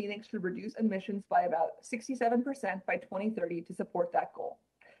cities like Phoenix should reduce emissions by about 67% by 2030 to support that goal,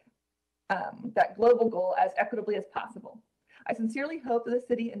 that global goal, as equitably as possible. I sincerely hope that the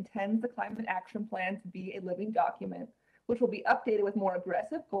city intends the Climate Action Plan to be a living document, which will be updated with more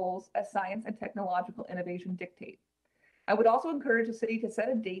aggressive goals as science and technological innovation dictate. I would also encourage the city to set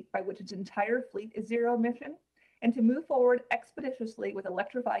a date by which its entire fleet is zero emission, and to move forward expeditiously with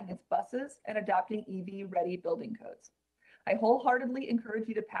electrifying its buses and adopting EV-ready building codes. I wholeheartedly encourage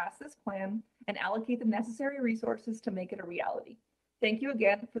you to pass this plan and allocate the necessary resources to make it a reality. Thank you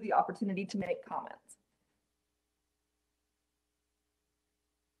again for the opportunity to make comments.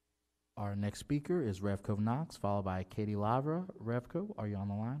 Our next speaker is Revco Knox, followed by Katie Lavra. Revco, are you on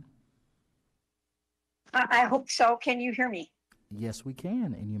the line? I hope so. Can you hear me? Yes, we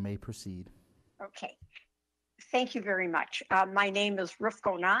can, and you may proceed. Okay. Thank you very much. My name is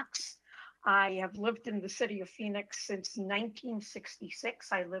Rivko Knox. I have lived in the city of Phoenix since 1966.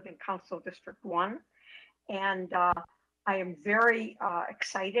 I live in Council District 1, and I am very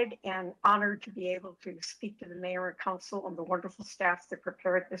excited and honored to be able to speak to the mayor and council and the wonderful staff that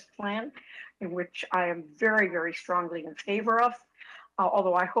prepared this plan, in which I am very, very strongly in favor of.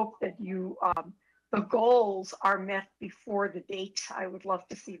 Although I hope that the goals are met before the dates. I would love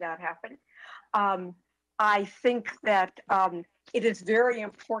to see that happen. I think that it is very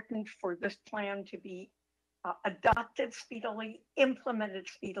important for this plan to be adopted speedily, implemented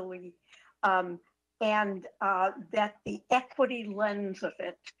speedily, and that the equity lens of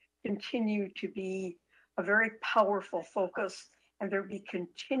it continue to be a very powerful focus, and there be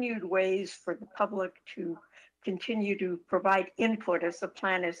continued ways for the public to continue to provide input as the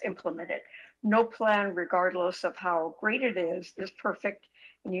plan is implemented. No plan, regardless of how great it is perfect,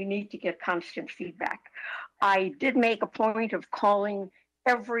 and you need to get constant feedback. I did make a point of calling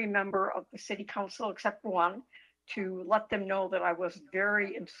every member of the city council except one to let them know that I was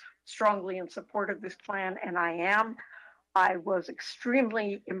very strongly in support of this plan, and I am. I was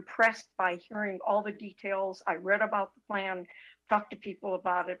extremely impressed by hearing all the details. I read about the plan, talked to people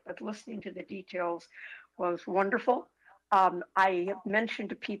about it, but listening to the details was wonderful. I have mentioned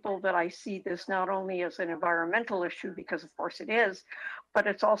to people that I see this not only as an environmental issue, because of course it is, but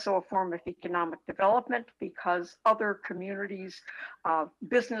it's also a form of economic development, because other communities,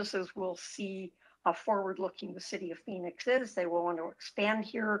 businesses will see how forward-looking the city of Phoenix is. They will want to expand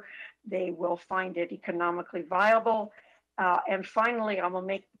here. They will find it economically viable. And finally, I'm gonna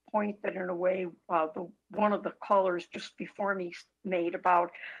make the point that in a way, one of the callers just before me made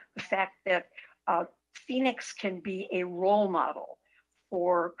about the fact that Phoenix can be a role model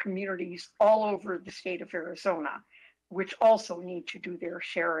for communities all over the state of Arizona, which also need to do their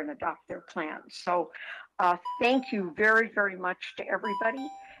share and adopt their plans. So thank you very, very much to everybody.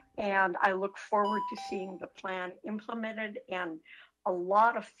 And I look forward to seeing the plan implemented, and a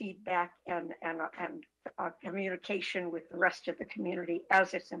lot of feedback and communication with the rest of the community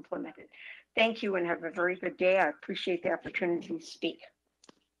as it's implemented. Thank you and have a very good day. I appreciate the opportunity to speak.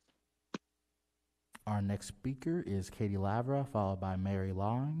 Our next speaker is Katie Lavra, followed by Mary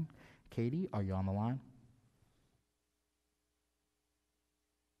Long. Katie, are you on the line?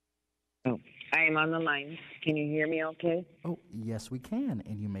 Oh, I am on the line. Can you hear me okay? Oh, yes, we can,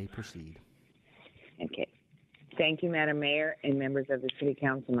 and you may proceed. Okay. Thank you, Madam Mayor and members of the City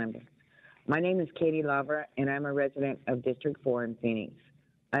Council members. My name is Katie Lavra, and I'm a resident of District 4 in Phoenix.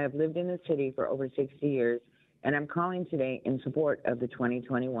 I have lived in the city for over 60 years, and I'm calling today in support of the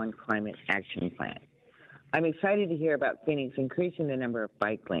 2021 Climate Action Plan. I'm excited to hear about Phoenix increasing the number of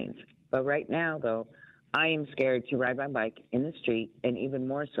bike lanes, but right now, though, I am scared to ride my bike in the street, and even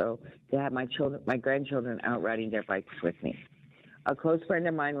more so to have my grandchildren out riding their bikes with me. A close friend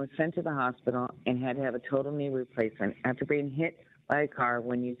of mine was sent to the hospital and had to have a total knee replacement after being hit by a car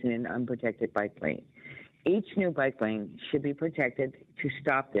when using an unprotected bike lane. Each new bike lane should be protected to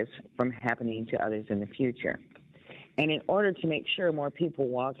stop this from happening to others in the future. And in order to make sure more people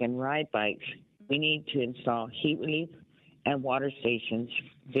walk and ride bikes, we need to install heat relief and water stations,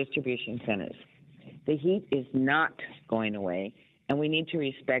 distribution centers. The heat is not going away, and we need to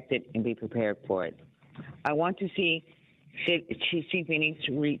respect it and be prepared for it. I want to see Phoenix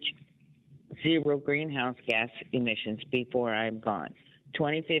reach zero greenhouse gas emissions before I'm gone.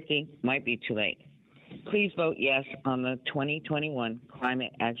 2050 might be too late. Please vote yes on the 2021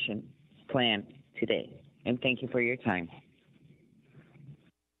 Climate Action Plan today, and thank you for your time.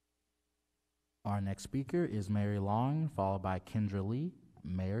 Our next speaker is Mary Long, followed by Kendra Lee.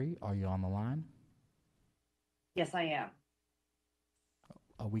 Mary, are you on the line? Yes, I am.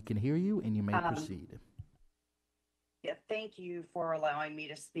 We can hear you, and you may proceed. Yeah, thank you for allowing me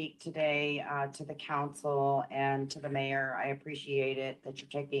to speak today to the council and to the mayor. I appreciate it that you're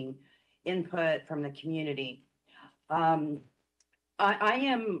taking input from the community. I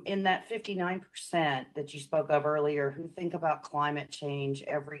am in that 59% that you spoke of earlier who think about climate change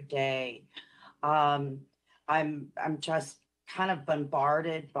every day. I'm just kind of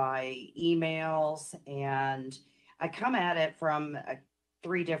bombarded by emails, and I come at it from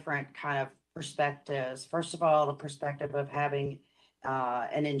three different kind of perspectives. First of all, the perspective of having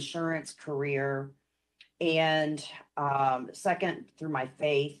an insurance career, and second, through my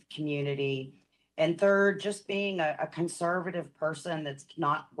faith community, and third, just being a conservative person that's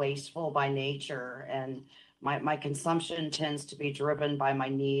not wasteful by nature. And my consumption tends to be driven by my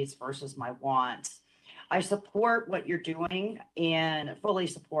needs versus my wants. I support what you're doing and fully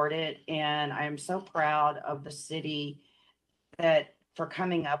support it. And I am so proud of the city that for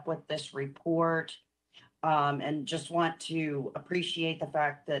coming up with this report. And just want to appreciate the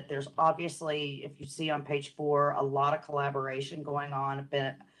fact that there's obviously, if you see on page 4, a lot of collaboration going on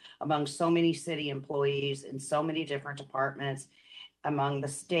among so many city employees in so many different departments, among the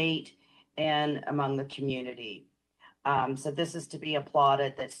state and among the community. So this is to be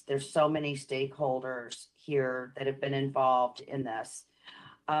applauded that there's so many stakeholders here that have been involved in this.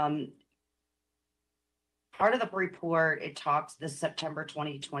 Part of the report, it talks, the September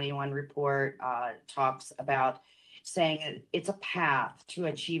 2021 report talks about saying it's a path to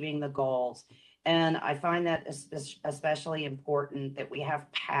achieving the goals. And I find that especially important that we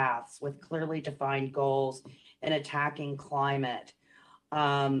have paths with clearly defined goals in attacking climate.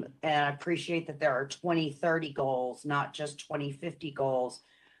 And I appreciate that there are 2030 goals, not just 2050 goals.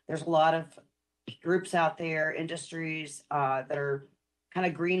 There's a lot of groups out there, industries that are kind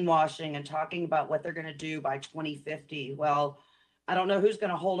of greenwashing and talking about what they're going to do by 2050. Well, I don't know who's going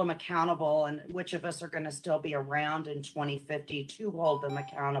to hold them accountable and which of us are going to still be around in 2050 to hold them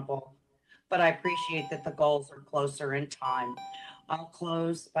accountable. But I appreciate that the goals are closer in time. I'll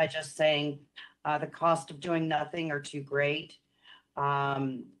close by just saying the cost of doing nothing are too great.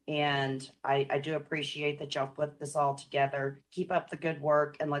 And I do appreciate that y'all put this all together. Keep up the good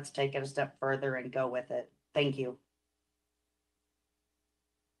work, and let's take it a step further and go with it. Thank you.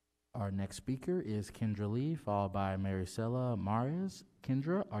 Our next speaker is Kendra Lee, followed by Maricela Marias.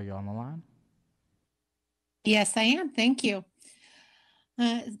 Kendra, are you on the line? Yes, I am. Thank you.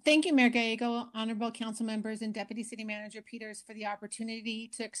 Thank you, Mayor Gallego, honorable council members, and Deputy City Manager Peters for the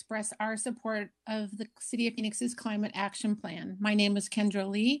opportunity to express our support of the City of Phoenix's Climate Action Plan. My name is Kendra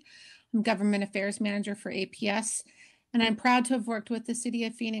Lee. I'm Government Affairs Manager for APS, and I'm proud to have worked with the City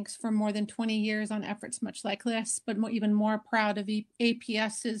of Phoenix for more than 20 years on efforts much like this, but even more proud of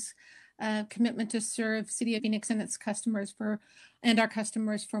APS's commitment to serve City of Phoenix and its customers and our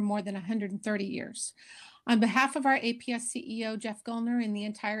customers for more than 130 years. On behalf of our APS CEO, Jeff Gullner, and the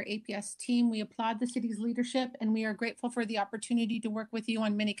entire APS team, we applaud the city's leadership, and we are grateful for the opportunity to work with you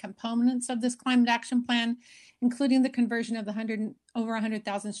on many components of this climate action plan, including the conversion of the over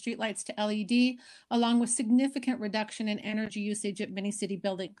 100,000 streetlights to LED, along with significant reduction in energy usage at many city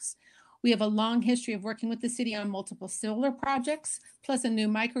buildings. We have a long history of working with the city on multiple solar projects, plus a new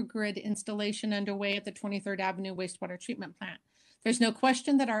microgrid installation underway at the 23rd Avenue wastewater treatment plant. There's no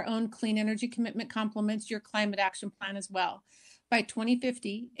question that our own clean energy commitment complements your climate action plan as well. By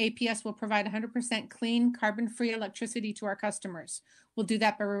 2050, APS will provide 100% clean, carbon-free electricity to our customers. We'll do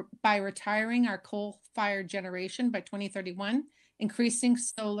that by retiring our coal-fired generation by 2031, increasing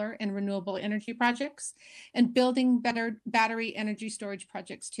solar and renewable energy projects, and building better battery energy storage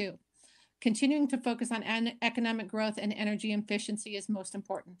projects too. Continuing to focus on economic growth and energy efficiency is most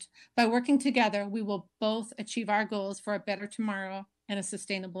important. By working together, we will both achieve our goals for a better tomorrow and a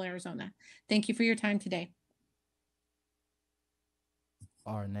sustainable Arizona. Thank you for your time today.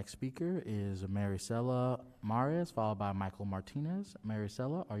 Our next speaker is Maricela Marias, followed by Michael Martinez.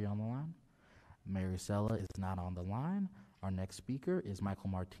 Maricela, are you on the line? Maricela is not on the line. Our next speaker is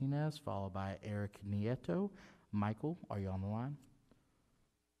Michael Martinez, followed by Eric Nieto. Michael, are you on the line?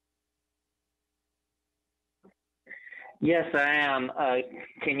 Yes, I am.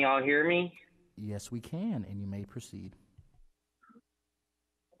 Can y'all hear me? Yes, we can, and you may proceed.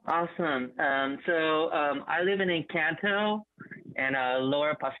 Awesome. I live in Encanto, and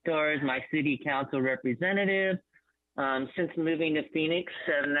Laura Pastor is my city council representative. Since moving to Phoenix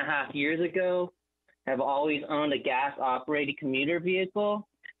 7.5 years ago, have always owned a gas-operated commuter vehicle.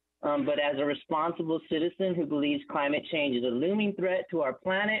 But as a responsible citizen who believes climate change is a looming threat to our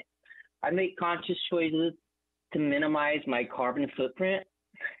planet, I make conscious choices to minimize my carbon footprint.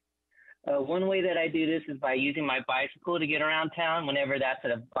 One way that I do this is by using my bicycle to get around town whenever that's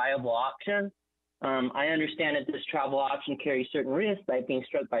a viable option. I understand that this travel option carries certain risks by being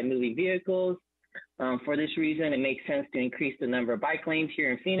struck by moving vehicles. For this reason, it makes sense to increase the number of bike lanes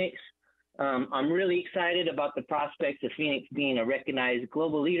here in Phoenix. I'm really excited about the prospects of Phoenix being a recognized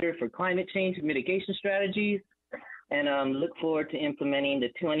global leader for climate change mitigation strategies, and look forward to implementing the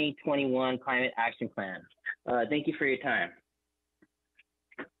 2021 Climate Action Plan. Thank you for your time.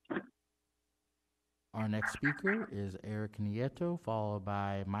 Our next speaker is Eric Nieto, followed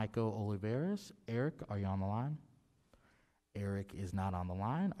by Michael Oliveras. Eric, are you on the line? Eric is not on the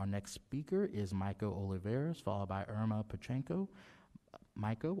line. Our next speaker is Michael Oliveras, followed by Irma Pachenko.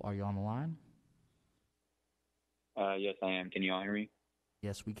 Michael, are you on the line? Yes, I am. Can you all hear me?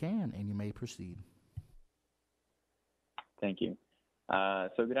 Yes, we can, and you may proceed. Thank you.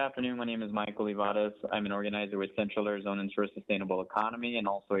 So good afternoon. My name is Michael Olivares. I'm an organizer with Central Arizonans for a Sustainable Economy and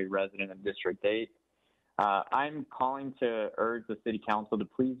also a resident of District 8. I'm calling to urge the City Council to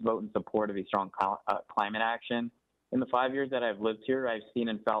please vote in support of a strong climate action. In the 5 years that I've lived here, I've seen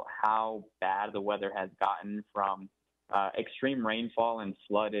and felt how bad the weather has gotten, from extreme rainfall and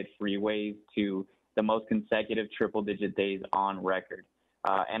flooded freeways to the most consecutive triple-digit days on record.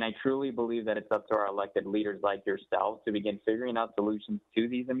 And I truly believe that it's up to our elected leaders like yourselves to begin figuring out solutions to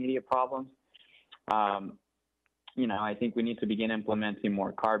these immediate problems. I think we need to begin implementing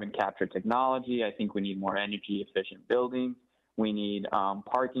more carbon capture technology. I think we need more energy efficient buildings. We need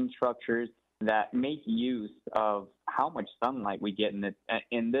parking structures that make use of how much sunlight we get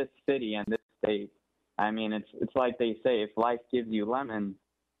in this city and this state. I mean, it's like they say, if life gives you lemons,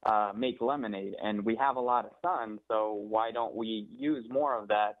 make lemonade. And we have a lot of sun, so why don't we use more of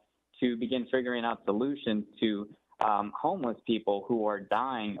that to begin figuring out solutions to homeless people who are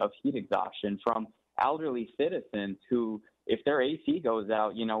dying of heat exhaustion, from elderly citizens who, if their AC goes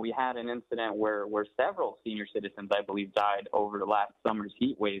out, we had an incident where several senior citizens, I believe, died over the last summer's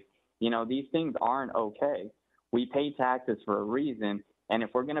heat wave. These things aren't okay. We pay taxes for a reason, and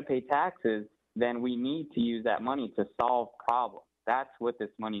if we're going to pay taxes, then we need to use that money to solve problems. That's what this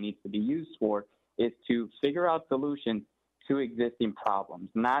money needs to be used for, is to figure out solutions to existing problems,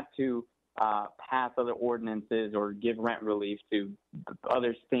 not to pass other ordinances or give rent relief to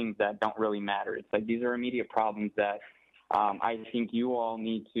other things that don't really matter. It's like these are immediate problems that I think you all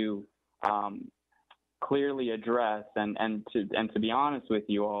need to clearly address. And to be honest with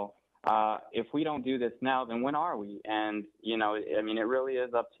you all, if we don't do this now, then when are we? And, it really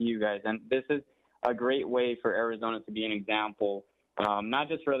is up to you guys. And this is a great way for Arizona to be an example, not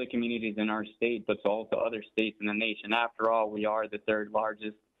just for other communities in our state, but also other states in the nation. After all, we are the third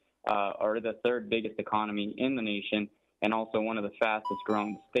largest or the third biggest economy in the nation, and also one of the fastest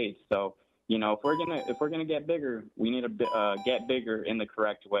growing states. So, if we're gonna get bigger, we need to get bigger in the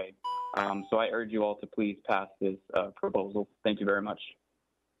correct way. So I urge you all to please pass this proposal. Thank you very much.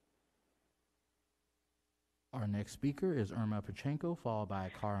 Our next speaker is Irma Pachenko, followed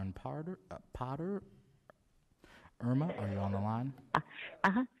by Karen Potter. Irma, are you on the line?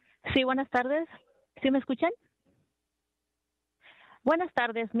 Ajá. Sí, buenas tardes. ¿Sí me escuchan? Buenas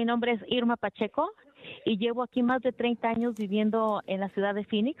tardes, mi nombre es Irma Pacheco y llevo aquí más de 30 años viviendo en la ciudad de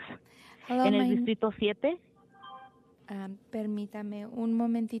Phoenix, en el distrito 7. Permítame un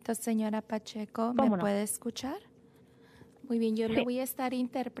momentito, señora Pacheco. ¿Me ¿Cómo no? puede escuchar? Muy bien, yo le voy a estar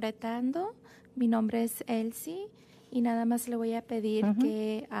interpretando. Mi nombre es Elsie y nada más le voy a pedir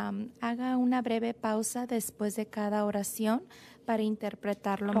que haga una breve pausa después de cada oración para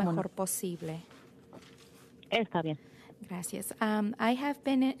interpretar lo mejor posible. Está bien. Gracias. I have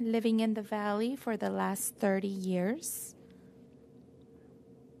been living in the valley for the last 30 years.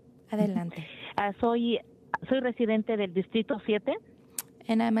 Adelante. Soy residente del distrito 7.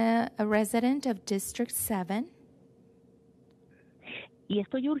 And I'm a resident of District 7. Y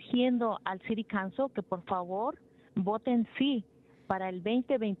estoy urgiendo al City Council que por favor voten sí para el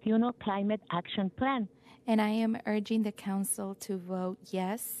 2021 Climate Action Plan. And I am urging the council to vote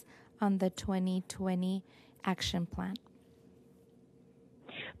yes on the 2020 Action Plan.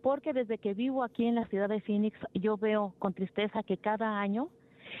 Porque desde que vivo aquí en la ciudad de Phoenix, yo veo con tristeza que cada año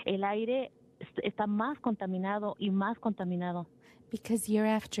el aire está más contaminado y más contaminado. Because year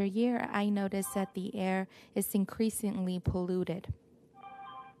after year, I notice that the air is increasingly polluted.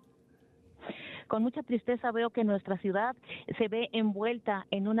 Con mucha tristeza veo que nuestra ciudad se ve envuelta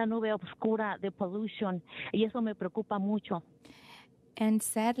en una nube oscura de pollution y eso me preocupa mucho. And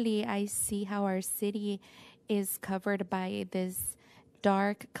sadly, I see how our city is covered by this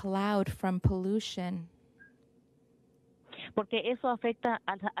dark cloud from pollution. Porque eso afecta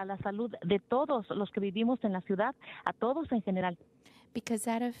a la salud de todos los que vivimos en la ciudad, a todos en general. Because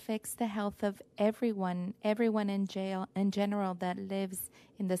that affects the health of everyone in general that lives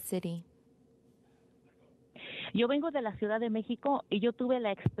in the city. Yo vengo de la Ciudad de México y yo tuve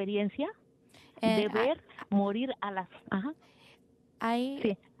la experiencia de ver morir a las... Ajá.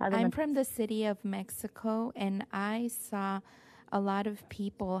 Sí, I'm adelante. from the city of Mexico, and I saw a lot of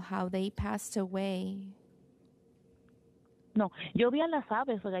people how they passed away. No, yo vi a las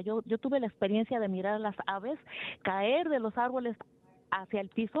aves, oiga, yo tuve la experiencia de mirar a las aves caer de los árboles hacia el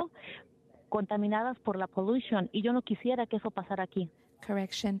piso, contaminadas por la pollution, y yo no quisiera que eso pasara aquí.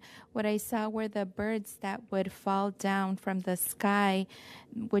 Correction. What I saw were the birds that would fall down from the sky,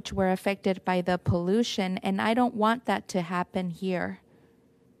 which were affected by the pollution, and I don't want that to happen here.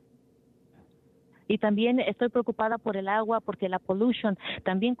 Y también estoy preocupada por el agua porque la pollution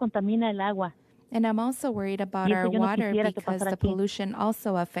también contamina el agua. And I'm also worried about Y eso our yo no water quisiera que because pasara the aquí. pollution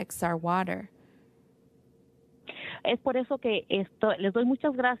also affects our water. Es por eso que les doy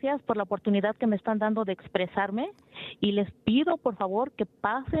muchas gracias por la oportunidad que me están dando de expresarme y les pido por favor que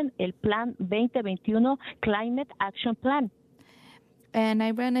pasen el Plan 2021 Climate Action Plan. And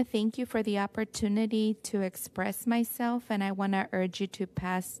I want to thank you for the opportunity to express myself, and I want to urge you to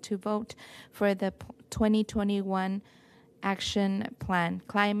vote for the 2021 Action Plan,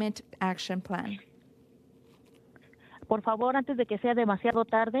 Climate Action Plan. Por favor, antes de que sea demasiado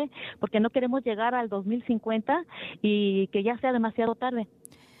tarde, porque no queremos llegar al 2050 y que ya sea demasiado tarde.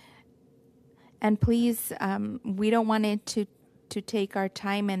 And please, we don't want it to take our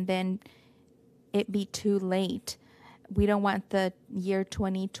time and then it be too late. We don't want the year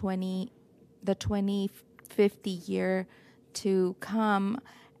 2020, the 2050 year to come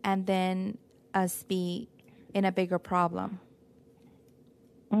and then us be in a bigger problem.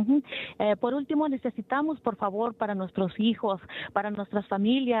 Por último, necesitamos, por favor, para nuestros hijos, para nuestras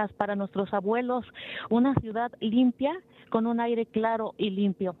familias, para nuestros abuelos, una ciudad limpia con un aire claro y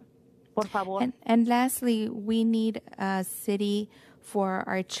limpio. Por favor. And lastly, we need a city for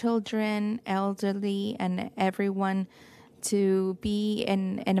our children, elderly, and everyone to be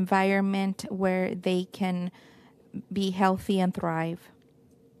in an environment where they can be healthy and thrive.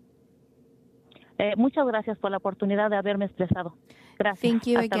 Muchas gracias por la oportunidad de haberme expresado. Gracias. Thank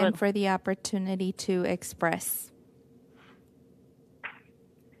you Hasta again luego. for the opportunity to express.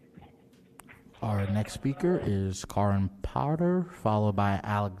 Our next speaker is Karen Powder, followed by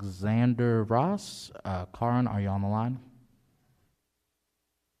Alexander Ross. Karen, are you on the line?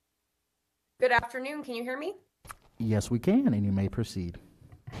 Good afternoon. Can you hear me? Yes, we can, and you may proceed.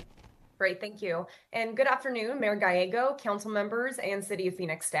 Great, thank you. And good afternoon, Mayor Gallego, council members, and City of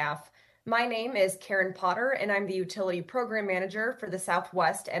Phoenix staff. My name is Karen Potter, and I'm the Utility Program Manager for the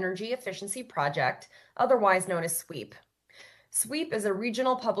Southwest Energy Efficiency Project, otherwise known as SWEEP. SWEEP is a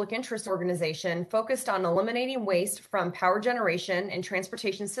regional public interest organization focused on eliminating waste from power generation and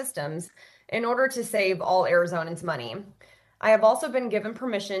transportation systems in order to save all Arizonans money. I have also been given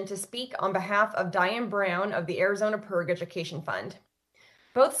permission to speak on behalf of Diane Brown of the Arizona PIRG Education Fund.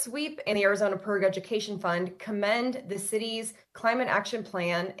 Both SWEEP and the Arizona PIRG Education Fund commend the city's climate action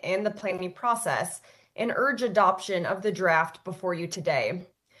plan and the planning process and urge adoption of the draft before you today.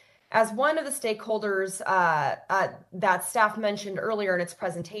 As one of the stakeholders that staff mentioned earlier in its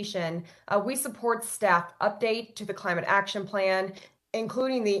presentation, we support staff update to the climate action plan,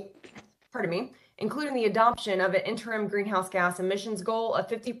 including the adoption of an interim greenhouse gas emissions goal of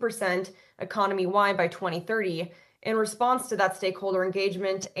 50% economy-wide by 2030 in response to that stakeholder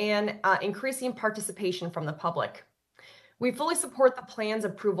engagement and increasing participation from the public. We fully support the plan's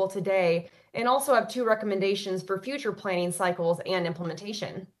approval today and also have two recommendations for future planning cycles and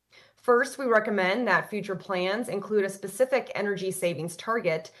implementation. First, we recommend that future plans include a specific energy savings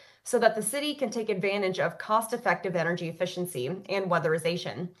target so that the city can take advantage of cost-effective energy efficiency and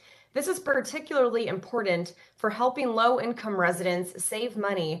weatherization. This is particularly important for helping low-income residents save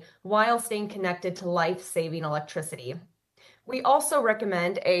money while staying connected to life-saving electricity. We also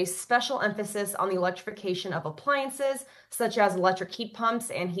recommend a special emphasis on the electrification of appliances, such as electric heat pumps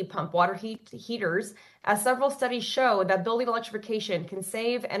and heat pump water heaters, as several studies show that building electrification can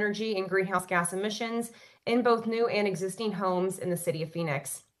save energy and greenhouse gas emissions in both new and existing homes in the city of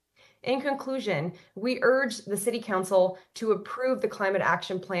Phoenix. In conclusion, we urge the City Council to approve the Climate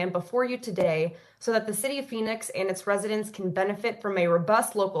Action Plan before you today so that the City of Phoenix and its residents can benefit from a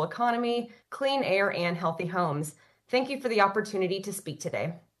robust local economy, clean air, and healthy homes. Thank you for the opportunity to speak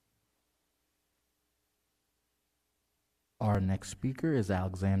today. Our next speaker is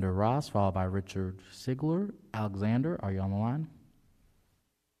Alexander Ross, followed by Richard Sigler. Alexander, are you on the line?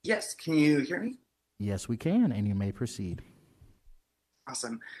 Yes, can you hear me? Yes, we can, and you may proceed.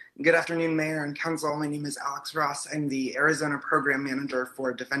 Awesome. Good afternoon, Mayor and Council. My name is Alex Ross. I'm the Arizona Program Manager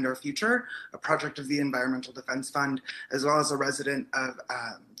for Defend Our Future, a project of the Environmental Defense Fund, as well as a resident of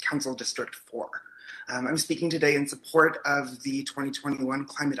Council District 4. I'm speaking today in support of the 2021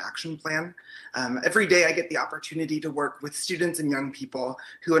 Climate Action Plan. Every day I get the opportunity to work with students and young people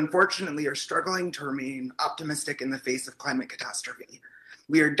who unfortunately are struggling to remain optimistic in the face of climate catastrophe.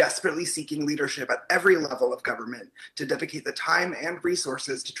 We are desperately seeking leadership at every level of government to dedicate the time and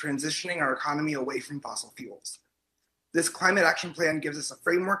resources to transitioning our economy away from fossil fuels. This Climate Action Plan gives us a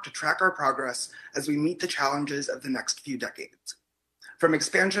framework to track our progress as we meet the challenges of the next few decades. From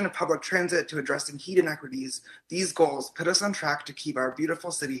expansion of public transit to addressing heat inequities, these goals put us on track to keep our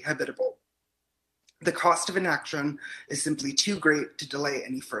beautiful city habitable. The cost of inaction is simply too great to delay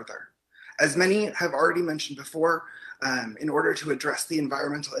any further. As many have already mentioned before, in order to address the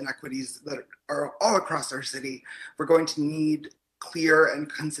environmental inequities that are all across our city, we're going to need clear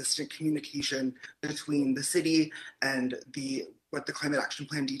and consistent communication between the city and what the Climate Action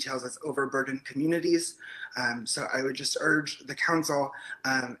Plan details as overburdened communities. So I would just urge the council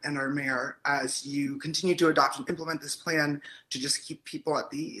and our mayor, as you continue to adopt and implement this plan, to just keep people at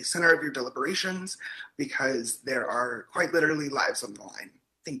the center of your deliberations, because there are quite literally lives on the line.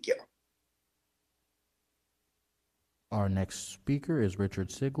 Thank you. Our next speaker is Richard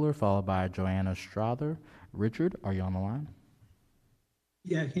Sigler, followed by Joanna Strother. Richard, are you on the line?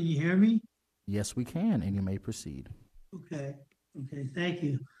 Yeah, can you hear me? Yes, we can, and you may proceed. Okay, thank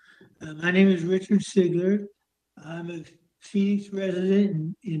you. My name is Richard Sigler. I'm a Phoenix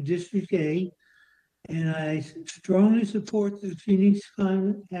resident in District A, and I strongly support the Phoenix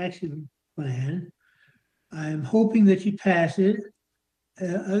Climate Action Plan. I'm hoping that you pass it.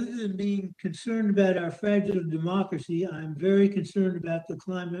 Other than being concerned about our fragile democracy, I'm very concerned about the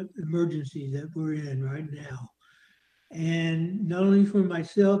climate emergency that we're in right now. And not only for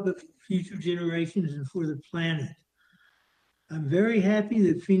myself, but for future generations and for the planet. I'm very happy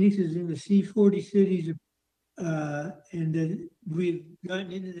that Phoenix is in the C40 cities and that we've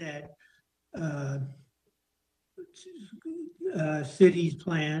gotten into that cities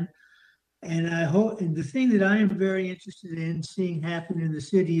plan. And I hope, and the thing that I am very interested in seeing happen in the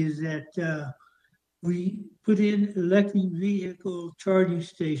city is that we put in electric vehicle charging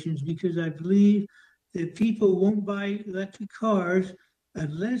stations, because I believe that people won't buy electric cars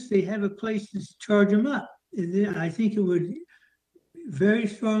unless they have a place to charge them up. And then I think it would very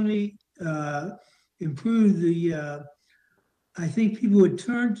strongly improve I think people would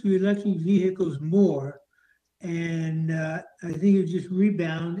turn to electric vehicles more, and I think it would just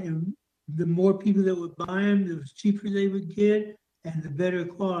rebound, and the more people that would buy them, the cheaper they would get, and the better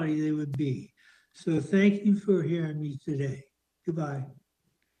quality they would be. So thank you for hearing me today. Goodbye.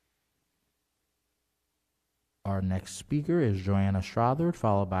 Our next speaker is Joanna Strothard,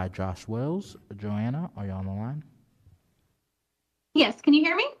 followed by Josh Wells. Joanna, are you on the line? Yes, can you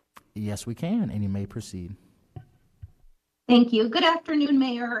hear me? Yes, we can, and you may proceed. Thank you. Good afternoon,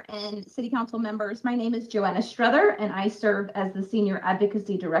 Mayor and City Council members. My name is Joanna Strother, and I serve as the Senior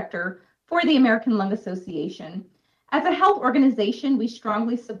Advocacy Director for the American Lung Association. As a health organization, we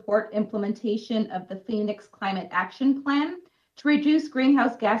strongly support implementation of the Phoenix Climate Action Plan to reduce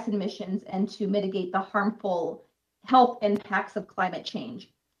greenhouse gas emissions and to mitigate the harmful health impacts of climate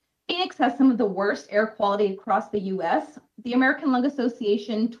change. Phoenix has some of the worst air quality across the U.S. The American Lung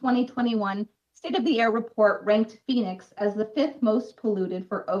Association 2021 State of the Air report ranked Phoenix as the 5th most polluted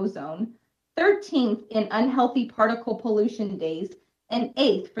for ozone, 13th in unhealthy particle pollution days, and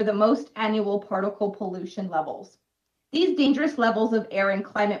 8th for the most annual particle pollution levels. These dangerous levels of air and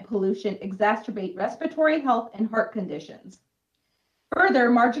climate pollution exacerbate respiratory health and heart conditions. Further,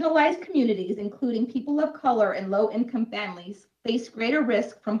 marginalized communities, including people of color and low-income families, face greater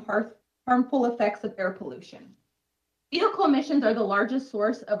risk from harmful effects of air pollution. Vehicle emissions are the largest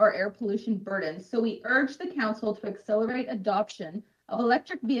source of our air pollution burden, so we urge the Council to accelerate adoption of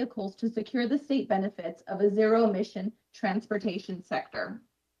electric vehicles to secure the state benefits of a zero-emission transportation sector.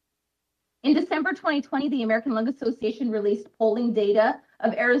 In December 2020, the American Lung Association released polling data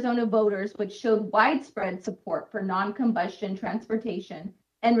of Arizona voters, which showed widespread support for non-combustion transportation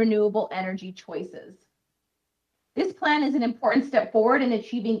and renewable energy choices. This plan is an important step forward in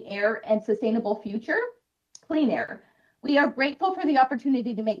achieving air and sustainable future, clean air. We are grateful for the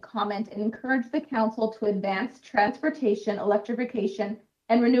opportunity to make comment and encourage the Council to advance transportation, electrification,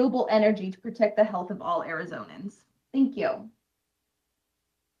 and renewable energy to protect the health of all Arizonans. Thank you.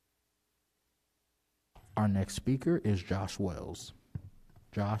 Our next speaker is Josh Wells.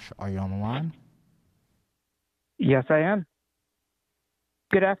 Josh, are you on the line? Yes, I am.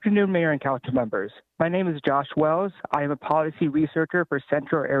 Good afternoon, Mayor and Council members. My name is Josh Wells. I am a policy researcher for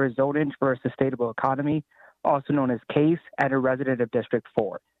Central Arizonans for a Sustainable Economy, also known as CASE, and a resident of District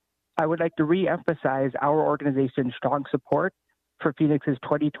 4. I would like to re-emphasize our organization's strong support for Phoenix's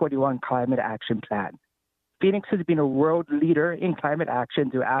 2021 Climate Action Plan. Phoenix has been a world leader in climate action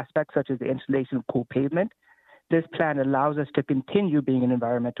through aspects such as the installation of cool pavement. This plan allows us to continue being an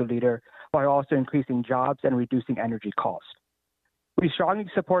environmental leader while also increasing jobs and reducing energy costs. We strongly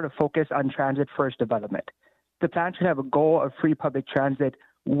support a focus on transit-first development. The plan should have a goal of free public transit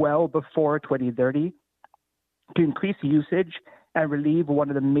well before 2030 to increase usage and relieve one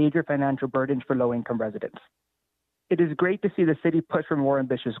of the major financial burdens for low-income residents. It is great to see the city push for more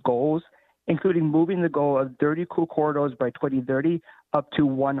ambitious goals, including moving the goal of 30 cool corridors by 2030 up to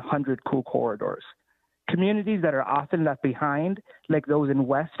 100 cool corridors. Communities that are often left behind, like those in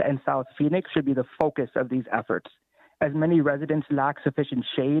West and South Phoenix, should be the focus of these efforts, as many residents lack sufficient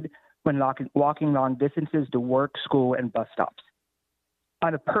shade when walking long distances to work, school, and bus stops.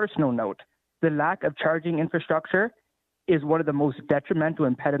 On a personal note, the lack of charging infrastructure is one of the most detrimental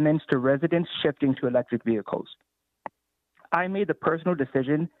impediments to residents shifting to electric vehicles. I made the personal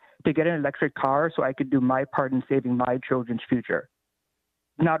decision to get an electric car so I could do my part in saving my children's future.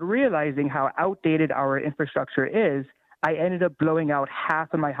 Not realizing how outdated our infrastructure is, I ended up blowing out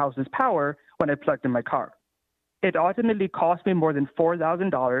half of my house's power when I plugged in my car. It ultimately cost me more than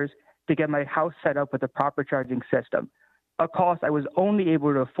 $4,000 to get my house set up with a proper charging system, a cost I was only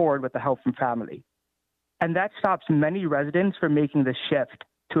able to afford with the help from family. And that stops many residents from making the shift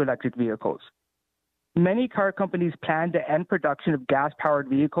to electric vehicles. Many car companies plan to end production of gas-powered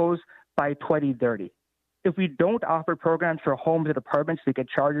vehicles by 2030. If we don't offer programs for homes and apartments to get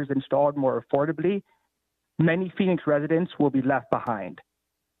chargers installed more affordably, many Phoenix residents will be left behind.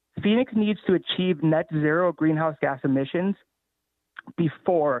 Phoenix needs to achieve net zero greenhouse gas emissions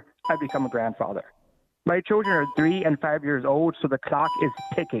before I become a grandfather. My children are 3 and 5 years old, so the clock is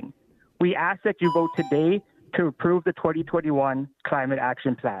ticking. We ask that you vote today to approve the 2021 Climate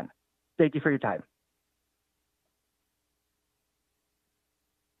Action Plan. Thank you for your time.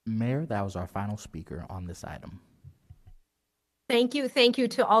 Mayor, that was our final speaker on this item. Thank you. Thank you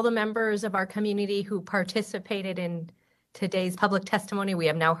to all the members of our community who participated in today's public testimony. We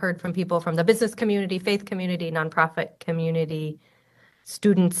have now heard from people from the business community, faith community, nonprofit community,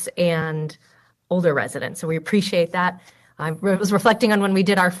 students, and older residents. So we appreciate that. I was reflecting on when we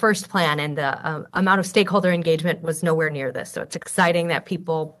did our first plan, and the amount of stakeholder engagement was nowhere near this. So it's exciting that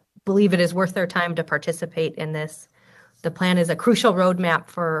people believe it is worth their time to participate in this. The plan is a crucial roadmap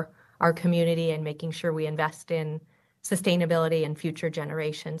for our community and making sure we invest in sustainability and future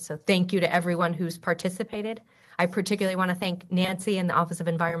generations. So thank you to everyone who's participated. I particularly want to thank Nancy and the Office of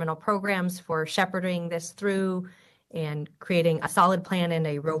Environmental Programs for shepherding this through and creating a solid plan and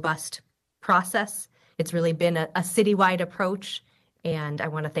a robust process. It's really been a citywide approach, and I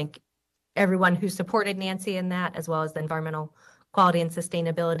want to thank everyone who supported Nancy in that, as well as the Environmental Quality and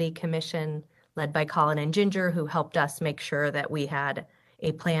Sustainability Commission, led by Colin and Ginger, who helped us make sure that we had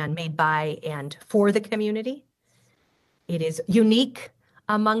a plan made by and for the community. It is unique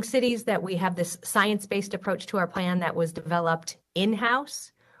among cities that we have this science-based approach to our plan that was developed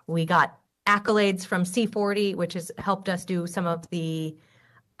in-house. We got accolades from C40, which has helped us do some of the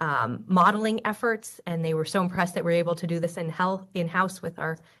modeling efforts, and they were so impressed that we're able to do this in-house with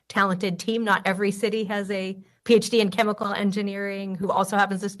our talented team. Not every city has a PhD in chemical engineering who also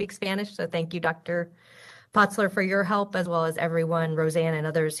happens to speak Spanish, so thank you, Dr. Potzler, for your help, as well as everyone, Roseanne and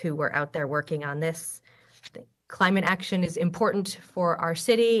others who were out there working on this. Climate action is important for our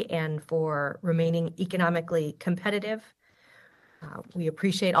city and for remaining economically competitive. We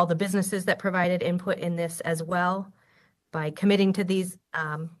appreciate all the businesses that provided input in this as well. By committing to these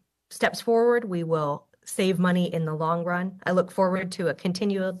steps forward, we will save money in the long run. I look forward to a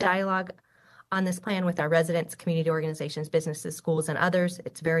continual dialogue on this plan with our residents, community organizations, businesses, schools, and others.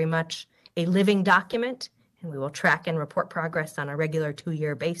 It's very much a living document, and we will track and report progress on a regular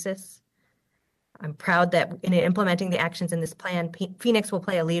 2-year basis. I'm proud that in implementing the actions in this plan, Phoenix will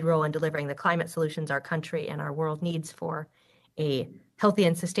play a lead role in delivering the climate solutions our country and our world needs for a healthy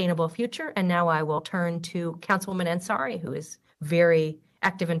and sustainable future. And now I will turn to Councilwoman Ansari, who is very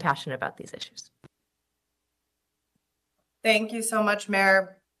active and passionate about these issues. Thank you so much,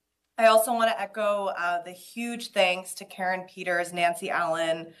 Mayor. I also want to echo the huge thanks to Karen Peters, Nancy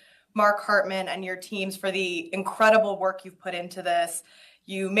Allen, Mark Hartman, and your teams for the incredible work you've put into this.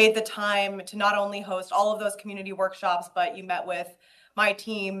 You made the time to not only host all of those community workshops, but you met with my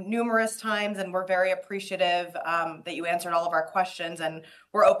team numerous times, and we're very appreciative that you answered all of our questions, and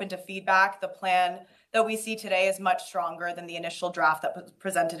we're open to feedback. The plan that we see today is much stronger than the initial draft that was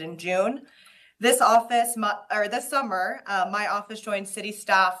presented in June. This summer, my office joined city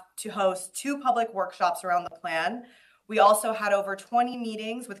staff to host 2 public workshops around the plan. We also had over 20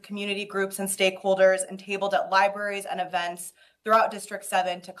 meetings with community groups and stakeholders and tabled at libraries and events throughout District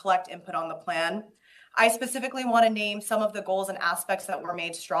 7 to collect input on the plan. I specifically want to name some of the goals and aspects that were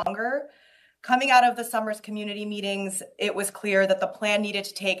made stronger. Coming out of the summer's community meetings, it was clear that the plan needed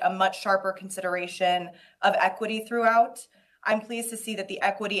to take a much sharper consideration of equity throughout. I'm pleased to see that the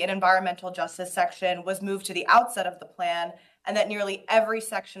equity and environmental justice section was moved to the outset of the plan and that nearly every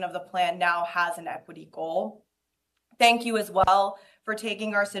section of the plan now has an equity goal. Thank you as well for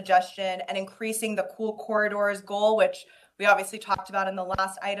taking our suggestion and increasing the cool corridors goal, which we obviously talked about in the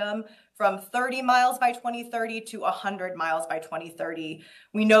last item, from 30 miles by 2030 to 100 miles by 2030.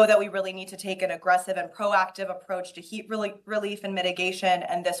 We know that we really need to take an aggressive and proactive approach to heat relief and mitigation,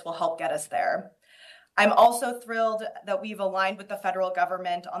 and this will help get us there. I'm also thrilled that we've aligned with the federal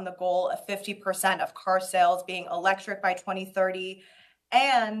government on the goal of 50% of car sales being electric by 2030,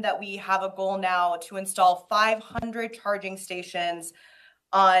 and that we have a goal now to install 500 charging stations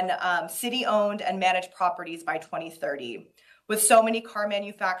on city-owned and managed properties by 2030. With so many car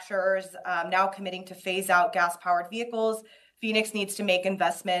manufacturers now committing to phase out gas-powered vehicles, Phoenix needs to make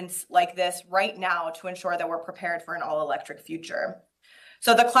investments like this right now to ensure that we're prepared for an all-electric future.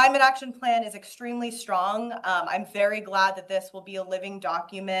 So the Climate Action Plan is extremely strong. I'm very glad that this will be a living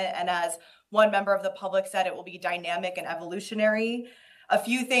document, and as one member of the public said, it will be dynamic and evolutionary. A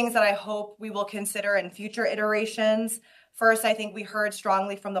few things that I hope we will consider in future iterations. First, I think we heard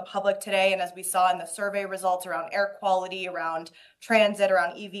strongly from the public today, and as we saw in the survey results around air quality, around transit,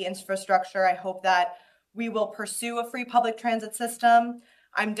 around EV infrastructure, I hope that we will pursue a free public transit system.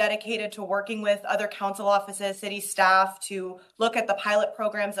 I'm dedicated to working with other council offices, city staff to look at the pilot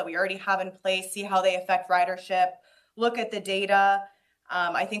programs that we already have in place, see how they affect ridership, look at the data.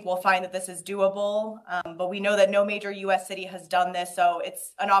 I think we'll find that this is doable, but we know that no major U.S. city has done this, so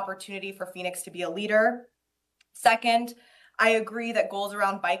it's an opportunity for Phoenix to be a leader. Second, I agree that goals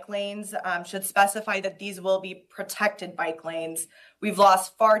around bike lanes should specify that these will be protected bike lanes. We've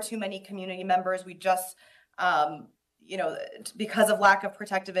lost far too many community members. We just, because of lack of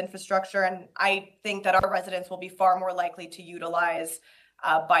protective infrastructure, and I think that our residents will be far more likely to utilize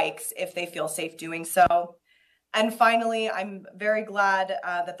bikes if they feel safe doing so. And finally, I'm very glad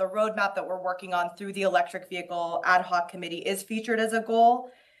that the roadmap that we're working on through the Electric Vehicle Ad Hoc Committee is featured as a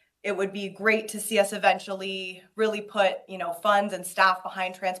goal. It would be great to see us eventually really put, funds and staff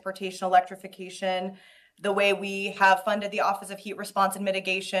behind transportation electrification, the way we have funded the Office of Heat Response and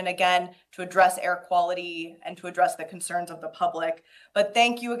Mitigation, again, to address air quality and to address the concerns of the public. But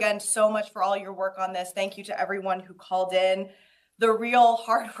thank you again so much for all your work on this. Thank you to everyone who called in. The real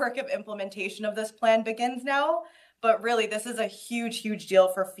hard work of implementation of this plan begins now, but really this is a huge, huge deal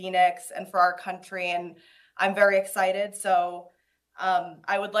for Phoenix and for our country, and I'm very excited. So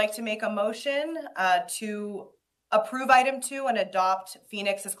I would like to make a motion to approve item 2 and adopt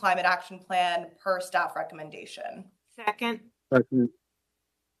Phoenix's climate action plan per staff recommendation. Second. Second.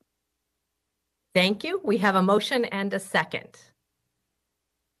 Thank you. We have a motion and a second.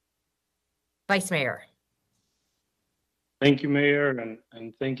 Vice Mayor. Thank you, Mayor,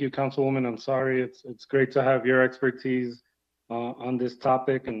 and thank you, Councilwoman. I'm sorry. It's great to have your expertise on this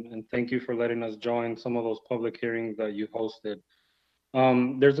topic, and thank you for letting us join some of those public hearings that you hosted.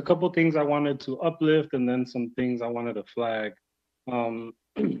 There's a couple things I wanted to uplift and then some things I wanted to flag.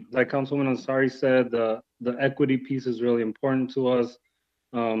 Like Councilwoman Ansari said, the equity piece is really important to us.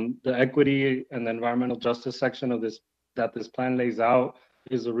 The equity and the environmental justice section of this plan lays out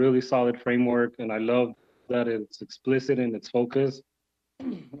is a really solid framework, and I love that it's explicit in its focus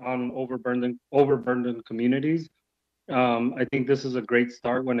on overburdened communities. I think this is a great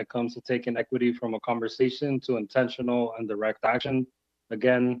start when it comes to taking equity from a conversation to intentional and direct action.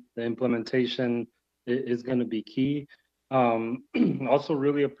 Again, the implementation is going to be key. Also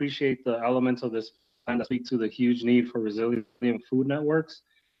really appreciate the elements of this plan that speak to the huge need for resilient food networks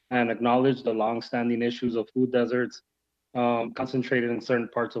and acknowledge the longstanding issues of food deserts concentrated in certain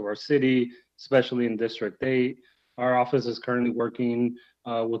parts of our city, especially in District 8. Our office is currently working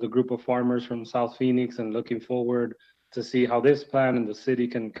with a group of farmers from South Phoenix and looking forward to see how this plan and the city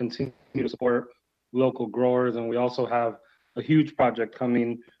can continue to support local growers. And we also have a huge project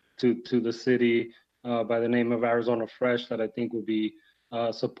coming to the city by the name of Arizona Fresh that I think will be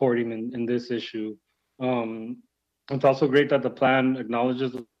supporting in this issue. It's also great that the plan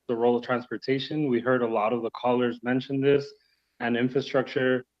acknowledges the role of transportation. We heard a lot of the callers mention this, and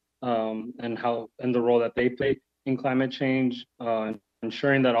infrastructure and the role that they play in climate change,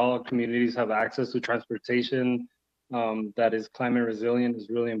 ensuring that all communities have access to transportation that is climate resilient is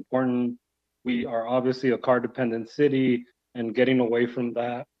really important. We are obviously a car dependent city, and getting away from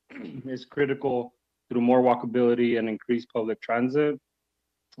that is critical through more walkability and increased public transit.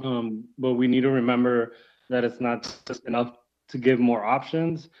 But we need to remember that it's not just enough to give more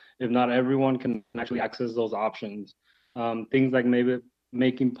options if not everyone can actually access those options. Things like maybe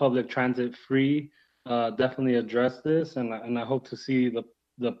making public transit free definitely address this, and I hope to see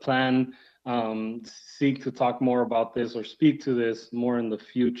the plan seek to talk more about this or speak to this more in the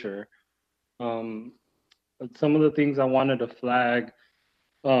future. Some of the things I wanted to flag,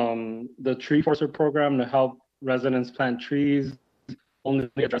 the tree forester program to help residents plant trees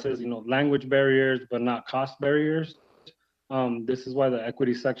only addresses, language barriers, but not cost barriers. This is why the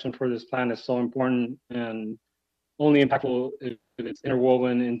equity section for this plan is so important and only impactful if it's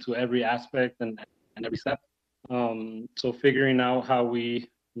interwoven into every aspect and every step. So figuring out how we,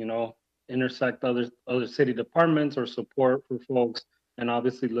 intersect other city departments or support for folks, and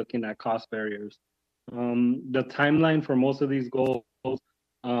obviously looking at cost barriers. The timeline for most of these goals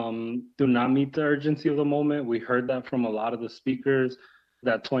do not meet the urgency of the moment. We heard that from a lot of the speakers,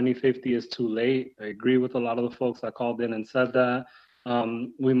 that 2050 is too late. I agree with a lot of the folks that called in and said that.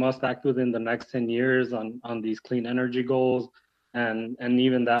 We must act within the next 10 years on these clean energy goals, and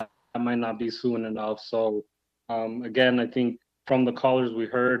even that might not be soon enough. So again, I think from the callers we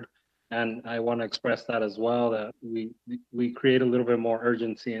heard, and I want to express that as well, that we create a little bit more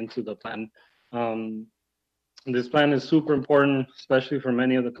urgency into the plan. This plan is super important, especially for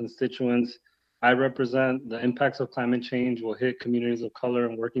many of the constituents I represent. The impacts of climate change will hit communities of color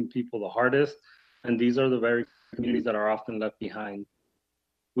and working people the hardest, and these are the very communities that are often left behind.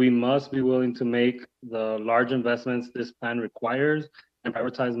 We must be willing to make the large investments this plan requires and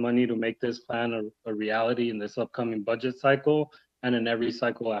prioritize money to make this plan a reality in this upcoming budget cycle and in every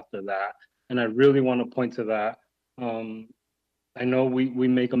cycle after that. And I really want to point to that. I know we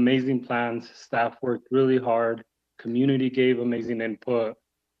make amazing plans, staff worked really hard, community gave amazing input.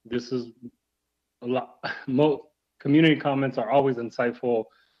 This is a lot, community comments are always insightful,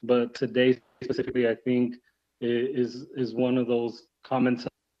 but today specifically, I think is one of those comment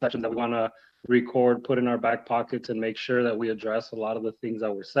sections that we want to record, put in our back pockets, and make sure that we address a lot of the things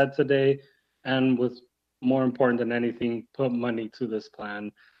that were said today, and with more important than anything, put money to this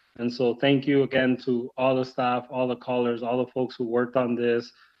plan. And so thank you again to all the staff, all the callers, all the folks who worked on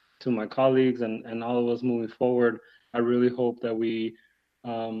this, to my colleagues and all of us moving forward. I really hope that we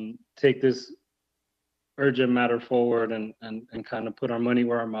take this urgent matter forward and kind of put our money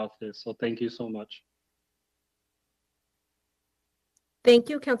where our mouth is. So thank you so much. Thank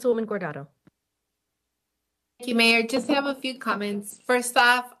you, Councilwoman Guardado. Thank you, Mayor. Just have a few comments. First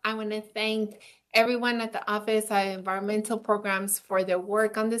off, I want to thank everyone at the Office of Environmental Programs for their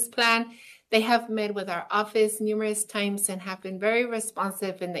work on this plan. They have met with our office numerous times and have been very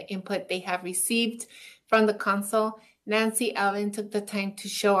responsive in the input they have received from the council. Nancy Allen took the time to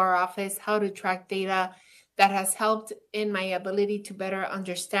show our office how to track data that has helped in my ability to better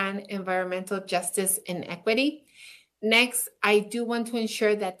understand environmental justice and equity. Next, I do want to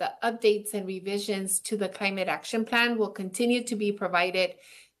ensure that the updates and revisions to the Climate Action Plan will continue to be provided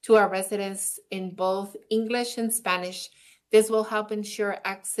to our residents in both English and Spanish. This will help ensure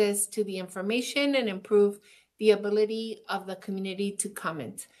access to the information and improve the ability of the community to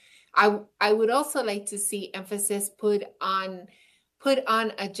comment. I would also like to see emphasis put on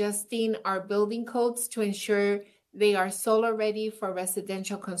adjusting our building codes to ensure they are solar ready for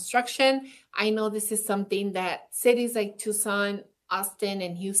residential construction. I know this is something that cities like Tucson, Austin,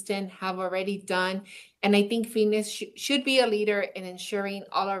 and Houston have already done. And I think Phoenix should be a leader in ensuring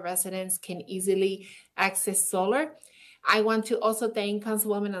all our residents can easily access solar. I want to also thank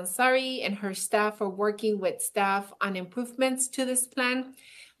Councilwoman Ansari and her staff for working with staff on improvements to this plan,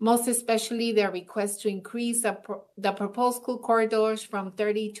 most especially their request to increase the proposed school corridors from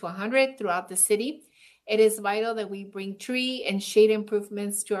 30 to 100 throughout the city. It is vital that we bring tree and shade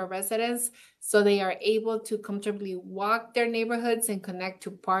improvements to our residents so they are able to comfortably walk their neighborhoods and connect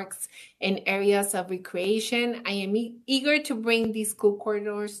to parks and areas of recreation. I am eager to bring these school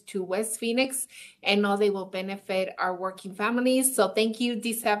corridors to West Phoenix and know they will benefit our working families. So thank you,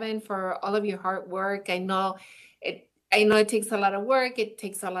 D7, for all of your hard work. I know it takes a lot of work. It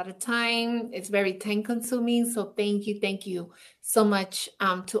takes a lot of time. It's very time consuming. So thank you so much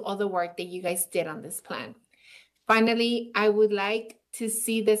to all the work that you guys did on this plan. Finally, I would like to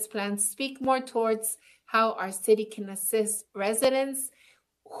see this plan speak more towards how our city can assist residents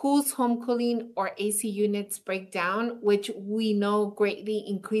whose home cooling or AC units break down, which we know greatly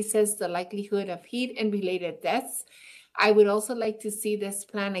increases the likelihood of heat and related deaths. I would also like to see this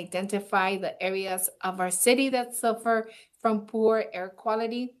plan identify the areas of our city that suffer from poor air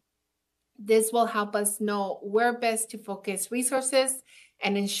quality. This will help us know where best to focus resources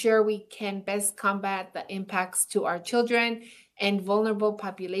and ensure we can best combat the impacts to our children and vulnerable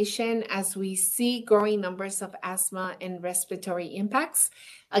population as we see growing numbers of asthma and respiratory impacts.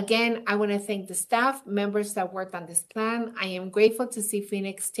 Again, I want to thank the staff, members that worked on this plan. I am grateful to see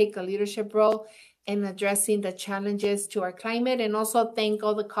Phoenix take a leadership role in addressing the challenges to our climate, and also thank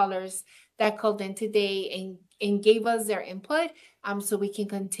all the callers that called in today and gave us their input so we can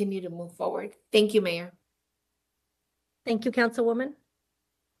continue to move forward. Thank you, Mayor. Thank you, Councilwoman.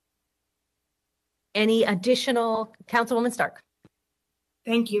 Any additional, Councilwoman Stark?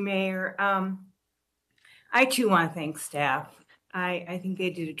 Thank you, Mayor. I too want to thank staff. I think they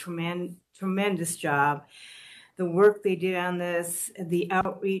did a tremendous job. The work they did on this, the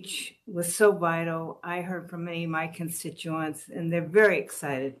outreach was so vital. I heard from many of my constituents, and they're very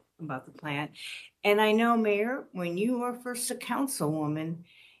excited about the plan. And I know, Mayor, when you were first a councilwoman,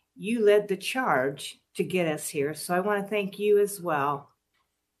 you led the charge to get us here. So I want to thank you as well.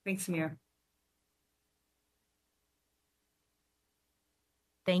 Thanks, Mayor.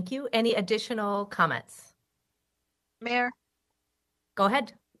 Thank you. Any additional comments? Mayor? Go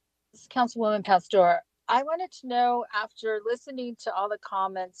ahead. This is Councilwoman Pastor. I wanted to know, after listening to all the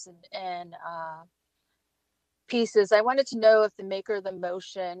comments and pieces, I wanted to know if the maker of the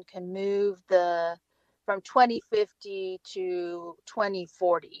motion can move from 2050 to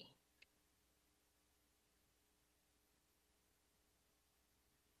 2040.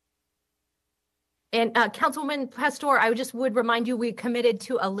 And Councilwoman Pastor, I would remind you, we committed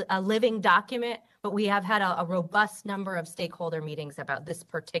to a living document, but we have had a robust number of stakeholder meetings about this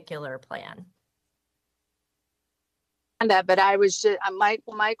particular plan. And that, but I was just,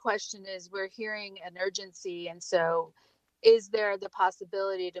 my question is, we're hearing an urgency, and so is there the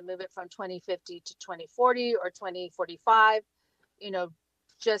possibility to move it from 2050 to 2040 or 2045,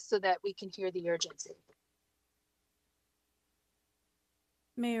 just so that we can hear the urgency?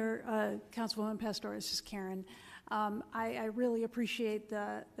 Mayor, Councilwoman Pastor, this is Karen. I really appreciate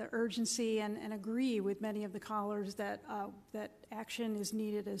the urgency and agree with many of the callers that action is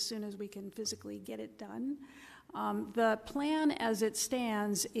needed as soon as we can physically get it done. The plan as it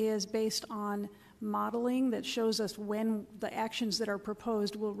stands is based on modeling that shows us when the actions that are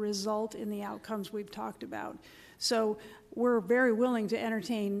proposed will result in the outcomes we've talked about. So we're very willing to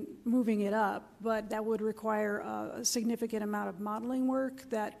entertain moving it up, but that would require a significant amount of modeling work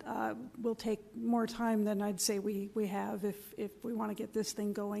that will take more time than I'd say we have if we want to get this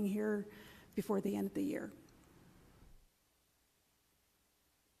thing going here before the end of the year.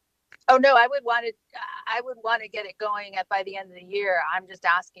 Oh no, I would want to get it going by the end of the year. I'm just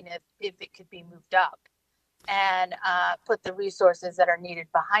asking if it could be moved up and put the resources that are needed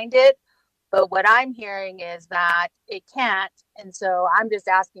behind it. But what I'm hearing is that it can't, and so I'm just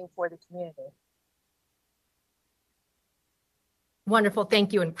asking for the community. Wonderful,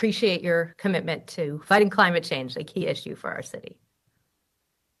 thank you, and appreciate your commitment to fighting climate change, a key issue for our city.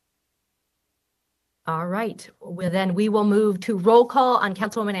 All right, then we will move to roll call on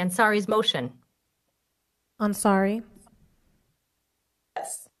Councilwoman Ansari's motion. Ansari.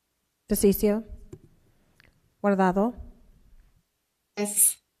 Yes. DeCiccio. Guardado.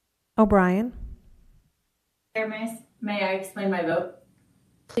 Yes. O'Brien. May I explain my vote?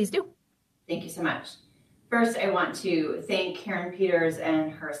 Please do. Thank you so much. First, I want to thank Karen Peters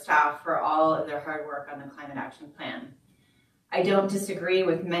and her staff for all of their hard work on the Climate Action Plan. I don't disagree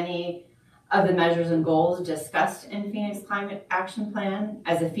with many of the measures and goals discussed in Phoenix Climate Action Plan.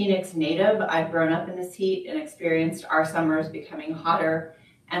 As a Phoenix native, I've grown up in this heat and experienced our summers becoming hotter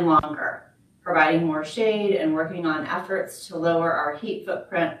and longer. Providing more shade and working on efforts to lower our heat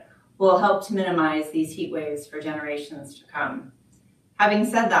footprint will help to minimize these heat waves for generations to come. Having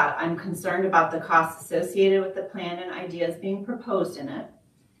said that, I'm concerned about the costs associated with the plan and ideas being proposed in it.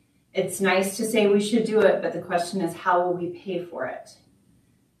 It's nice to say we should do it, but the question is, how will we pay for it?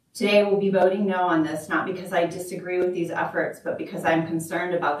 Today, we'll be voting no on this, not because I disagree with these efforts, but because I'm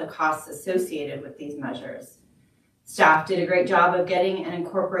concerned about the costs associated with these measures. Staff did a great job of getting and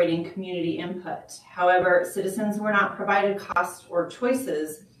incorporating community input. However, citizens were not provided costs or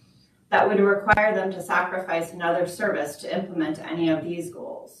choices that would require them to sacrifice another service to implement any of these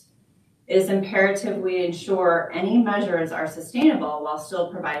goals. It is imperative we ensure any measures are sustainable while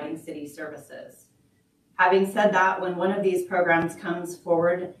still providing city services. Having said that, when one of these programs comes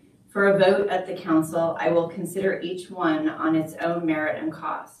forward for a vote at the council, I will consider each one on its own merit and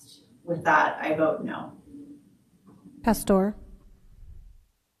cost. With that, I vote no. Pastor.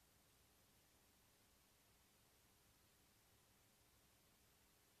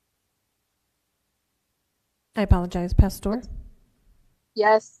 I apologize, Pastor.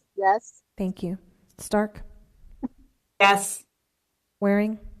 Yes, yes. Thank you. Stark. Yes.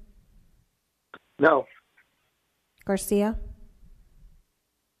 Waring. No. Garcia.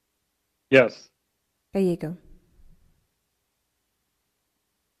 Yes. Gallego.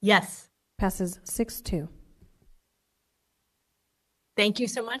 Yes. Passes 6-2. Thank you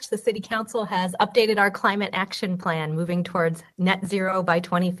so much. The City Council has updated our climate action plan, moving towards net zero by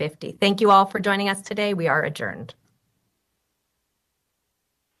 2050. Thank you all for joining us today. We are adjourned.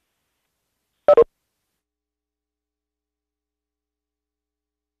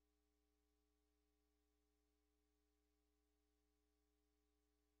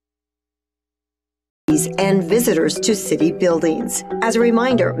 And visitors to city buildings. As a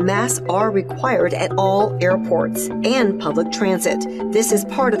reminder, masks are required at all airports and public transit. This is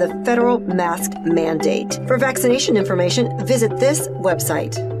part of the federal mask mandate. For vaccination information, visit this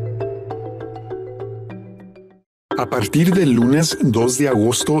website. A partir del lunes 2 de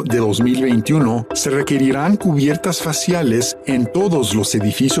agosto de 2021, se requerirán cubiertas faciales en todos los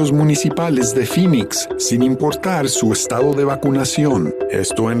edificios municipales de Phoenix, sin importar su estado de vacunación.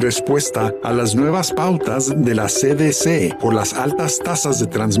 Esto en respuesta a las nuevas pautas de la CDC por las altas tasas de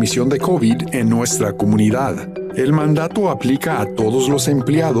transmisión de COVID en nuestra comunidad. El mandato aplica a todos los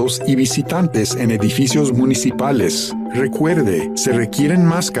empleados y visitantes en edificios municipales. Recuerde, se requieren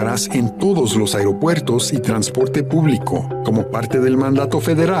máscaras en todos los aeropuertos y transporte público, como parte del mandato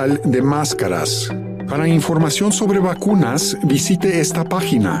federal de máscaras. Para información sobre vacunas, visite esta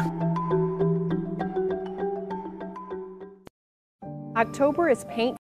página. October is paint